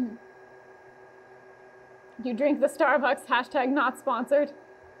 You drink the Starbucks, hashtag not sponsored.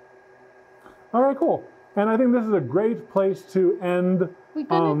 All right, cool. And I think this is a great place to end We're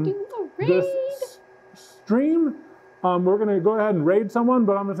gonna do a raid. this stream. We're gonna go ahead and raid someone,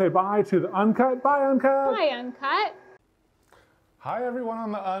 but I'm gonna say bye to the Uncut. Bye, Uncut. Bye, Uncut. Hi, everyone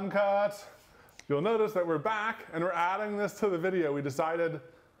on the Uncut. You'll notice that we're back and we're adding this to the video. We decided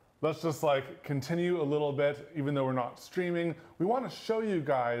let's just like continue a little bit, even though we're not streaming. We want to show you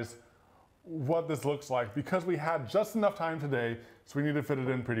guys what this looks like because we had just enough time today, so we need to fit it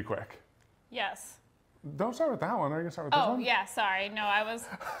in pretty quick. Yes. Don't start with that one. Are you gonna start with this one? Oh, yeah, sorry. No, I was... to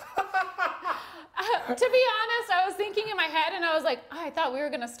be honest, I was thinking in my head and I was like, oh, I thought we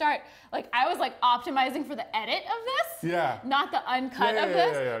were gonna start, like, I was like optimizing for the edit of this. Yeah. Not the uncut of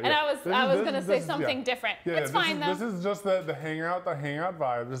this. And I was gonna say something different. It's fine though. This is just the hangout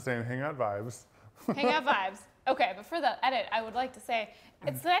vibe. Just saying hangout vibes. Hangout vibes. Okay, but for the edit, I would like to say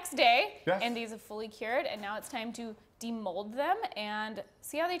it's the next day and these have fully cured and now it's time to demold them and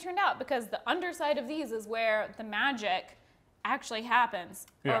see how they turned out because the underside of these is where the magic actually happens.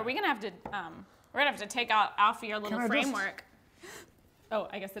 Yeah. Or are we gonna have to, we're gonna have to take out off your little framework. Oh,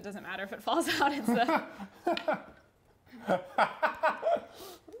 I guess it doesn't matter if it falls out. It's the...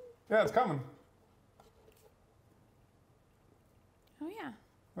 Yeah, it's coming. Oh yeah.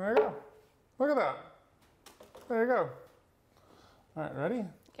 There you go. Look at that. There you go. All right, ready?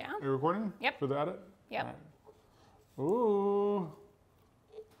 Yeah. Are you recording? Yep. For the edit? Yep. All right. Ooh.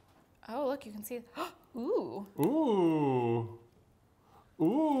 Oh, look, you can see. Ooh. Ooh.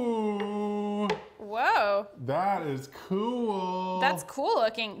 Ooh. Whoa. That is cool. That's cool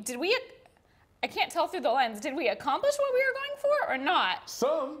looking. Did we, I can't tell through the lens, did we accomplish what we were going for or not?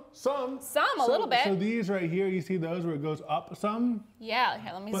 Some, a little bit. So these right here, you see those where it goes up some? Yeah,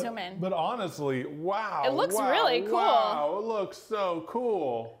 here, let me zoom in. But honestly, wow. It looks really cool. Wow, it looks so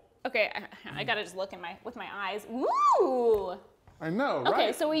cool. Okay, I gotta just look with my eyes. Ooh. I know, right?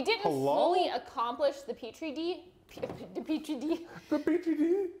 Okay, so we didn't fully accomplish the petri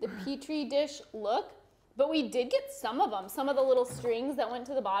dish look, but we did get some of them. Some of the little strings that went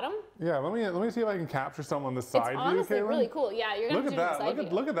to the bottom. Yeah, let me see if I can capture some on the side view, It's honestly Katelyn. really cool. Yeah, you're gonna have to do the side view.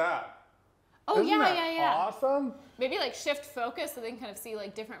 Look at that. Oh, Isn't that yeah. Awesome. Maybe like shift focus so they can kind of see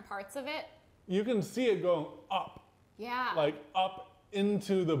like different parts of it. You can see it going up. Yeah. Like up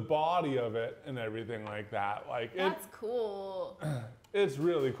into the body of it and everything like that. Like That's cool. It's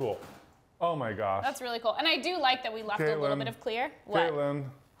really cool. Oh my gosh. That's really cool. And I do like that we left a little bit of clear. What? Katelyn.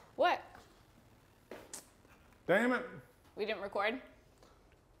 What? Damn it. We didn't record?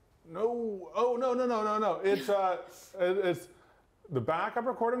 No. Oh, no. It's, it's, the backup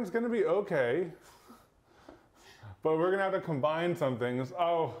recording is going to be okay. But we're going to have to combine some things.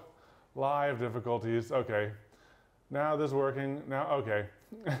 Oh, live difficulties. Okay. Now this is working. Now, okay.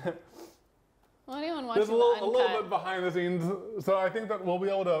 Well, anyone watching There's a little bit behind the scenes, so I think that we'll be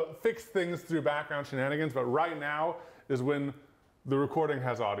able to fix things through background shenanigans, but right now is when the recording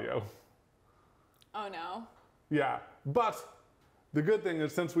has audio. Oh no. Yeah, but the good thing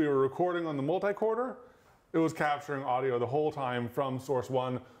is since we were recording on the multi-quarter, it was capturing audio the whole time from source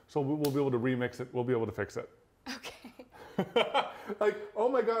one, so we'll be able to remix it, we'll be able to fix it. Okay. Like, oh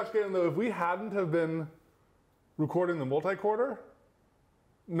my gosh, Katelyn, though, if we hadn't have been recording the multi-quarter,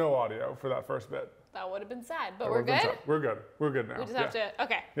 no audio for that first bit. That would have been sad, but we're good? We're good. We're good now. We just have to,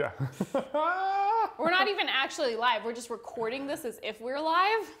 okay. Yeah. We're not even actually live. We're just recording this as if we're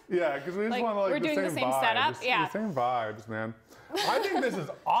live. Yeah, because we just want to like we're doing the same vibes. setup. Yeah. The same vibes, man. I think this is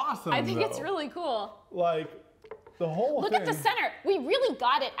awesome. I think it's really cool. Like the whole Look thing. at the center. We really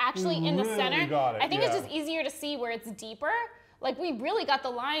got it actually in the center. Got it, I think it's just easier to see where it's deeper. Like we really got the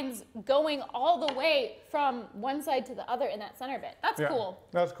lines going all the way from one side to the other in that center bit. That's cool.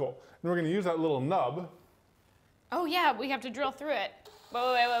 That's cool. And we're going to use that little nub. Oh yeah, we have to drill through it. Wait.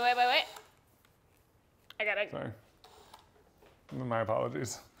 I got it. Sorry. My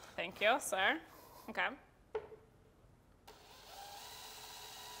apologies. Thank you, sir. Okay.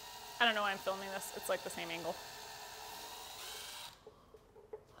 I don't know why I'm filming this. It's like the same angle.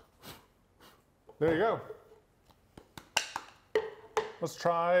 There you go. Let's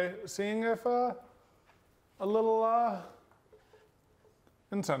try seeing if a little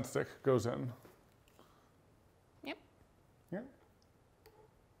incense stick goes in. Yep. Yeah.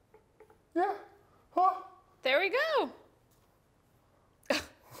 Yeah. Huh. There we go.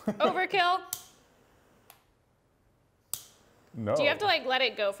 Overkill. No. Do you have to like let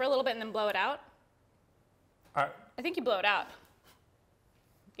it go for a little bit and then blow it out? I think you blow it out.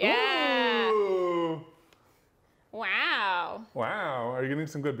 Yeah. Ooh. Wow. Wow. Are you getting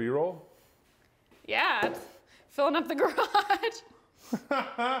some good B-roll? Yeah. It's filling up the garage.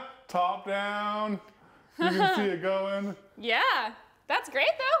 Top down. You can see it going. Yeah, that's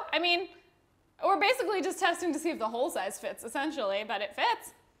great though. I mean, we're basically just testing to see if the hole size fits, essentially, but it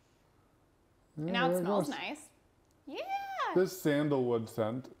fits. Yeah, And now it smells goes. nice. Yeah. This sandalwood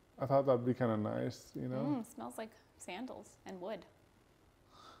scent, I thought that'd be kind of nice, you know? Smells like sandals and wood.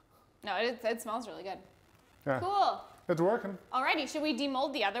 No, it smells really good. Yeah. Cool. It's working. Alrighty, should we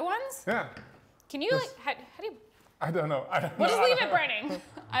demold the other ones? Yeah. Can you, like, how do you? I don't know. We'll just leave it burning.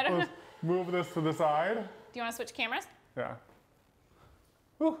 I don't know. Let's move this to the side. Do you want to switch cameras? Yeah.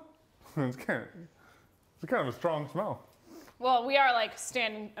 Ooh. It's kind of a strong smell. Well, we are like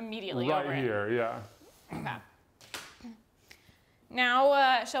standing immediately over Right it. here, yeah. Okay.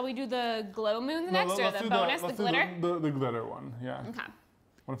 Now, shall we do the glow moons next, or the bonus, the glitter? The glitter one, yeah. Okay.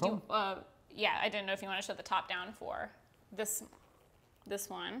 Want to film? Yeah, I didn't know if you want to show the top down for this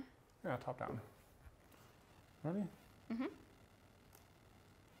one. Yeah, top down. Ready?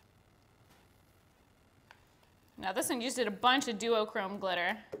 Now this one just did a bunch of duochrome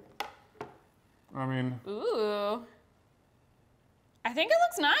glitter. I mean, Ooh. I think it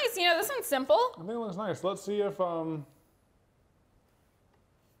looks nice. You know, this one's simple. I think it looks nice. Let's see if,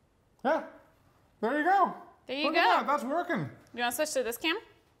 yeah, there you go. There you Look go. at that, that's working. You want to switch to this cam?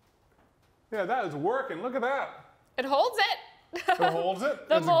 Yeah, that is working. Look at that. It holds it. It holds it.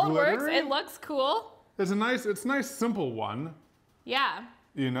 The It's mold works. glittery. It looks cool. It's a nice simple one, Yeah.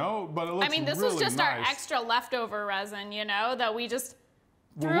 you know, but it looks I mean, this really was just our nice. extra leftover resin, you know, that we just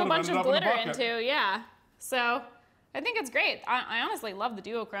threw a would've bunch ended of up in a glitter bucket. into. Yeah. So I think it's great. I honestly love the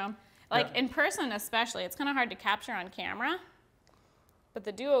duochrome. Like Yeah. in person especially, it's kind of hard to capture on camera. But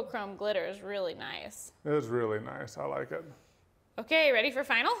the duochrome glitter is really nice. It is really nice. I like it. Okay, ready for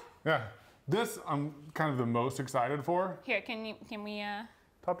final? Yeah. This I'm kind of the most excited for. Here, can we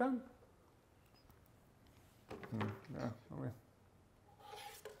Top down? Yeah.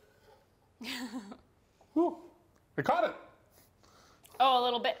 Ooh, I caught it. Oh, a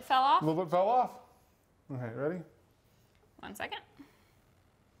little bit fell off. A little bit fell off. Okay, ready? 1 second.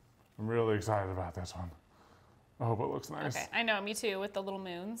 I'm really excited about this one. I hope it looks nice. Okay, I know, me too, with the little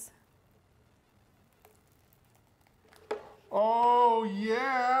moons. Oh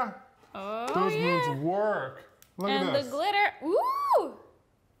yeah. Oh, Those yeah. moons work. Look And at this. the glitter. Ooh!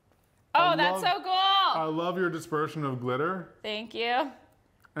 Oh, that's so cool. I love your dispersion of glitter. Thank you.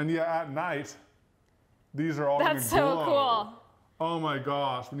 And yeah, at night, these are all gonna That's so glow. cool. Oh my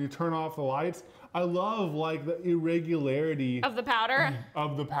gosh, when you turn off the lights, I love like the irregularity Of the powder.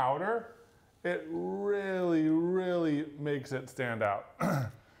 of the powder. It really, really makes it stand out.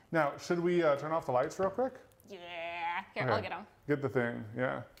 Now, should we turn off the lights real quick? Yeah. Here, Okay. I'll get them. Get the thing,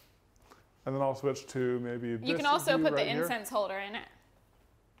 yeah. And then I'll switch to maybe this You can also view put right the here. incense holder in it.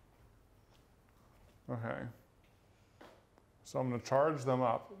 Okay. So I'm gonna charge them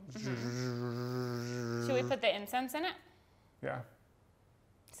up. Should we put the incense in it? Yeah.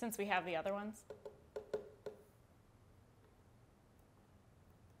 Since we have the other ones.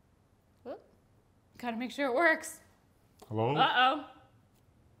 Oop. Gotta make sure it works. Hello? Uh-oh.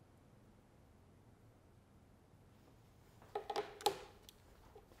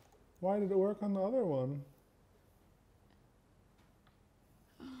 Why did it work on the other one?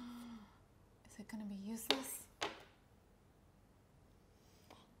 Is it gonna be useless?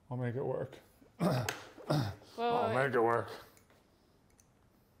 I'll make it work. Whoa, I'll wait. make it work.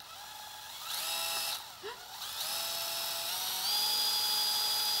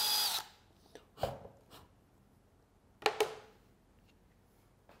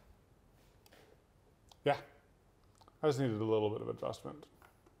 Yeah. I just needed a little bit of adjustment.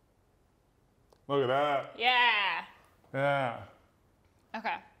 Look at that. Yeah. Yeah.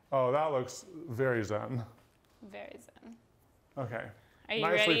 Okay. Oh, that looks very zen. Very zen. Okay. Are you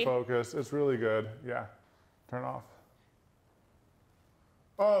Nicely ready? focused. It's really good. Yeah. Turn off.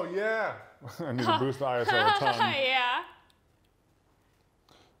 Oh, yeah. I need to boost the ISO a ton. Yeah.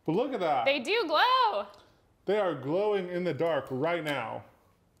 But look at that. They do glow. They are glowing in the dark right now.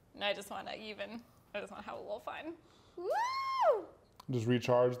 And I just want to have a little fun. Woo! Just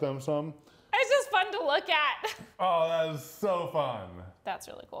recharge them some. It's just fun to look at. Oh, that is so fun. That's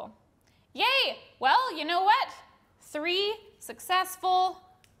really cool. Yay! Well, you know what? 3 successful,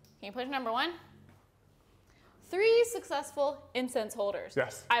 can you push number 1? 3 successful incense holders.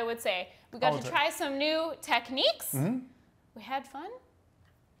 Yes. I would say. We got to try some new techniques. We had fun.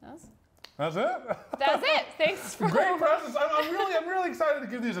 That's it. That's it. Thanks for Great presents. I'm really excited to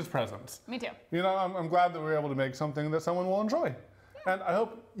give these as presents. Me too. You know, I'm glad that we were able to make something that someone will enjoy. And I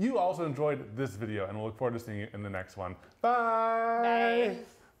hope you also enjoyed this video, and we'll look forward to seeing you in the next one. Bye.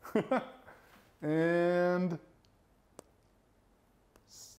 Bye. And